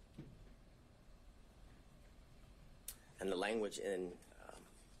 And the language in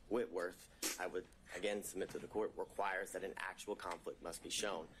Whitworth, I would again submit to the court, requires that an actual conflict must be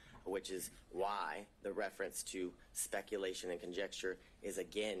shown, which is why the reference to speculation and conjecture is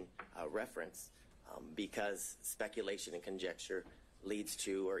again a reference, because speculation and conjecture leads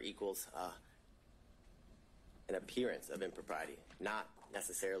to or equals an appearance of impropriety, not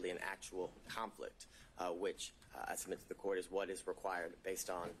necessarily an actual conflict, which I submit to the court is what is required based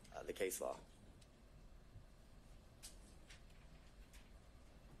on the case law.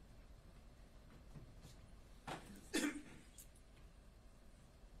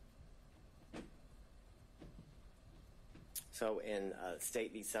 So in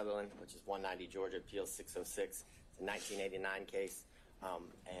State v. Sutherland, which is 190 Georgia Appeals 606, it's a 1989 case,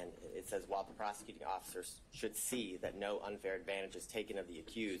 and it says, while the prosecuting officers should see that no unfair advantage is taken of the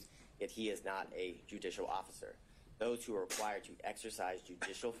accused, yet he is not a judicial officer. Those who are required to exercise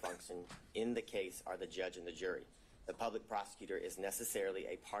judicial function in the case are the judge and the jury. The public prosecutor is necessarily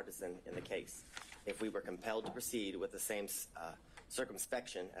a partisan in the case. If we were compelled to proceed with the same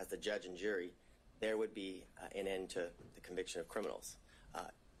circumspection as the judge and jury, there would be an end to the conviction of criminals,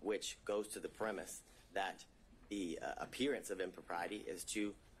 which goes to the premise that the appearance of impropriety is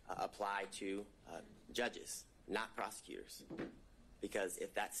to apply to judges, not prosecutors. Because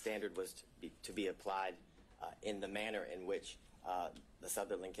if that standard was to be applied in the manner in which the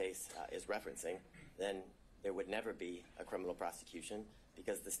Sutherland case is referencing, then there would never be a criminal prosecution,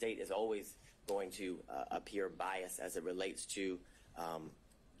 because the state is always going to appear biased as it relates to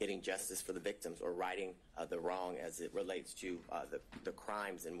getting justice for the victims or righting the wrong as it relates to the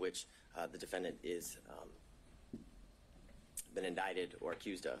crimes in which the defendant is been indicted or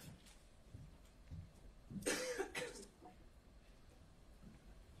accused of.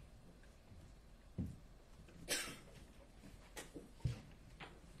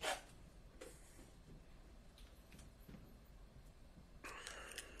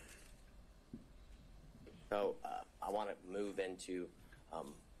 So I want to move into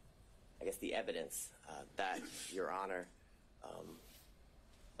I guess the evidence that Your Honor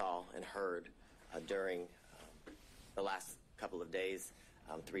saw and heard during the last couple of days,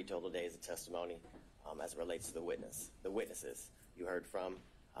 3 total days of testimony as it relates to the witnesses. You heard from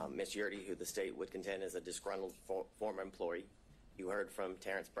Ms. Yurdy, who the state would contend is a disgruntled former employee. You heard from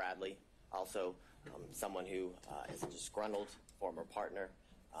Terrence Bradley, also someone who is a disgruntled former partner.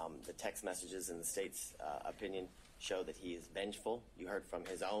 The text messages in the state's opinion show that he is vengeful. You heard from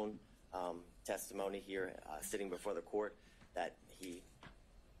his own testimony here sitting before the court that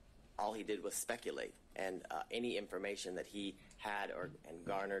all he did was speculate, and any information that he had and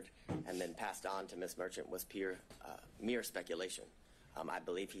garnered and then passed on to Ms. Merchant was mere speculation. I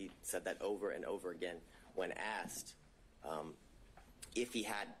believe he said that over and over again when asked if he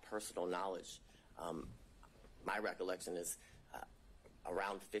had personal knowledge. My recollection is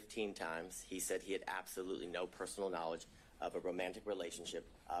around 15 times he said he had absolutely no personal knowledge of a romantic relationship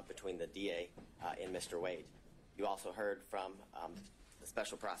between the DA and Mr. Wade. You also heard from the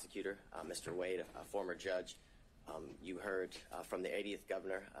special prosecutor, Mr. Wade, a former judge. You heard from the 80th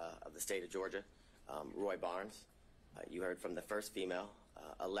governor of the state of Georgia, Roy Barnes. You heard from the first female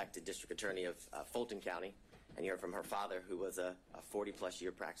elected district attorney of Fulton County, and you heard from her father, who was a 40-plus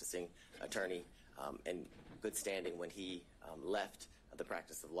year practicing attorney in good standing when he left the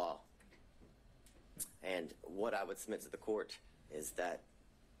practice of law. And what I would submit to the court is that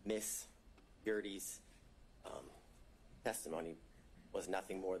Ms. Yurdy's testimony was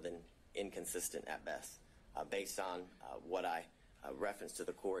nothing more than inconsistent at best, based on what I referenced to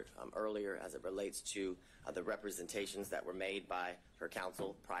the court earlier as it relates to the representations that were made by her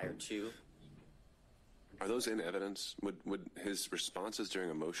counsel prior to. Are those in evidence? Would his responses during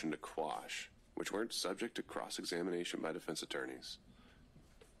a motion to quash, which weren't subject to cross-examination by defense attorneys,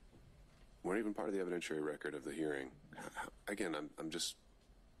 weren't even part of the evidentiary record of the hearing? Again, I'm just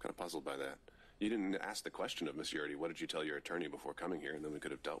kind of puzzled by that. You didn't ask the question of Ms. Yurdy, what did you tell your attorney before coming here, and then we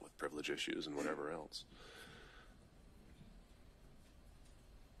could have dealt with privilege issues and whatever else.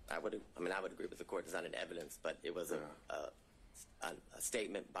 I would agree with the court. It's not in evidence, but it was a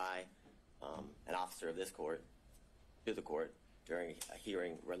statement by an officer of this court to the court during a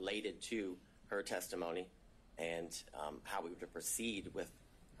hearing related to her testimony and how we would proceed with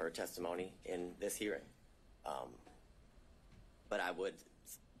her testimony in this hearing. But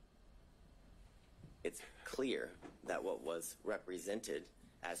it's clear that what was represented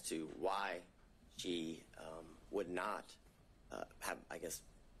as to why she would not have, I guess,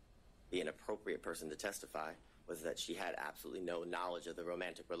 be an appropriate person to testify was that she had absolutely no knowledge of the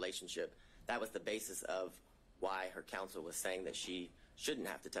romantic relationship. That was the basis of why her counsel was saying that she shouldn't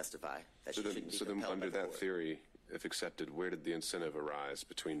have to testify, that she shouldn't be compelled by the under that court. theory, if accepted, where did the incentive arise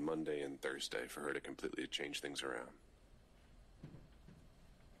between Monday and Thursday for her to completely change things around?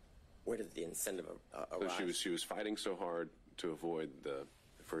 Where did the incentive arise? So she was fighting so hard to avoid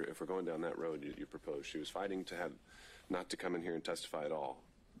if we're going down that road you proposed, she was fighting to have not to come in here and testify at all.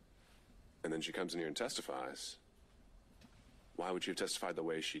 And then she comes in here and testifies. Why would she have testified the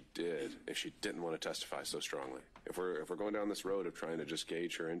way she did if she didn't want to testify so strongly? If we're going down this road of trying to just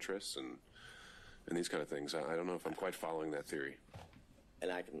gauge her interests and these kind of things, I don't know if I'm quite following that theory.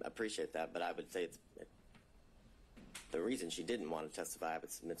 And I can appreciate that, but I would say the reason she didn't want to testify, I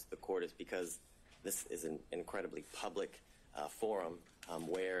would submit to the court, is because this is an incredibly public forum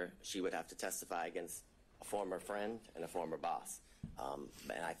where she would have to testify against a former friend and a former boss.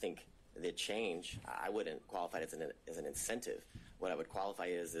 And I think the change, I wouldn't qualify it as an incentive. What I would qualify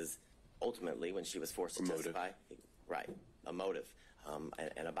is ultimately when she was forced to testify, right, a motive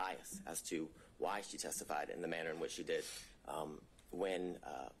and a bias as to why she testified in the manner in which she did. When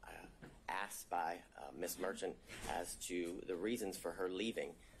asked by Ms. Merchant as to the reasons for her leaving,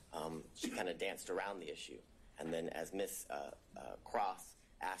 she kind of danced around the issue. And then as Ms. Cross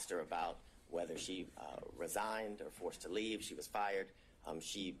asked her about whether she resigned or forced to leave, she was fired,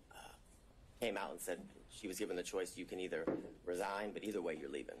 she came out and said she was given the choice: you can either resign, but either way you're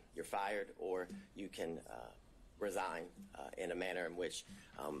leaving. You're fired, or you can resign in a manner in which,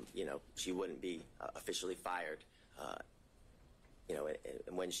 she wouldn't be officially fired,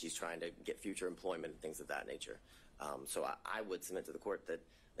 and when she's trying to get future employment and things of that nature. So I would submit to the court that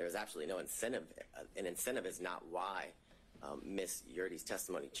there's absolutely no incentive. An incentive is not why Ms. Yurdy's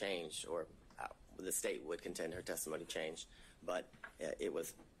testimony changed, or the state would contend her testimony changed, but it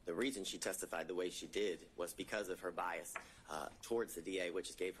was the reason she testified the way she did was because of her bias towards the DA,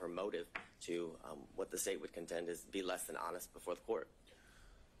 which gave her motive to what the state would contend is be less than honest before the court.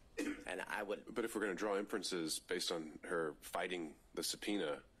 And I would. But if we're going to draw inferences based on her fighting the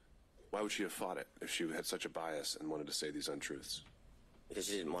subpoena, why would she have fought it if she had such a bias and wanted to say these untruths? Because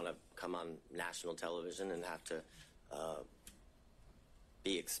she didn't want to come on national television and have to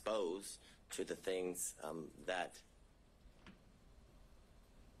be exposed to the things that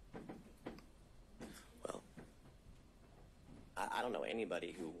I don't know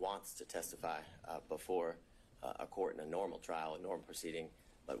anybody who wants to testify before a court in a normal trial, a normal proceeding,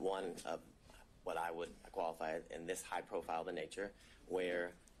 but one of what I would qualify in this high-profile nature,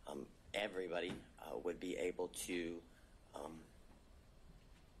 where everybody would be able to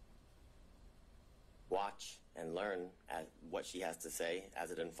watch and learn what she has to say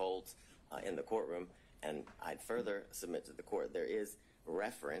as it unfolds in the courtroom. And I'd further submit to the court there is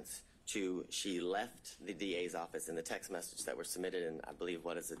reference to she left the DA's office in the text message that were submitted in, I believe,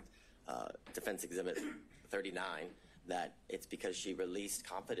 what is it, Defense Exhibit 39, that it's because she released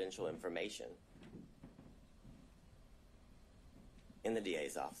confidential information in the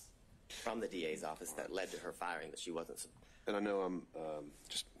DA's office, from the DA's office, that led to her firing, that she wasn't. And I know I'm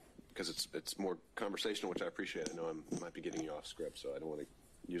just because it's more conversational, which I appreciate. I know I might be getting you off script, so I don't want to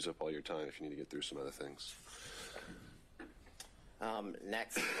use up all your time if you need to get through some other things.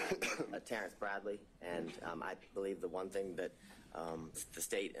 Next, Terrence Bradley, and I believe the one thing that the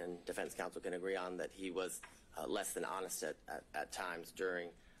state and defense counsel can agree on, that he was less than honest at times during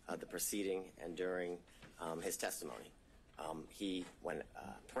the proceeding and during his testimony. He, when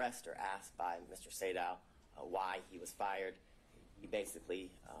pressed or asked by Mr. Sadow why he was fired, he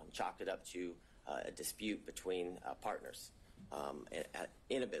basically chalked it up to a dispute between partners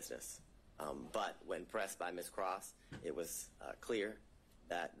in a business. But when pressed by Ms. Cross, it was clear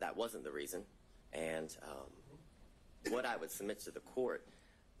that that wasn't the reason. And what I would submit to the court,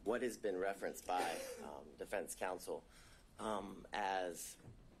 what has been referenced by defense counsel as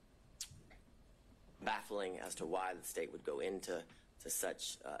baffling as to why the state would go into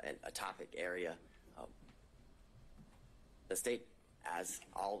such a topic area. The state, as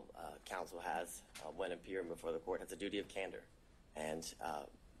all counsel has when appearing before the court, has a duty of candor. And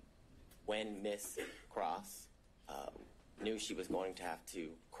when Ms. Cross knew she was going to have to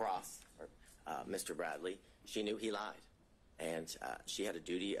cross Mr. Bradley, she knew he lied. And she had a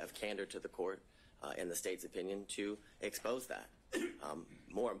duty of candor to the court, in the state's opinion, to expose that.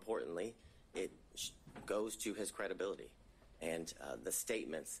 More importantly, it goes to his credibility and the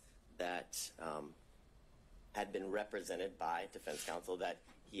statements that had been represented by defense counsel that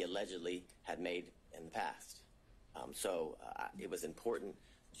he allegedly had made in the past. So it was important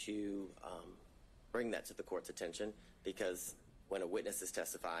to bring that to the court's attention, because when a witness is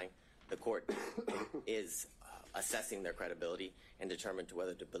testifying, the court is assessing their credibility and determined to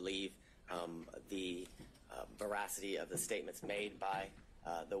whether to believe the veracity of the statements made by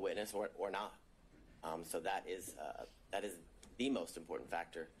the witness or not. So that is the most important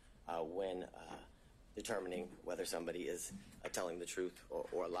factor when determining whether somebody is telling the truth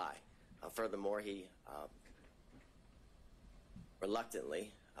or a lie. Furthermore, he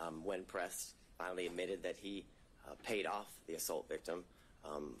reluctantly, when pressed, finally admitted that he paid off the assault victim.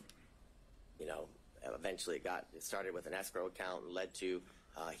 Eventually it started with an escrow account and led to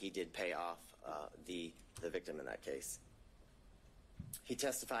he did pay off the victim in that case. He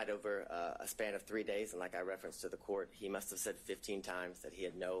testified over a span of 3 days, and like I referenced to the court, he must have said 15 times that he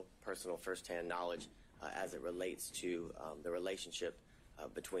had no personal firsthand knowledge as it relates to the relationship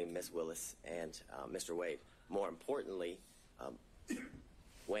between Ms. Willis and Mr. Wade. More importantly,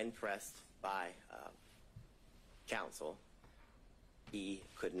 when pressed by counsel, he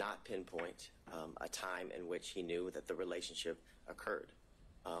could not pinpoint a time in which he knew that the relationship occurred.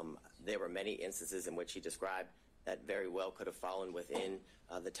 There were many instances in which he described that very well could have fallen within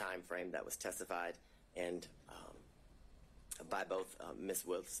the time frame that was testified and by both Ms.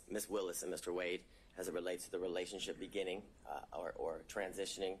 Willis and Mr. Wade as it relates to the relationship beginning or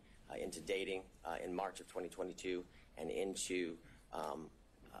transitioning into dating in March of 2022 and into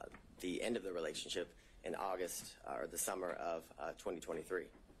the end of the relationship in August or the summer of 2023.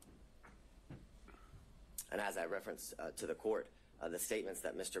 And as I referenced to the court, the statements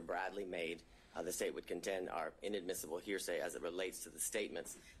that Mr. Bradley made, the state would contend are inadmissible hearsay as it relates to the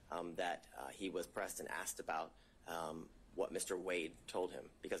statements that he was pressed and asked about what Mr. Wade told him,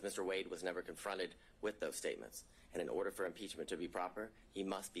 because Mr. Wade was never confronted with those statements. And in order for impeachment to be proper, he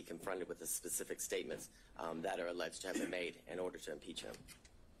must be confronted with the specific statements that are alleged to have been made in order to impeach him.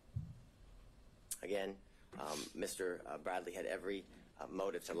 Again, Mr. Bradley had every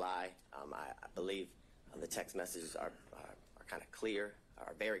motive to lie. I believe the text messages are kind of clear,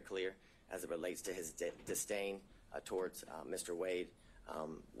 are very clear as it relates to his disdain towards Mr. Wade,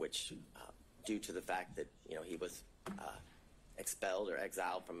 which due to the fact that he was expelled or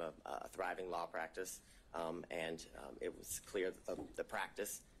exiled from a thriving law practice, and it was clear that the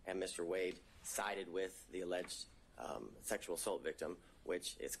practice and Mr. Wade sided with the alleged sexual assault victim,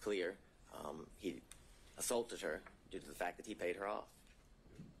 which is clear he assaulted her due to the fact that he paid her off.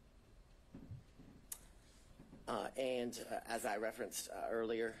 As I referenced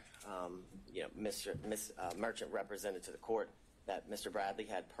earlier, Ms. Merchant represented to the court that Mr. Bradley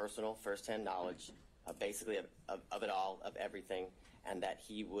had personal firsthand knowledge, basically of it all, of everything, and that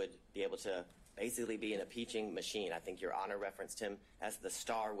he would be able to basically be an impeaching machine. I think Your Honor referenced him as the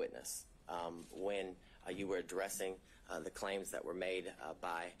star witness when you were addressing the claims that were made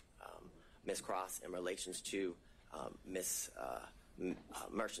by Ms. Cross in relations to Ms.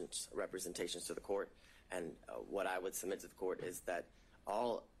 Merchant's representations to the court. And what I would submit to the court is that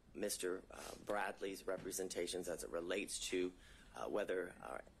all Mr. Bradley's representations as it relates to whether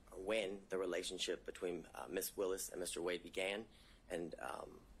or when the relationship between Ms. Willis and Mr. Wade began, and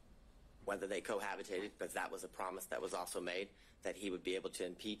whether they cohabitated, because that was a promise that was also made, that he would be able to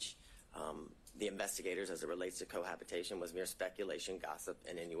impeach the investigators as it relates to cohabitation, was mere speculation, gossip,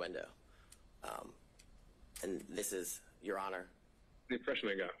 and innuendo. And this is, Your Honor. The impression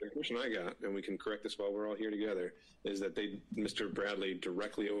I got, and we can correct this while we're all here together, is that Mr. Bradley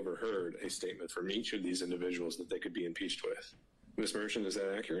directly overheard a statement from each of these individuals that they could be impeached with. Ms. Merchant, is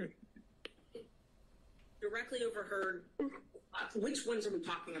that accurate? Directly overheard. Which ones are we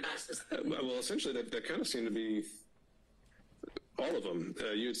talking about specifically? Well, essentially, that kind of seemed to be all of them.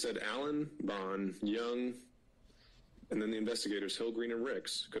 You had said Allen, Bond, Young, and then the investigators, Hill, Green, and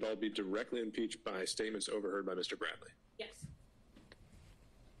Ricks, could all be directly impeached by statements overheard by Mr. Bradley. Yes.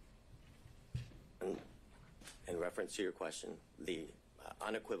 In reference to your question, the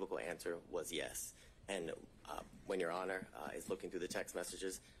unequivocal answer was yes. And when Your Honor is looking through the text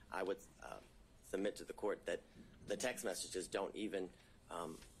messages, I would submit to the court that the text messages don't even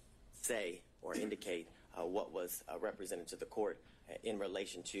say or indicate what was represented to the court in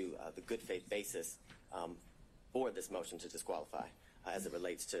relation to the good faith basis for this motion to disqualify as it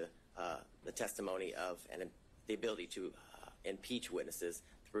relates to the testimony of and the ability to impeach witnesses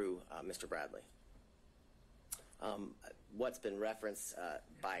through Mr. Bradley. What's been referenced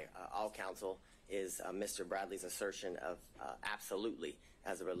by all counsel is Mr. Bradley's assertion of absolutely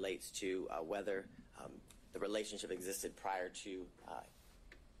as it relates to whether the relationship existed prior to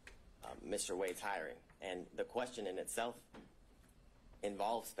Mr. Wade's hiring. And the question in itself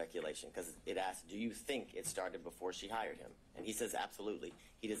involves speculation, because it asks, do you think it started before she hired him? And he says absolutely.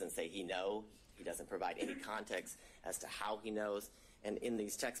 He doesn't say he knows. He doesn't provide any context as to how he knows. And in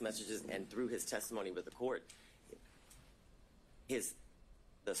these text messages and through his testimony with the court,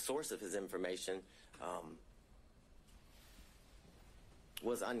 the source of his information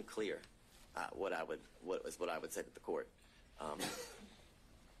was unclear. What I would say to the court,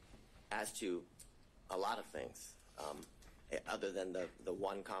 as to a lot of things, other than the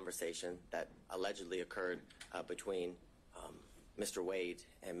one conversation that allegedly occurred between Mr. Wade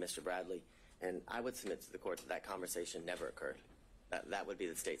and Mr. Bradley, and I would submit to the court that that conversation never occurred. That would be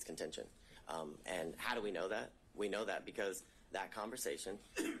the state's contention. And how do we know that? We know that because that conversation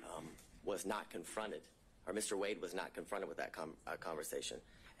was not confronted, or Mr. Wade was not confronted with that conversation.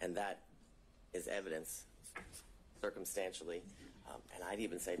 And that is evidence circumstantially, and I'd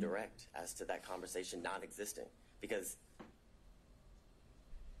even say direct, as to that conversation not existing. Because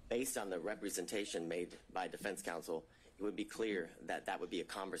based on the representation made by defense counsel, it would be clear that that would be a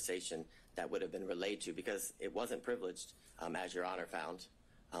conversation that would have been relayed to, because it wasn't privileged, as Your Honor found,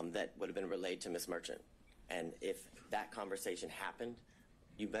 that would have been relayed to Ms. Merchant. And if that conversation happened,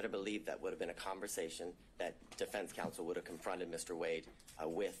 you better believe that would have been a conversation that defense counsel would have confronted Mr. Wade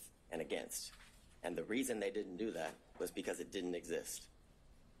with and against. And the reason they didn't do that was because it didn't exist.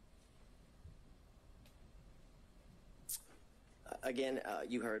 Again,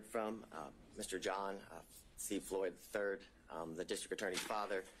 you heard from Mr. John C. Floyd III, the district attorney's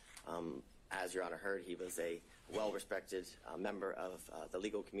father. As Your Honor heard, he was a well-respected member of the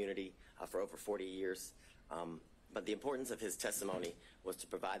legal community for over 40 years. But the importance of his testimony was to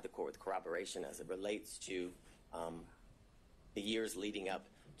provide the court with corroboration as it relates to the years leading up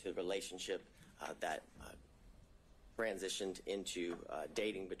to the relationship that transitioned into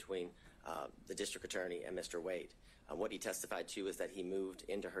dating between the district attorney and Mr. Wade. What he testified to is that he moved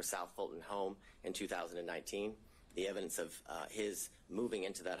into her South Fulton home in 2019. The evidence of his moving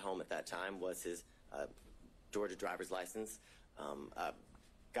into that home at that time was his Georgia driver's license,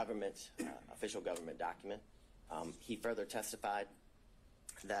 official government document. He further testified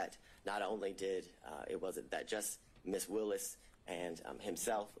that not only wasn't that just Ms. Willis and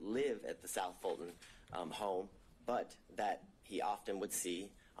himself live at the South Fulton home, but that he often would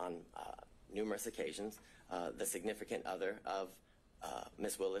see on numerous occasions the significant other of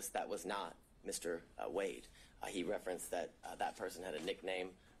Ms. Willis that was not Mr. Wade. He referenced that that person had a nickname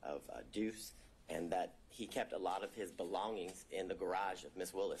of Deuce, and that he kept a lot of his belongings in the garage of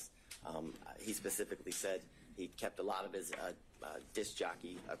Ms. Willis. He specifically said He kept a lot of his disc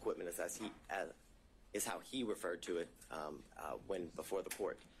jockey equipment, is how he referred to it when before the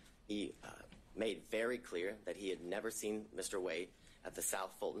court. He made very clear that he had never seen Mr. Wade at the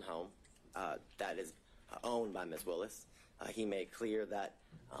South Fulton home that is owned by Ms. Willis. He made clear that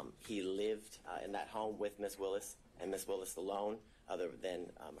he lived in that home with Ms. Willis and Ms. Willis alone, other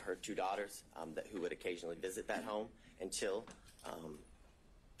than her two daughters who would occasionally visit that home until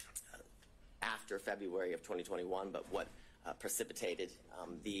after February of 2021. But what precipitated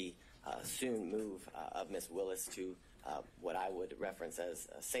the soon move of Ms. Willis to what I would reference as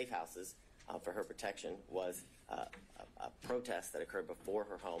safe houses for her protection was a protest that occurred before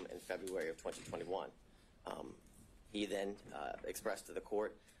her home in February of 2021. He then expressed to the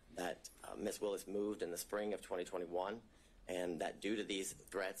court that Ms. Willis moved in the spring of 2021, and that due to these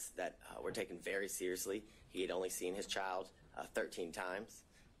threats that were taken very seriously, he had only seen his child 13 times.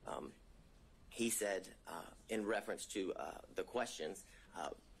 He said, in reference to the questions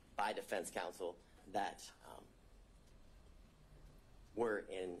by defense counsel that were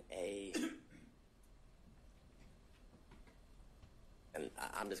in a, and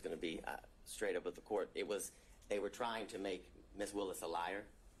I'm just going to be straight up with the court, they were trying to make Ms. Willis a liar,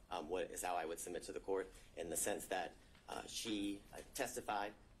 what is how I would submit to the court, in the sense that she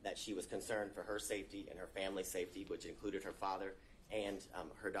testified that she was concerned for her safety and her family's safety, which included her father and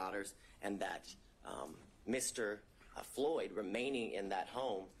her daughters, and that Mr. Floyd remaining in that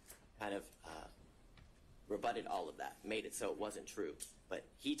home kind of rebutted all of that, made it so it wasn't true. But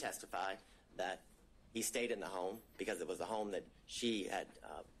he testified that he stayed in the home because it was a home that she had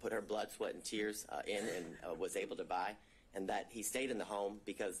put her blood, sweat, and tears in and was able to buy, and that he stayed in the home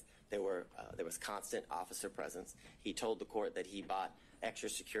because there was constant officer presence. He told the court that he bought extra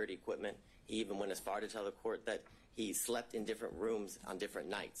security equipment. He even went as far to tell the court that he slept in different rooms on different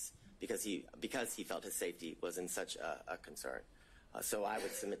nights because he felt his safety was in such a concern. So I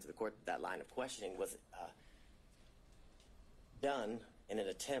would submit to the court that line of questioning was done in an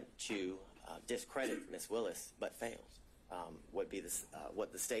attempt to discredit Ms. Willis, but failed. Would be how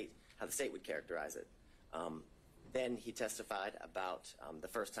the state would characterize it. Then he testified about the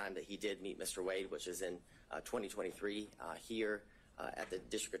first time that he did meet Mr. Wade, which is in 2023 here at the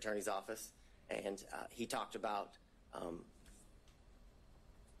District Attorney's office, and he talked about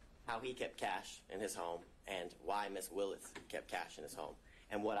how he kept cash in his home and why Ms. Willis kept cash in his home.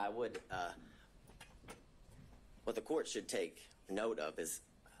 And what the court should take note of is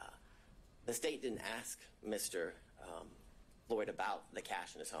the state didn't ask Mr. Floyd about the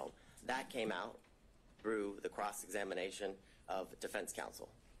cash in his home. That came out through the cross-examination of defense counsel.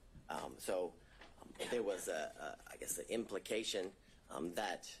 So there was, I guess, the implication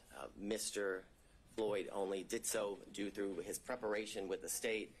that Mr. Floyd only did so due through his preparation with the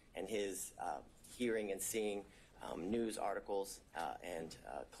state and his hearing and seeing news articles and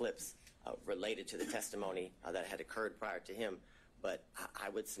clips related to the testimony that had occurred prior to him. But I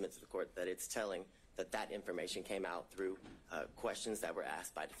would submit to the court that it's telling that information came out through questions that were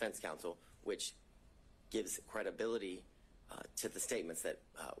asked by defense counsel, which gives credibility to the statements that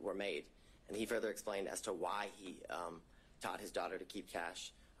were made. And he further explained as to why he taught his daughter to keep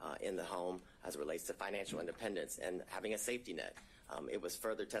cash in the home as it relates to financial independence and having a safety net. It was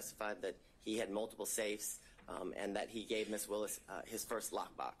further testified that he had multiple safes and that he gave Ms. Willis his first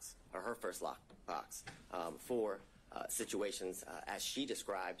lockbox, or her first lockbox, for situations as she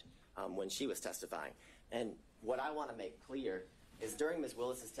described when she was testifying. And what I want to make clear is during Ms.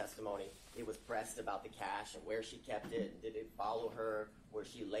 Willis's testimony, it was pressed about the cash and where she kept it, and did it follow her, where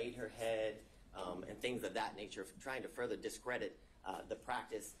she laid her head, and things of that nature, trying to further discredit the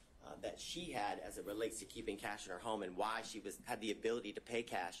practice that she had as it relates to keeping cash in her home and why she had the ability to pay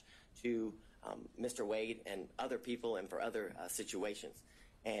cash to Mr. Wade and other people and for other situations.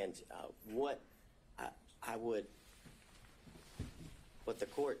 And what the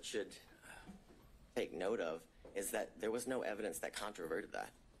court should take note of is that there was no evidence that controverted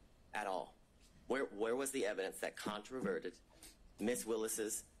that at all. Where was the evidence that controverted Ms.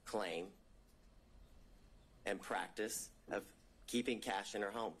 Willis's claim and practice of keeping cash in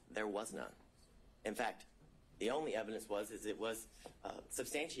her home? There was none. In fact, the only evidence was it was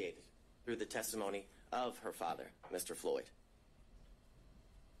substantiated through the testimony of her father, Mr. Floyd.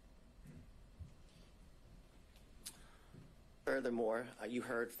 Furthermore, you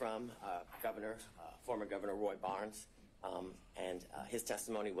heard from former Governor Roy Barnes, and his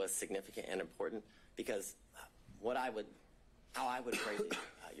testimony was significant and important because how I would phrase it,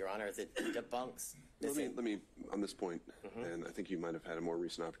 Your Honor, is it debunks. Let me on this point, and I think you might have had a more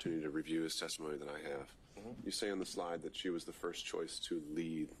recent opportunity to review his testimony than I have. You say on the slide that she was the first choice to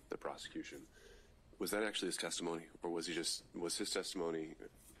lead the prosecution. Was that actually his testimony, or was his testimony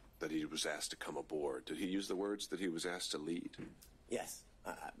that he was asked to come aboard? Did he use the words that he was asked to lead? Yes,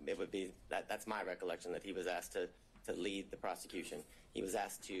 it would be that's my recollection, that he was asked to lead the prosecution. He was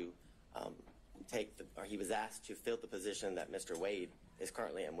asked to he was asked to fill the position that Mr. Wade is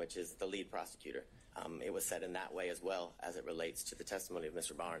currently in, which is the lead prosecutor. It was said in that way as well as it relates to the testimony of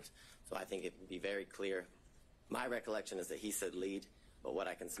Mr. Barnes. So I think it would be very clear. My recollection is that he said lead, but what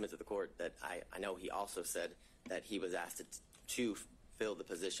I can submit to the court, that I know he also said that he was asked to fill the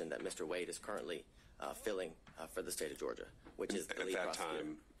position that Mr. Wade is currently filling for the state of Georgia, which is the lead prosecutor. At that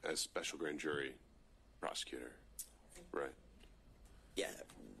time, as special grand jury prosecutor, right? Yeah,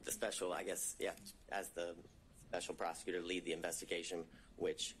 the special, I guess, yeah, as the special prosecutor, lead the investigation,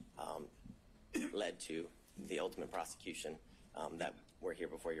 which led to the ultimate prosecution that we're here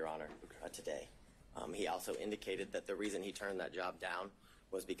before Your Honor today. He also indicated that the reason he turned that job down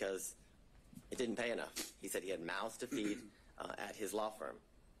was because it didn't pay enough. He said he had mouths to feed at his law firm,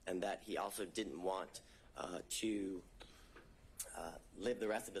 and that he also didn't want to live the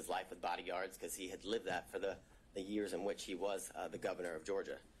rest of his life with bodyguards, because he had lived that for the years in which he was the governor of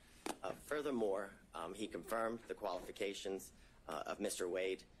Georgia. Furthermore, he confirmed the qualifications of Mr.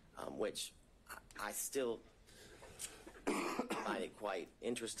 Wade, which I still find it quite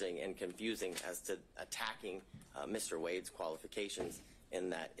interesting and confusing as to attacking Mr. Wade's qualifications, in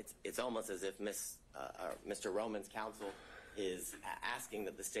that it's almost as if Mr. Roman's counsel is asking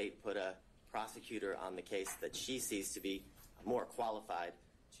that the state put a prosecutor on the case that she sees to be more qualified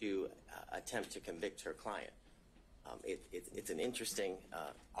to attempt to convict her client. It's an interesting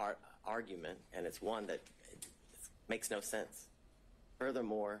argument, and it's one that makes no sense.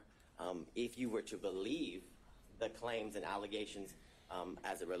 Furthermore, if you were to believe the claims and allegations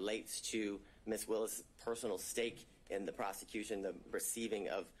as it relates to Ms. Willis' personal stake in the prosecution, the receiving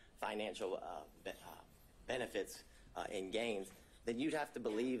of financial benefits and gains, then you'd have to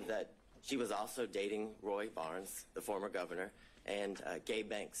believe that she was also dating Roy Barnes, the former governor, and Gay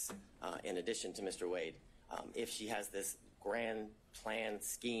Banks, in addition to Mr. Wade, if she has this grand plan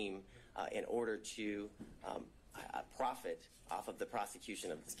scheme in order to profit off of the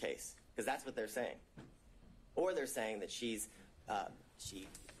prosecution of this case. Because that's what they're saying. Or they're saying that she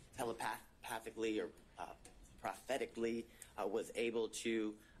telepathically or prophetically was able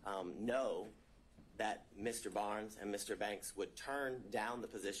to know that Mr. Barnes and Mr. Banks would turn down the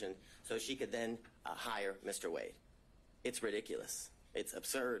position so she could then hire Mr. Wade. It's ridiculous. It's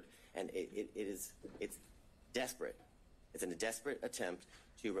absurd, and it's desperate. It's a desperate attempt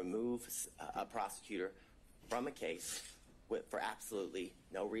to remove a prosecutor from a case for absolutely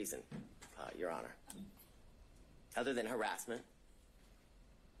no reason, Your Honor, other than harassment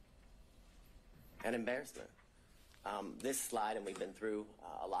and embarrassment. This slide, and we've been through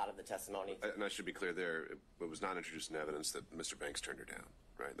a lot of the testimony. And I should be clear there, it was not introduced in evidence that Mr. Banks turned her down,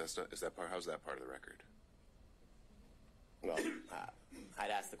 right? How's that part of the record? Well, I'd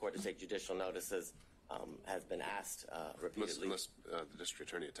ask the court to take judicial notices, has been asked repeatedly. Unless the district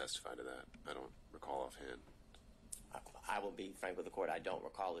attorney had testified to that. I don't recall offhand. I will be frank with the court. I don't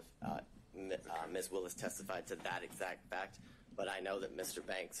recall if Ms. Willis testified to that exact fact, but I know that Mr.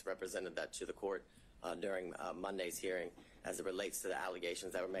 Banks represented that to the court during Monday's hearing as it relates to the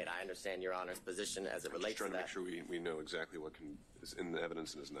allegations that were made. I understand Your Honor's position as it relates to that. I'm just trying to make sure we know exactly what is in the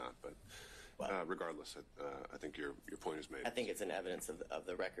evidence and is not, but regardless, I think your point is made. I think it's an evidence of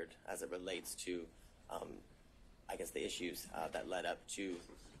the record as it relates to, I guess, the issues that led up to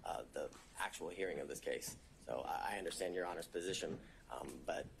the actual hearing of this case. So I understand Your Honor's position,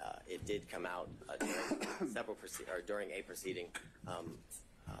 but it did come out during a proceeding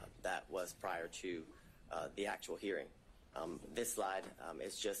that was prior to the actual hearing. This slide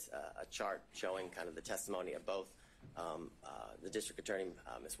is just a chart showing kind of the testimony of both the district attorney,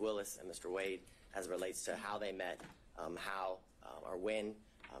 Ms. Willis, and Mr. Wade, as it relates to how they met, how or when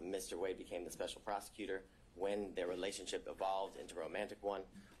Mr. Wade became the special prosecutor, when their relationship evolved into a romantic one,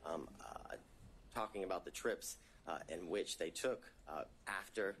 talking about the trips in which they took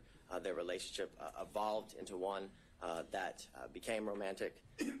after their relationship evolved into one that became romantic,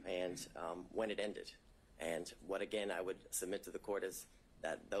 and when it ended. And what, again, I would submit to the court is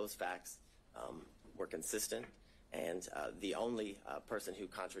that those facts were consistent, and the only person who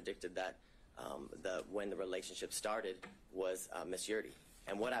contradicted that when the relationship started was Ms. Yurdy.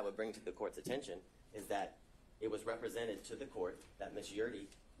 And what I would bring to the court's attention is that it was represented to the court that Ms. Yurdy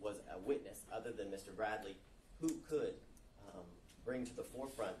was a witness other than Mr. Bradley who could bring to the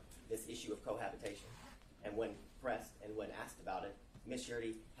forefront this issue of cohabitation. And when pressed and when asked about it, Ms.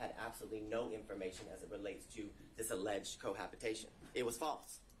 Yurdy had absolutely no information as it relates to this alleged cohabitation. It was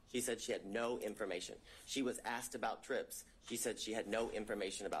false. She said she had no information. She was asked about trips. She said she had no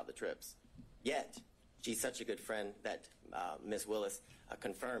information about the trips. Yet, she's such a good friend that Ms. Willis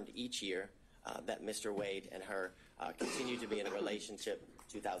confirmed each year that Mr. Wade and her continue to be in a relationship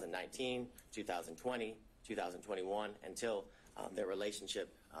 2019, 2020, 2021, until their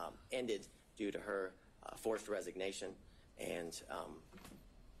relationship ended due to her forced resignation and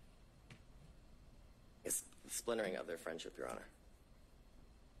splintering of their friendship, Your Honor.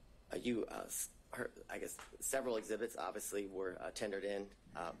 I guess several exhibits obviously were tendered in.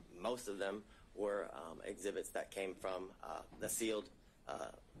 Most of them were exhibits that came from the sealed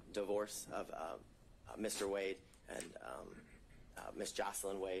divorce of Mr. Wade and Ms.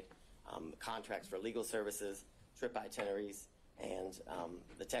 Jocelyn Wade, contracts for legal services, trip itineraries, and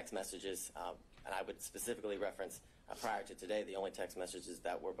the text messages. And I would specifically reference prior to today, the only text messages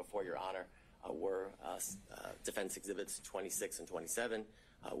that were before Your Honor were Defense Exhibits 26 and 27,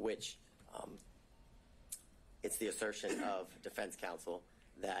 which it's the assertion of defense counsel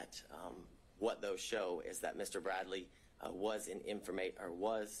that what those show is that Mr. Bradley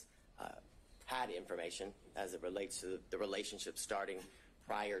had information as it relates to the relationship starting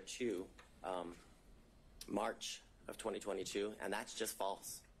prior to March of 2022, and that's just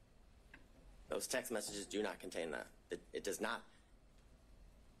false. Those text messages do not contain that. It does not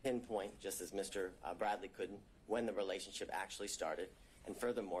pinpoint, just as Mr. Bradley couldn't, when the relationship actually started. And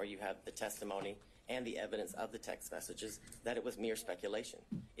furthermore, you have the testimony and the evidence of the text messages that it was mere speculation.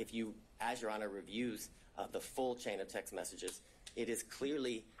 If you, as Your Honor, reviews the full chain of text messages, it is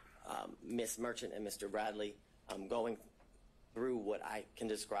clearly Ms. Merchant and Mr. Bradley going through what I can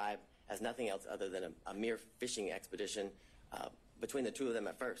describe as nothing else other than a mere fishing expedition between the two of them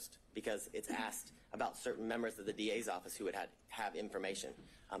at first, because it's asked about certain members of the DA's office who would have information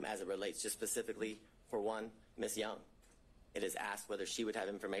as it relates just specifically, for one, Ms. Young. It is asked whether she would have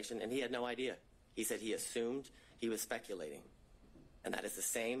information, and he had no idea. He said he assumed, he was speculating. And that is the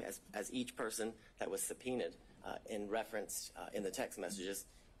same as each person that was subpoenaed in reference in the text messages.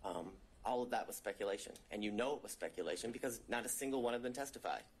 All of that was speculation. And you know it was speculation because not a single one of them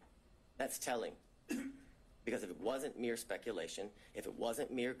testified. That's telling. Because if it wasn't mere speculation, if it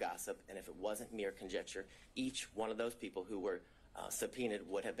wasn't mere gossip, and if it wasn't mere conjecture, each one of those people who were subpoenaed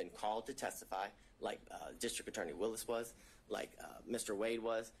would have been called to testify, like District Attorney Willis was, like Mr. Wade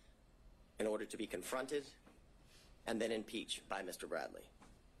was, in order to be confronted and then impeached by Mr. Bradley.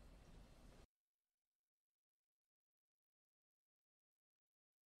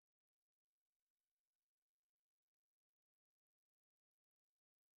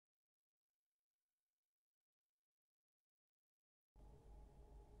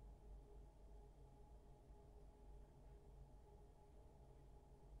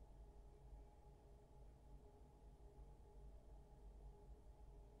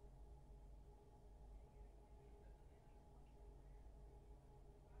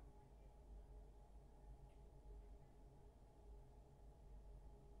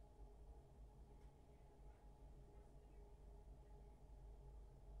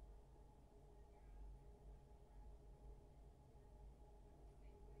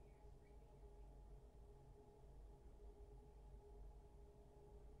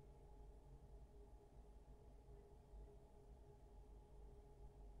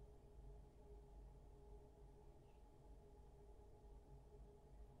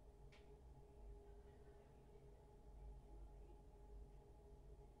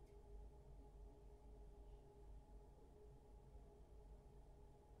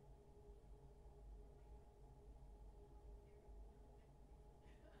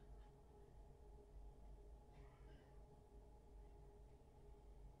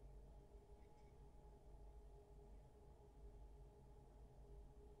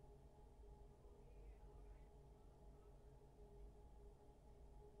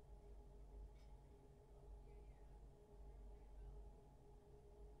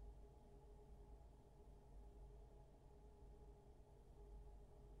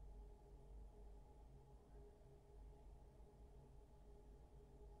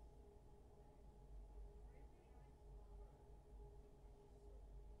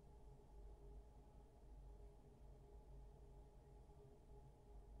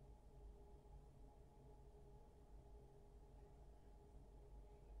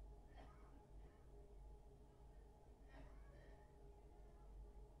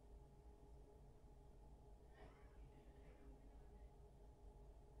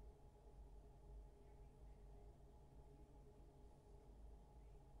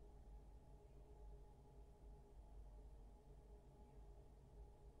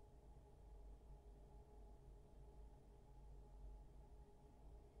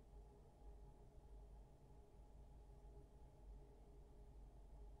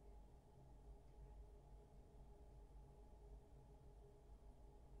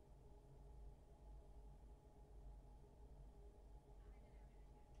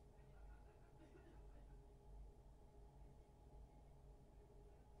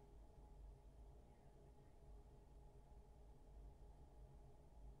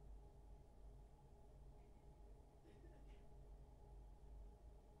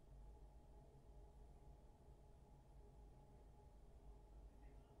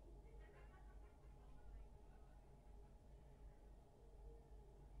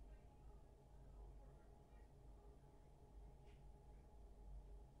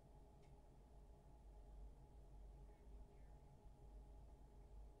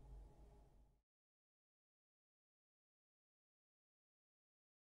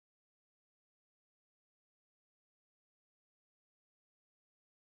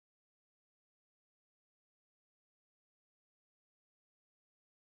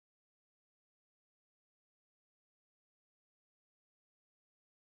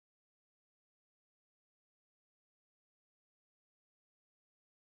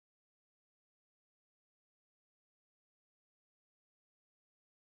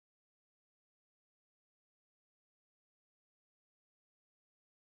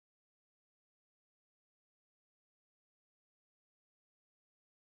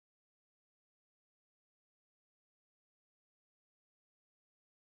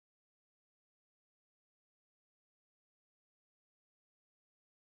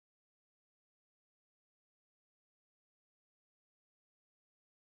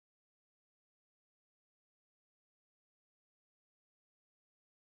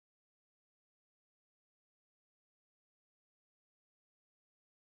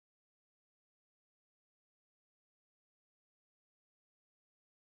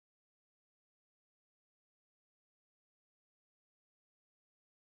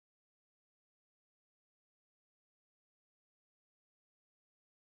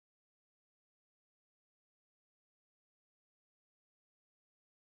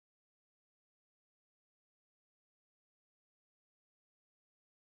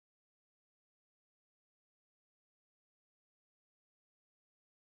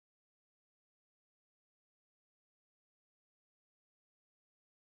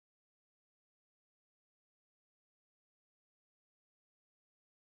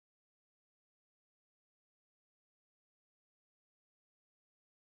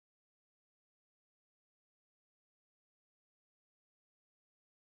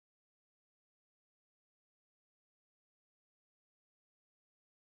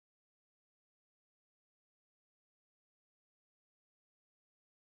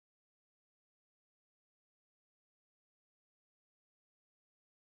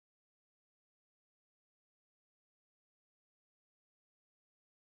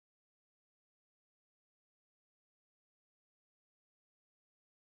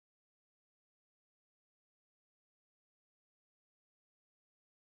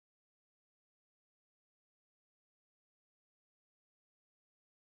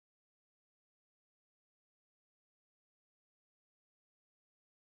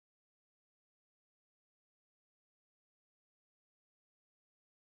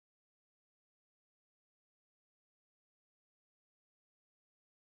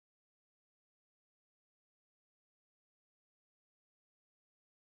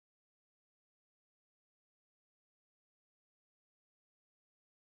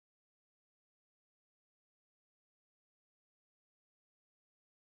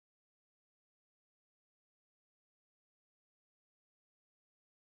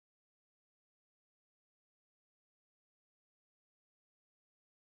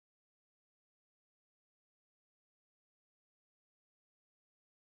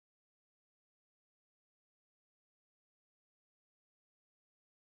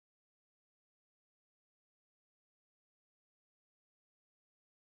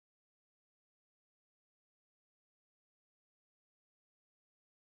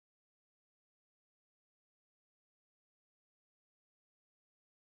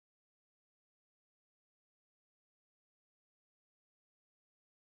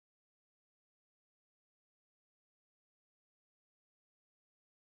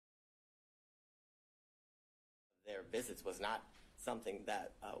 their visits was not something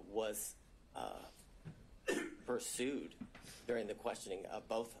that was pursued during the questioning of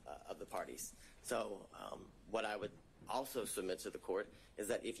both of the parties. So what I would also submit to the court is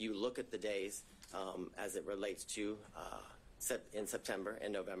that if you look at the days as it relates to in September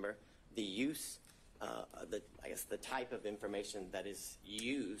and November, the use, the type of information that is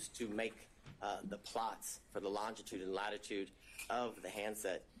used to make the plots for the longitude and latitude of the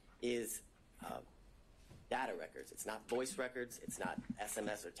handset is data records. It's not voice records. It's not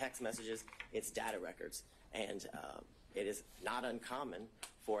SMS or text messages. It's data records. And it is not uncommon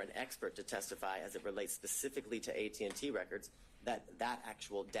for an expert to testify as it relates specifically to AT&T records that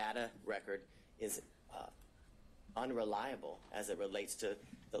actual data record is unreliable as it relates to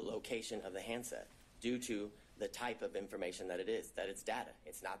the location of the handset due to the type of information that it is, that it's data.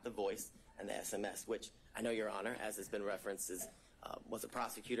 It's not the voice and the SMS, which I know, Your Honor, as has been referenced, was a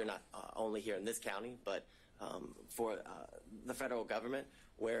prosecutor not only here in this county, but for the federal government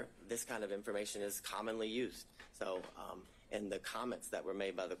where this kind of information is commonly used. So in the comments that were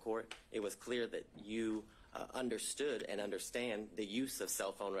made by the court, it was clear that you understood and understand the use of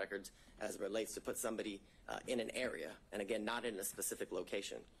cell phone records as it relates to put somebody in an area, and again, not in a specific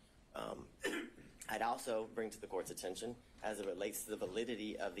location. I'd also bring to the court's attention as it relates to the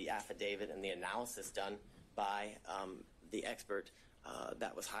validity of the affidavit and the analysis done by the expert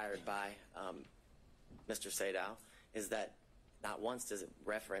that was hired by Mr. Sadow, is that not once does it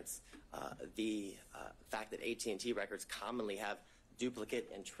reference the fact that AT&T records commonly have duplicate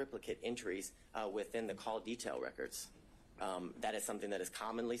and triplicate entries within the call detail records. That is something that is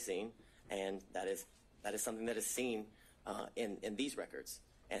commonly seen, and that is something that is seen in these records.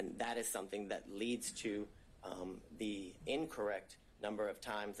 And that is something that leads to the incorrect number of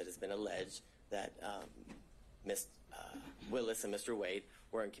times that has been alleged that Ms. Willis and Mr. Wade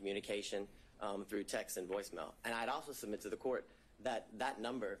were in communication through text and voicemail. And I'd also submit to the court that that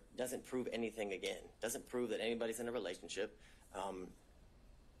number doesn't prove anything again, doesn't prove that anybody's in a relationship.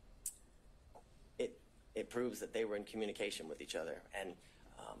 It proves that they were in communication with each other. And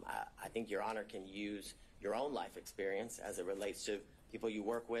I think Your Honor can use your own life experience as it relates to people you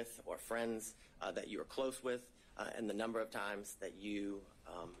work with or friends that you are close with, and the number of times that you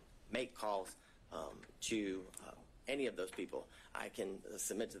make calls to any of those people. I can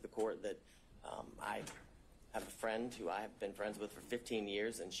submit to the court that I have a friend who I have been friends with for 15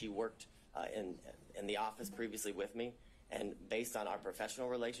 years, and she worked in the office previously with me. And based on our professional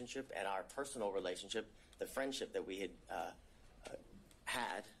relationship and our personal relationship, the friendship that we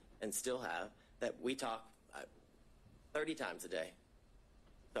had and still have, that we talk 30 times a day.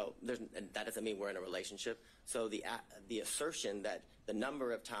 So and that doesn't mean we're in a relationship. So the assertion that the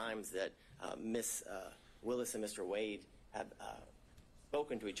number of times that Ms. Willis and Mr. Wade have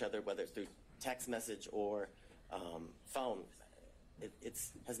spoken to each other, whether it's through text message or phone, it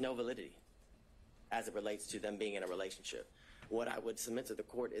has no validity as it relates to them being in a relationship. What I would submit to the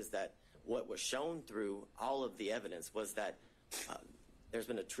court is that what was shown through all of the evidence was that there's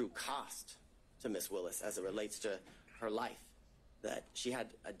been a true cost to Ms. Willis as it relates to her life, that she had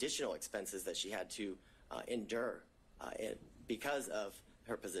additional expenses that she had to endure because of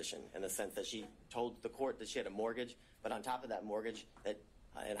her position, in the sense that she told the court that she had a mortgage, but on top of that mortgage, that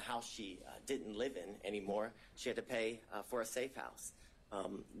in a house she didn't live in anymore, she had to pay for a safe house,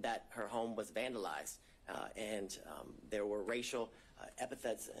 that her home was vandalized, and there were racial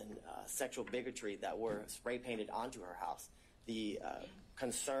epithets and sexual bigotry that were spray painted onto her house. The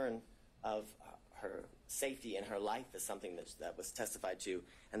concern of her safety in her life is something that was testified to,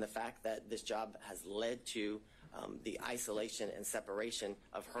 and the fact that this job has led to the isolation and separation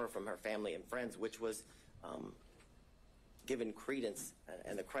of her from her family and friends, which was given credence,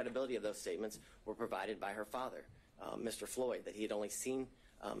 and the credibility of those statements were provided by her father, Mr. Floyd, that he had only seen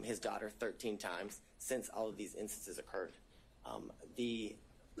his daughter 13 times since all of these instances occurred. The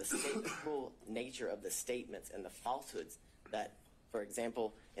full nature of the statements and the falsehoods that, for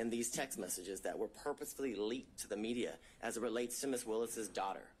example, in these text messages that were purposefully leaked to the media as it relates to Ms. Willis's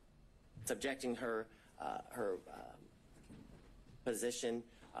daughter, subjecting her position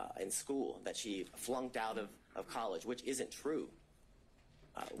in school, that she flunked out of college, which isn't true,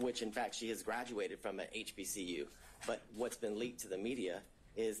 which in fact she has graduated from an HBCU. But what's been leaked to the media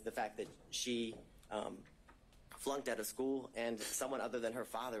is the fact that she flunked out of school and someone other than her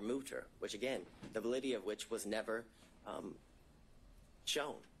father moved her, which again, the validity of which was never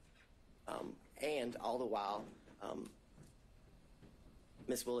shown. And all the while,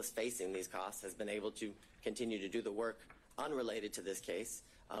 Ms. Willis, facing these costs, has been able to continue to do the work unrelated to this case,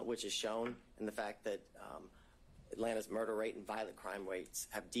 which is shown in the fact that Atlanta's murder rate and violent crime rates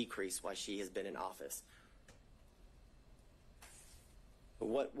have decreased while she has been in office.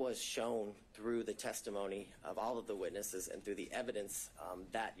 what was shown through the testimony of all of the witnesses and through the evidence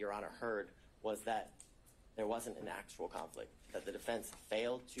that Your Honor heard was that there wasn't an actual conflict, that the defense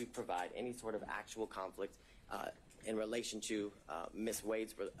failed to provide any sort of actual conflict in relation to Ms.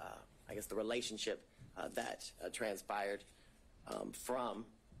 Wade's, I guess, the relationship that transpired from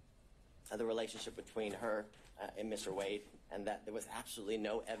the relationship between her and Mr. Wade, and that there was absolutely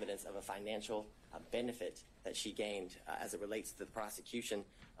no evidence of a financial benefit that she gained as it relates to the prosecution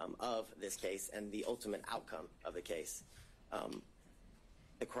of this case and the ultimate outcome of the case.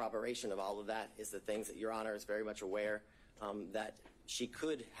 The corroboration of all of that is the things that Your Honor is very much aware that she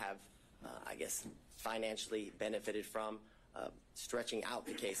could have, I guess, financially benefited from, stretching out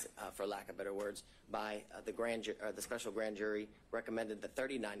the case, for lack of better words, by the special grand jury recommended that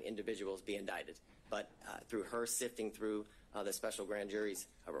 39 individuals be indicted. But through her sifting through the special grand jury's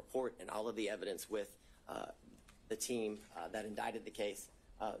report and all of the evidence with the team that indicted the case,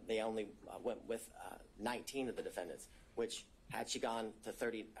 they only went with 19 of the defendants, which had she gone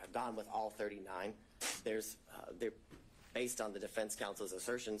with all 39, based on the defense counsel's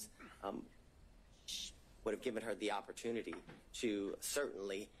assertions, would have given her the opportunity to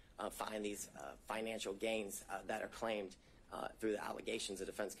certainly find these financial gains that are claimed through the allegations of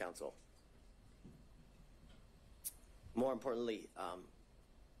defense counsel. More importantly,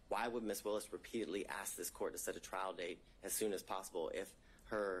 why would Ms. Willis repeatedly ask this court to set a trial date as soon as possible if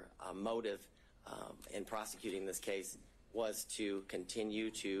her motive in prosecuting this case was to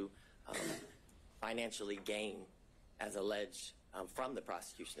continue to financially gain, as alleged, from the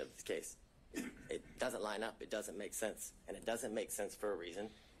prosecution of this case? It doesn't line up. It doesn't make sense. And it doesn't make sense for a reason,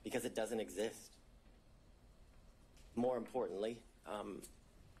 because it doesn't exist. More importantly,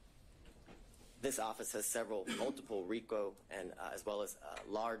 this office has multiple RICO and as well as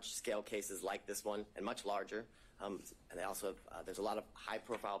large-scale cases like this one, and much larger. And they also have, there's a lot of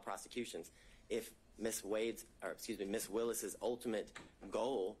high-profile prosecutions. If Ms. Willis's ultimate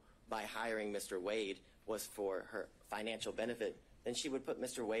goal by hiring Mr. Wade was for her financial benefit, then she would put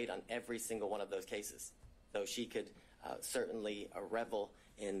Mr. Wade on every single one of those cases. So she could certainly revel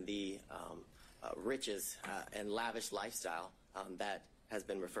in the riches and lavish lifestyle that has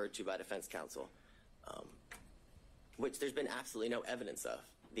been referred to by defense counsel, which there's been absolutely no evidence of.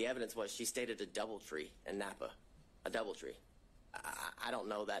 The evidence was she stayed at a DoubleTree in Napa, a DoubleTree. I don't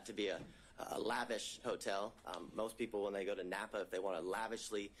know that to be a lavish hotel. Most people, when they go to Napa, if they want to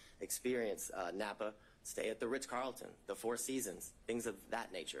lavishly experience Napa, stay at the Ritz-Carlton, the Four Seasons, things of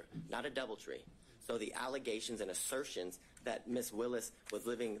that nature, not a DoubleTree. So the allegations and assertions that Ms. Willis was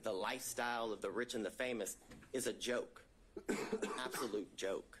living the lifestyle of the rich and the famous is a joke, absolute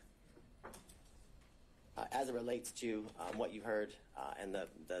joke. As it relates to what you heard, and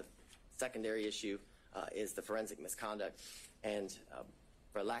the secondary issue is the forensic misconduct. And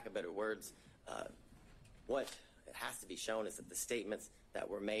for lack of better words, what has to be shown is that the statements that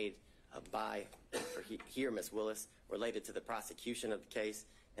were made by Ms. Willis related to the prosecution of the case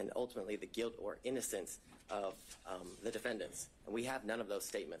and ultimately the guilt or innocence of the defendants. And we have none of those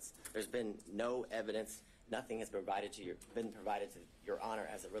statements. There's been no evidence. Nothing has been provided to Your Honor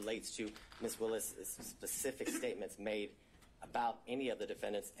as it relates to Ms. Willis' specific statements made about any of the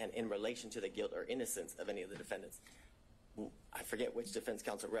defendants and in relation to the guilt or innocence of any of the defendants. I forget which defense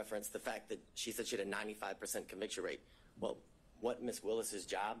counsel referenced the fact that she said she had a 95% conviction rate. Well, what Ms. Willis's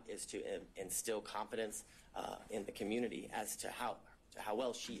job is to instill confidence in the community as to how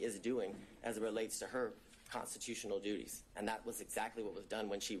well she is doing as it relates to her constitutional duties. And that was exactly what was done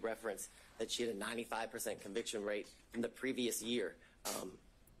when she referenced that she had a 95% conviction rate from the previous year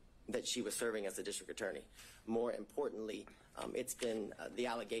that she was serving as a district attorney. More importantly, it's been the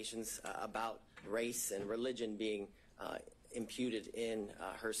allegations about race and religion being imputed in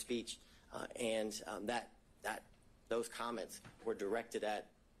her speech, and that those comments were directed at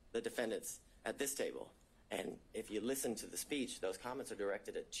the defendants at this table. And if you listen to the speech, those comments are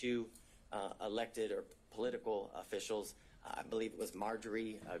directed at two elected or political officials. I believe it was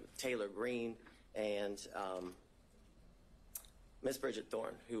Marjorie Taylor Greene and Ms. Bridget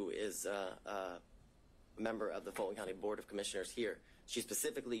Thorne, who is a member of the Fulton County Board of Commissioners here. She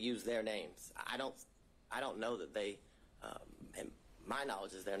specifically used their names. I don't know that they, and my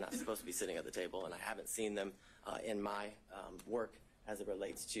knowledge is they're not supposed to be sitting at the table, and I haven't seen them in my work as it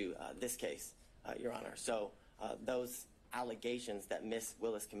relates to this case, Your Honor. So those allegations that Ms.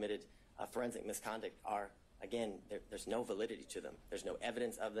 Willis committed forensic misconduct are, again, there's no validity to them. There's no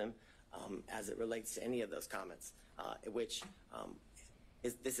evidence of them as it relates to any of those comments, which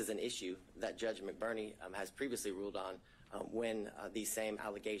this is an issue that Judge McBurney has previously ruled on when these same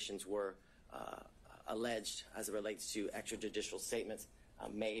allegations were alleged as it relates to extrajudicial statements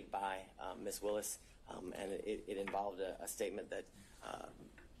made by Ms. Willis, and it involved a statement that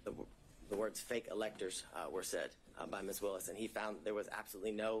the words fake electors were said by Ms. Willis, and he found there was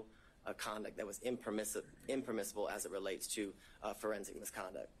absolutely no conduct that was impermissible as it relates to forensic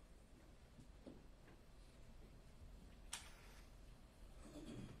misconduct.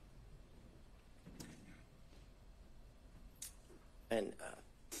 And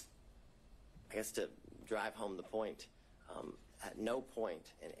I guess to drive home the point, at no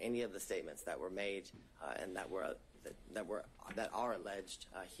point in any of the statements that were made and that are alleged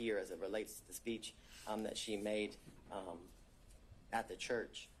here as it relates to the speech that she made at the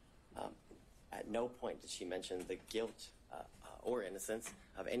church, at no point did she mention the guilt or innocence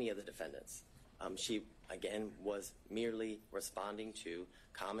of any of the defendants. She, again, was merely responding to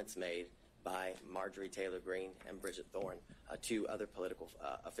comments made by Marjorie Taylor Greene and Bridget Thorne, two other political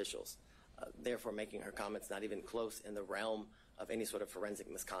officials, therefore making her comments not even close in the realm of any sort of forensic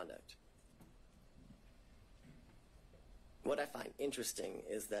misconduct. What I find interesting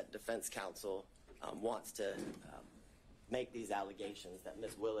is that defense counsel wants to make these allegations that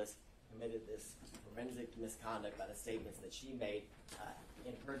Ms. Willis committed this forensic misconduct by the statements that she made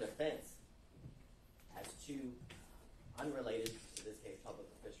in her defense as two unrelated, to this case, public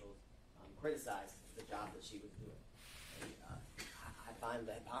officials criticized the job that she was doing. And, I find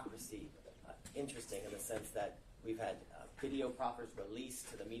the hypocrisy interesting in the sense that we've had video proffers released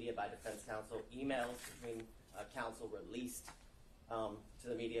to the media by defense counsel, emails between counsel released to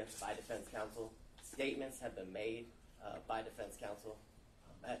the media by defense counsel, statements have been made by defense counsel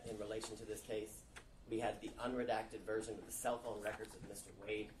in relation to this case. We had the unredacted version of the cell phone records of Mr.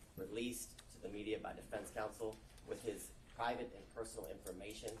 Wade released to the media by defense counsel with his private and personal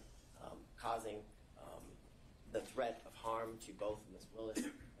information causing the threat of harm to both Ms. Willis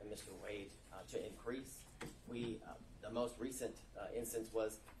and Mr. Wade to increase. The most recent instance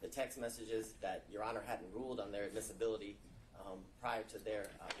was the text messages that Your Honor hadn't ruled on their admissibility prior to their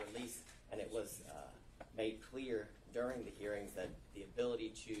release, and it was made clear during the hearings that the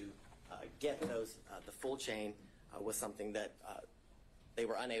ability to get those, the full chain, was something that they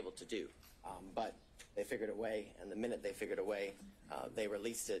were unable to do. But they figured a way, and the minute they figured a way, they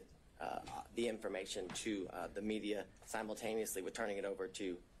released it, the information to the media, simultaneously with turning it over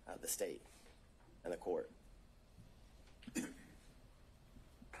to the state and the court.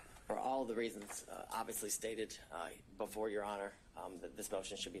 For all the reasons obviously stated before Your Honor, that this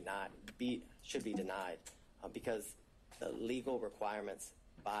motion should be denied because the legal requirements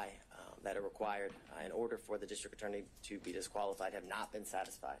that are required in order for the district attorney to be disqualified have not been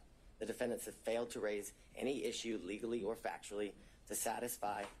satisfied. The defendants have failed to raise any issue legally or factually to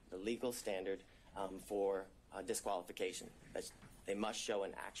satisfy the legal standard for disqualification. They must show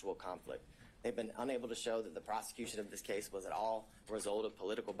an actual conflict. They've been unable to show that the prosecution of this case was at all a result of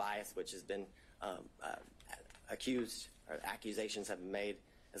political bias, which has been accused, or accusations have been made,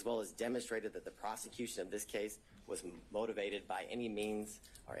 as well as demonstrated that the prosecution of this case was motivated by any means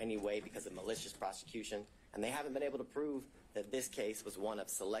or any way because of malicious prosecution. And they haven't been able to prove that this case was one of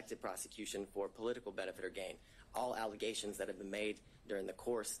selected prosecution for political benefit or gain. All allegations that have been made during the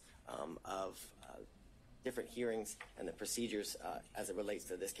course of different hearings and the procedures as it relates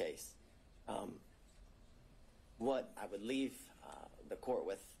to this case. What I would leave the court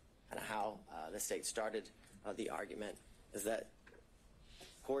with, and how the state started the argument, is that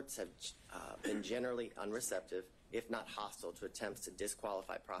courts have been generally unreceptive, if not hostile, to attempts to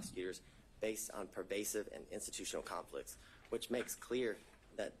disqualify prosecutors based on pervasive and institutional conflicts, which makes clear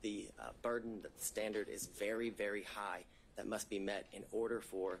that the burden, that the standard is very, very high that must be met in order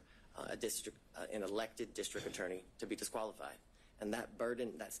for an elected district attorney to be disqualified. And that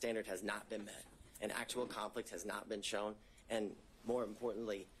burden, that standard has not been met. And actual conflict has not been shown. And more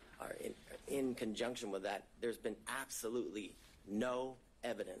importantly, in conjunction with that, there's been absolutely no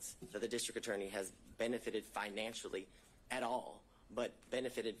evidence that the district attorney has benefited financially at all, but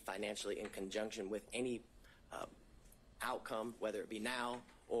benefited financially in conjunction with any outcome, whether it be now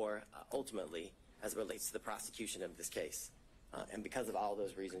or ultimately as it relates to the prosecution of this case. And because of all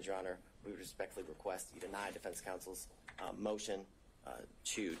those reasons, Your Honor, we would respectfully request you deny defense counsel's motion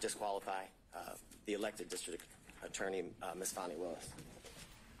to disqualify the elected district attorney, Ms. Fani Willis.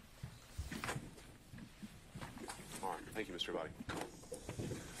 All right. Thank you, Mr. Abadi.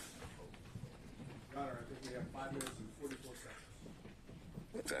 Your Honor, I think we have 5 minutes and 44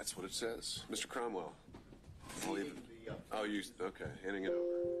 seconds. That's what it says. Mr. Cromwell. Okay, handing it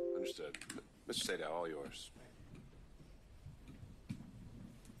over. Understood. Mr. Sadow, all yours.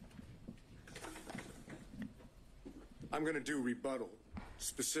 I'm going to do rebuttal,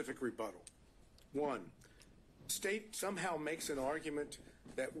 specific rebuttal. One, state somehow makes an argument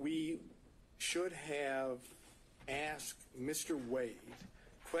that we should have asked Mr. Wade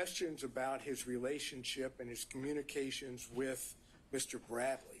questions about his relationship and his communications with Mr.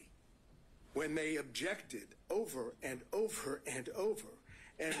 Bradley when they objected over and over and over.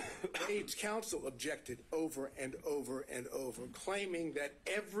 And Wade's counsel objected over and over and over, claiming that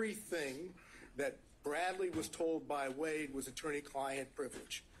everything that Bradley was told by Wade was attorney-client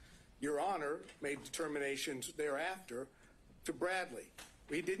privilege. Your Honor made determinations thereafter to Bradley.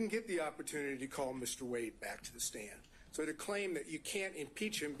 We didn't get the opportunity to call Mr. Wade back to the stand. So to claim that you can't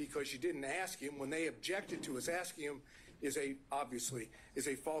impeach him because you didn't ask him when they objected to us asking him is obviously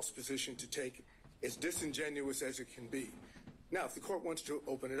a false position to take, as disingenuous as it can be. Now, if the court wants to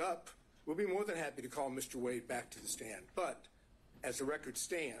open it up, we'll be more than happy to call Mr. Wade back to the stand. But as the record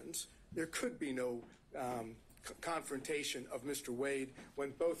stands, there could be no confrontation of Mr. Wade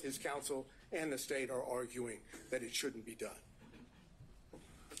when both his counsel and the state are arguing that it shouldn't be done.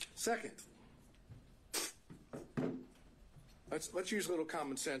 Second, let's use a little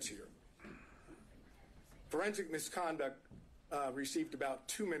common sense here. Forensic misconduct received about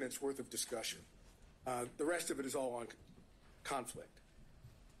 2 minutes worth of discussion. The rest of it is all on conflict.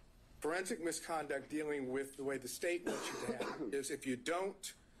 Forensic misconduct dealing with the way the state wants you to have it is if you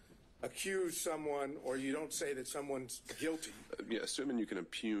don't accuse someone or you don't say that someone's guilty. Yeah, assuming you can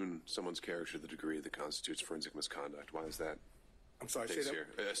impugn someone's character to the degree that constitutes forensic misconduct. Why is that? I'm sorry, say that. Here?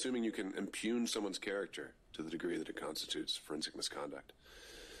 Assuming you can impugn someone's character to the degree that it constitutes forensic misconduct.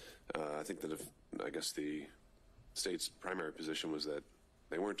 I think that I guess the state's primary position was that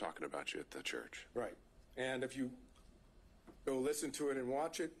they weren't talking about you at the church. Right. And if you go listen to it and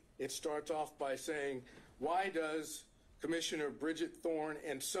watch it, it starts off by saying, why does Commissioner Bridget Thorne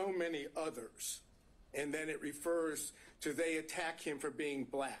and so many others, and then it refers to they attack him for being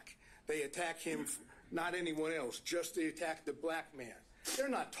black. They attack him, not anyone else, just they attack the black man. They're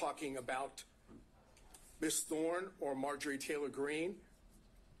not talking about Miss Thorne or Marjorie Taylor Greene.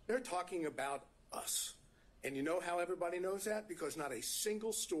 They're talking about us. And you know how everybody knows that? Because not a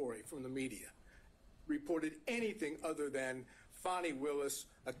single story from the media reported anything other than Fani Willis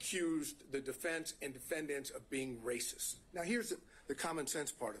accused the defense and defendants of being racist. Now here's the common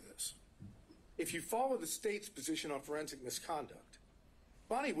sense part of this. If you follow the state's position on forensic misconduct,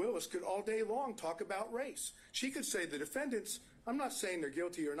 Fani Willis could all day long talk about race. She could say the defendants, I'm not saying they're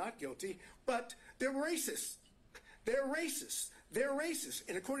guilty or not guilty, but they're racist. They're racist. They're racist.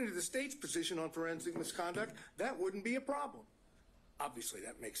 And according to the state's position on forensic misconduct, that wouldn't be a problem. Obviously,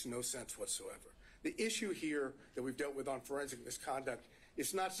 that makes no sense whatsoever. The issue here that we've dealt with on forensic misconduct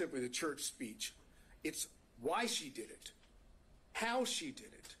is not simply the church speech. It's why she did it, how she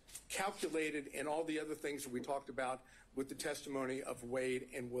did it, calculated, and all the other things that we talked about with the testimony of Wade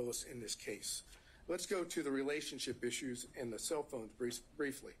and Willis in this case. Let's go to the relationship issues and the cell phones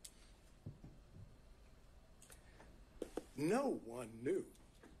briefly. No one knew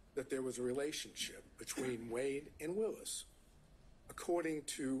that there was a relationship between Wade and Willis, according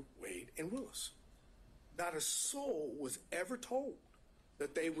to Wade and Willis. Not a soul was ever told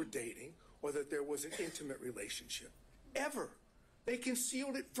that they were dating or that there was an intimate relationship. Ever. They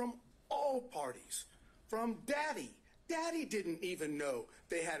concealed it from all parties. From Daddy. Daddy didn't even know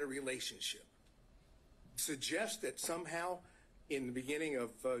they had a relationship. Suggest that somehow in the beginning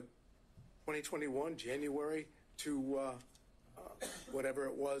of 2021, January to whatever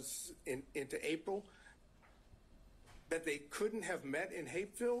it was into April, that they couldn't have met in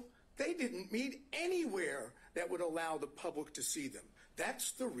Hapeville. They didn't meet anywhere that would allow the public to see them.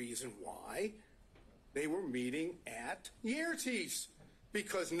 That's the reason why they were meeting at Yertes,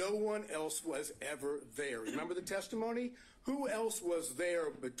 because no one else was ever there. Remember the testimony? Who else was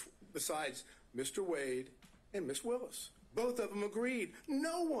there besides Mr. Wade and Miss Willis? Both of them agreed.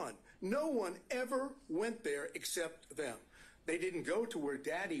 No one ever went there except them. They didn't go to where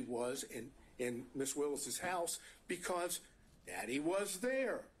Daddy was in Miss Willis's house because Daddy was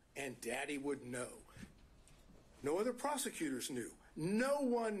there and Daddy would know. No other prosecutors knew. No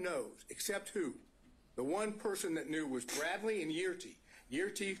one knows except who? The one person that knew was Bradley and Yerty.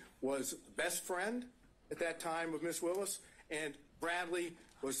 Yerty was the best friend at that time of Miss Willis, and Bradley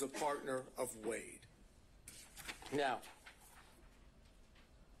was the partner of Wade. Now,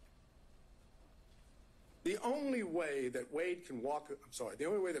 the only way that Bradley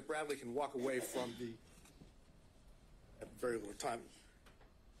can walk away from I have very little time,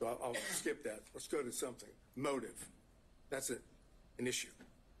 so I'll skip that. Let's go to something. Motive. That's an issue.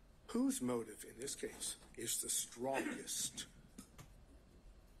 Whose motive in this case is the strongest?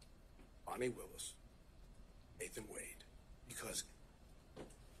 Fani Willis, Nathan Wade. Because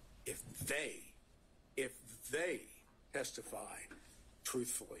if they testify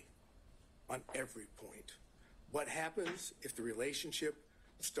truthfully on every point. What happens if the relationship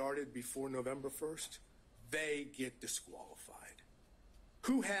started before November 1st? They get disqualified.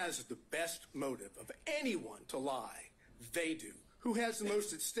 Who has the best motive of anyone to lie? They do. Who has the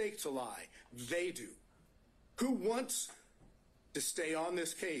most at stake to lie? They do. Who wants to stay on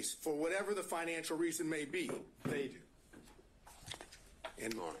this case for whatever the financial reason may be? They do.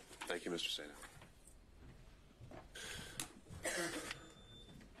 And All right. Thank you, Mr. Seda.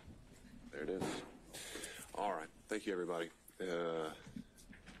 There it is. All right. Thank you, everybody.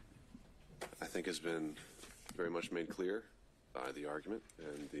 I think has been very much made clear by the argument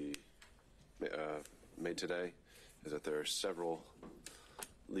and the made today is that there are several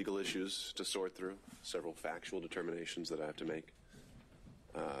legal issues to sort through, several factual determinations that I have to make,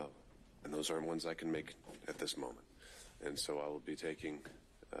 and those aren't ones I can make at this moment. And so I will be taking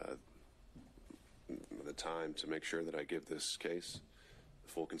the time to make sure that I give this case the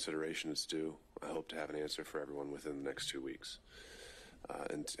full consideration it's due. I hope to have an answer for everyone within the next 2 weeks.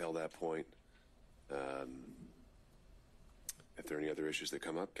 Until that point, if there are any other issues that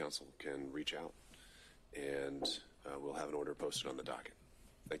come up, counsel can reach out, and we'll have an order posted on the docket.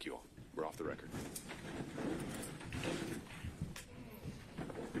 Thank you all. We're off the record.